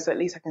once, you know, so at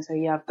least I can say,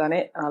 yeah, I've done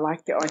it and I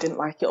liked it, or I didn't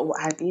like it, or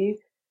what have you.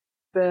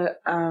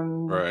 But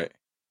Right.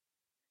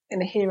 in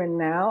the here and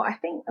now, I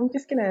think I'm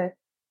just gonna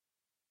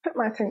put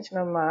my attention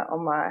on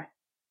my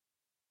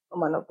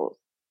novels.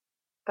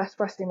 That's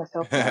where I see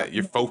myself now.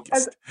 You're As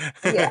focused.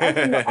 as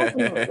a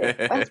novelist,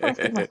 that's where I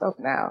see myself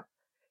now.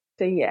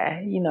 So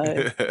yeah,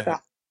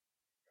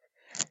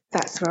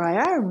 that's where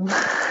I am.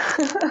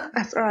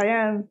 That's where I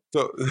am.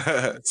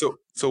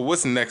 So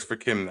what's next for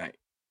Kim Knight?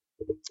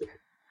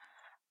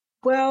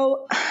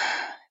 Well,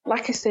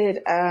 like I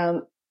said,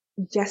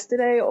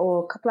 yesterday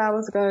or a couple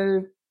hours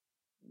ago,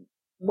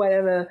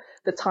 whatever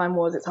the time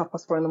was, it's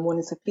 4:30 in the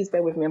morning. So please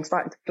bear with me. I'm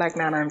starting to flag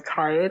now and I'm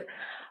tired.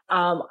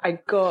 I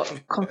got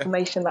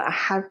confirmation that I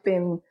have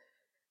been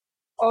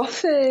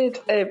offered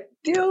a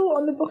deal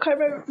on the book I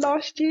wrote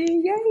last year.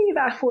 Yay!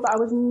 That I thought that I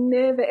was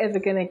never ever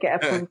going to get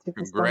a positive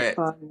response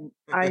on.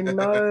 I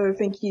know.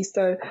 Thank you.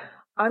 So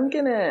I'm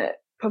going to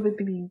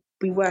probably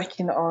be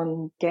working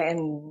on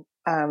getting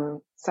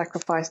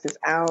Sacrifices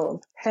out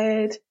and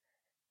prepared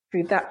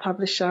through that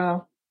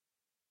publisher.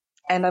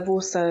 And I've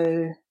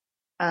also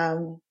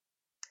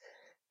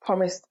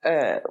promised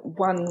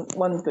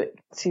one book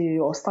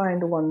or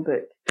signed one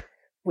book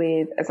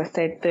with, as I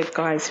said, the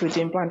guys who are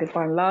doing Blinded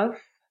by Love.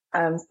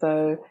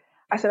 So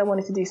I said I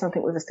wanted to do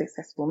something with a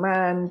successful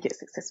man, get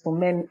successful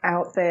men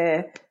out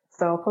there.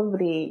 So I'll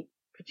probably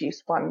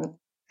produce one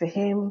for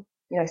him,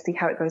 see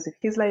how it goes with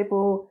his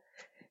label.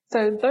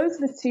 So those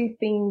are the two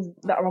things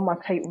that are on my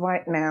plate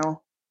right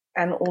now.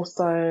 And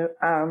also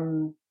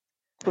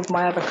with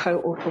my other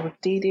co-author with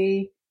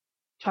Dee,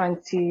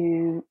 trying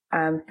to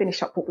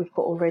finish up what we've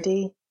got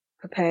already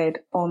prepared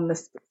on the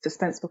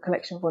Suspenseful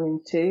Collection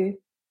Volume 2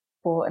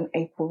 for an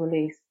April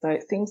release. So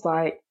it seems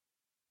like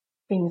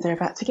things are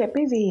about to get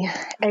busy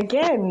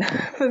again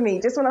for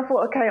me. Just when I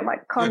thought, okay, it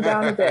might calm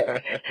down a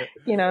bit,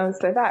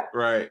 so that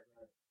right.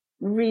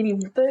 Really,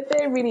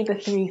 they're really the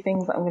three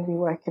things that I'm going to be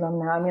working on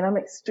now. I mean, I'm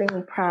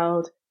extremely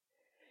proud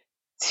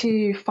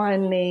to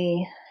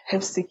finally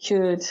have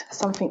secured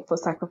something for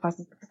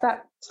Sacrifices because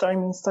that story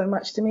means so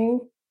much to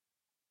me.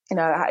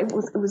 I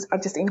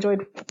just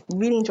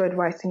really enjoyed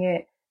writing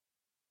it.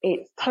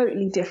 It's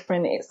totally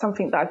different. It's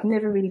something that I've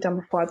never really done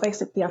before. I've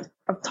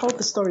told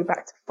the story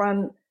back to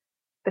front.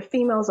 The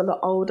female's a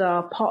lot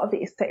older. Part of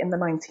it is set in the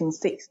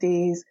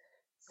 1960s.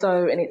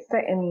 And it's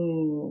set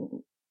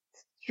in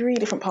 3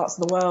 different parts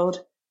of the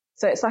world.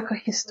 So it's like a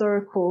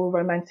historical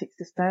romantic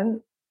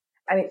suspense.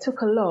 And it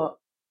took a lot.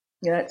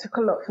 It took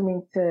a lot for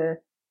me to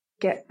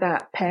get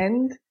that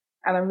penned.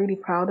 And I'm really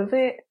proud of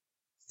it.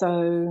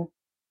 So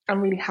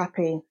I'm really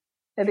happy.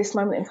 At this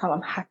moment in time,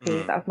 I'm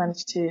happy that I've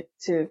managed to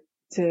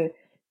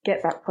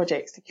get that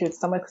project secured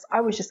somewhere because I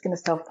was just going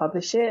to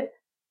self-publish it.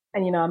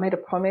 And, I made a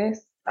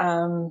promise.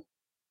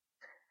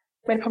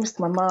 Made a promise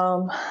to my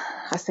mom.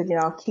 I said,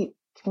 I'll keep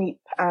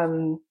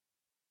submitting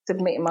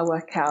my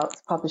work out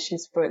to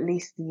publishers for at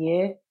least a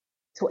year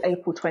till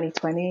April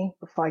 2020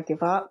 before I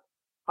give up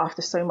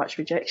after so much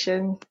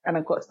rejection. And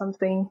I got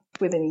something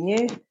within a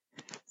year.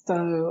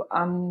 So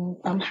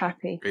I'm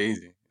happy.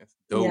 Crazy. That's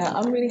dope. Yeah,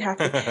 I'm really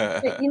happy.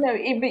 But,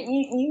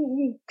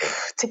 you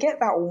to get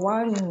that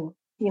one,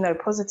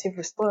 positive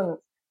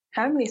response,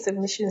 how many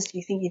submissions do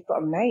you think you've got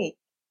to make?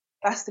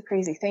 That's the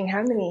crazy thing.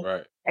 How many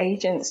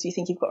agents do you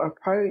think you've got to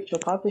approach or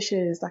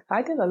publishers? Like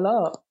I did a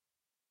lot,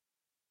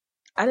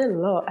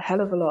 a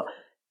hell of a lot,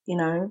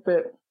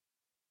 but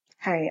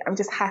hey, I'm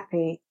just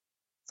happy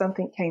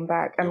something came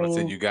back. I mean,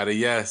 said you got a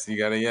yes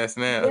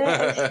now.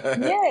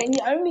 yeah, and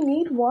you only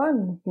need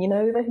one,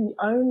 that you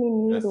only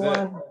need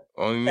one.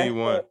 Only need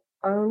one.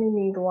 Only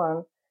need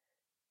one.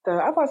 So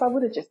otherwise I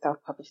would have just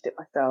self-published it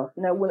myself.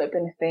 It wouldn't have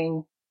been a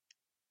thing.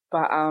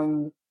 But,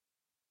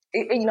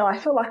 I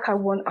feel like I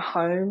want a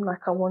home.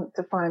 Like I want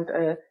to find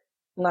a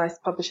nice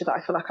publisher that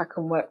I feel like I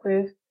can work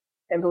with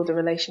and build a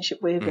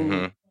relationship with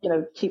and,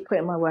 keep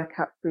putting my work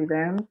out through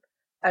them.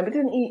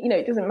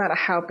 It doesn't matter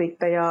how big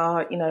they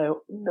are,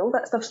 all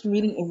that stuff's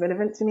really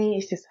irrelevant to me.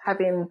 It's just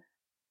having,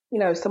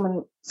 a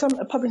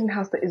publishing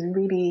house that is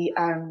really,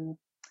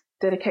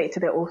 dedicated to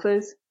their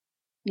authors,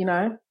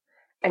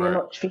 and you're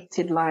not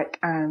treated like,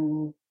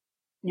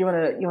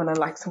 you're on a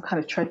like some kind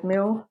of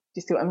treadmill. Do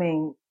you see what I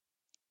mean?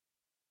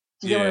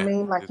 Do you know what I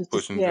mean? Like just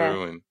pushing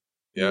through and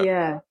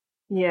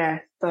yeah.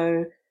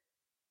 So,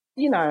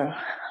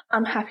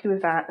 I'm happy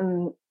with that.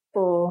 And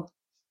for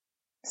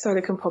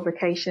Solican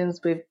Publications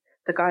with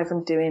the guys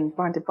I'm doing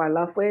Blinded by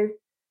Love with,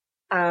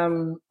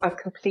 I've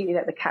completely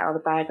let the cat out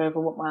of the bag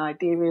over what my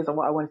idea is or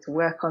what I wanted to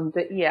work on.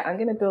 But yeah, I'm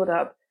going to build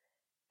up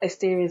a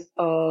series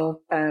of,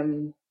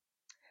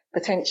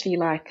 potentially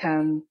like,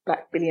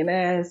 Black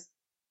billionaires,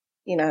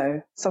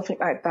 something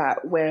like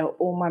that, where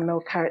all my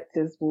male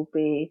characters will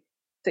be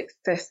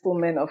successful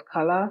men of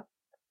color.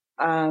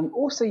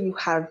 Also you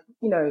have,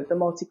 the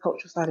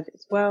multicultural side of it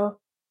as well.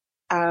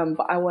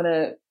 But I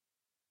want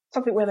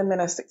something where the men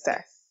are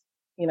success.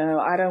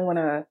 I don't want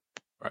to,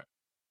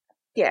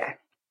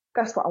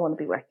 that's what I want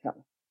to be working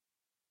on.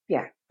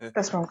 Yeah,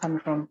 that's where I'm coming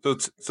from.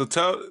 So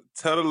tell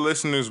the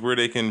listeners where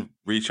they can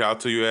reach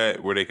out to you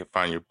at, where they can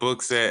find your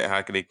books at,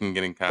 how they can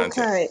get in contact.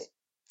 Okay.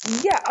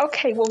 Yeah,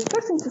 okay. Well,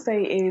 first thing to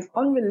say is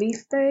on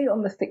release day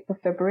on the 6th of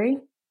February,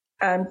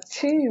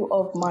 2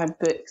 of my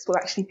books will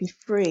actually be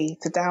free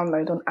to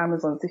download on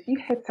Amazon. So if you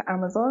head to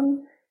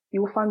Amazon,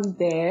 you will find me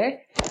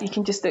there. You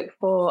can just look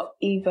for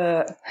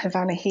either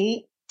Havana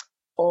Heat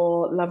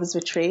or Lover's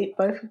Retreat.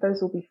 Both of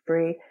those will be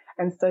free.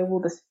 And so will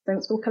the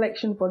Sensible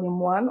Collection Volume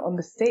 1 on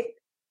the 6th.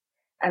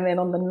 And then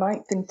on the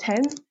 9th and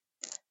 10th,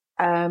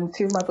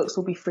 2 of my books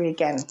will be free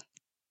again.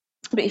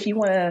 But if you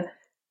want to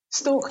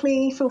stalk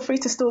me, feel free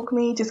to stalk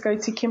me. Just go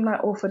to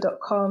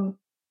kimknightauthor.com.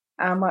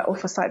 My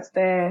author site's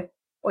there.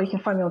 Or you can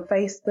find me on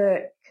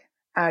Facebook.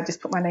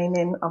 Just put my name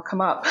in, I'll come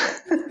up.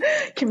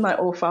 Kim Knight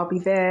Author, I'll be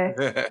there.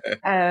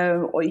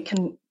 Or you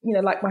can,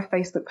 like my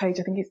Facebook page.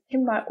 I think it's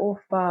Kim Knight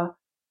Author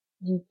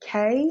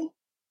UK.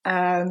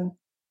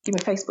 Give me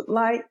a Facebook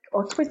like,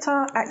 or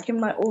Twitter at Kim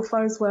Knight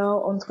Author as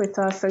well on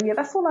Twitter. So yeah,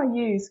 that's all I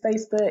use: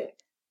 Facebook,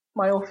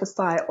 my author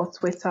site, or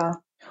Twitter,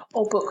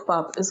 or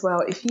BookBub as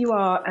well. If you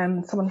are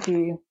someone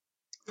who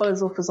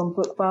follows authors on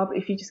BookBub,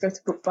 if you just go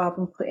to BookBub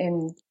and put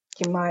in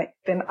Kim Knight,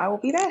 then I will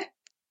be there.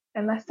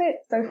 And that's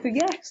it. So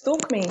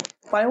stalk me.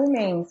 By all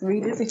means,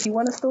 readers, if you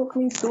want to stalk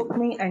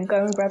me and go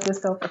and grab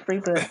yourself a free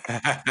book.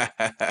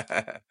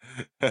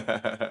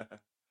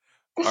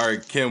 All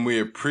right, Kim, we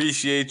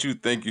appreciate you.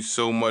 Thank you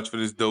so much for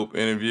this dope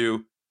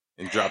interview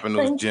and dropping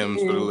those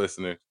gems for the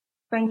listeners.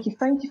 Thank you.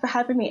 Thank you for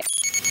having me.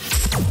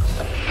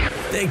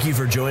 Thank you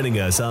for joining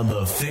us on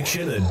the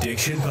Fiction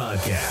Addiction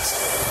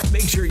Podcast.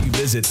 Make sure you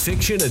visit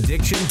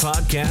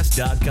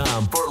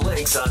fictionaddictionpodcast.com for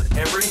links on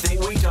everything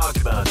we talked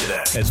about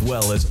today, as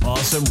well as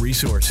awesome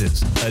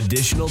resources,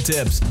 additional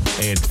tips,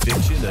 and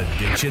fiction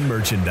addiction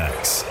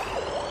merchandise.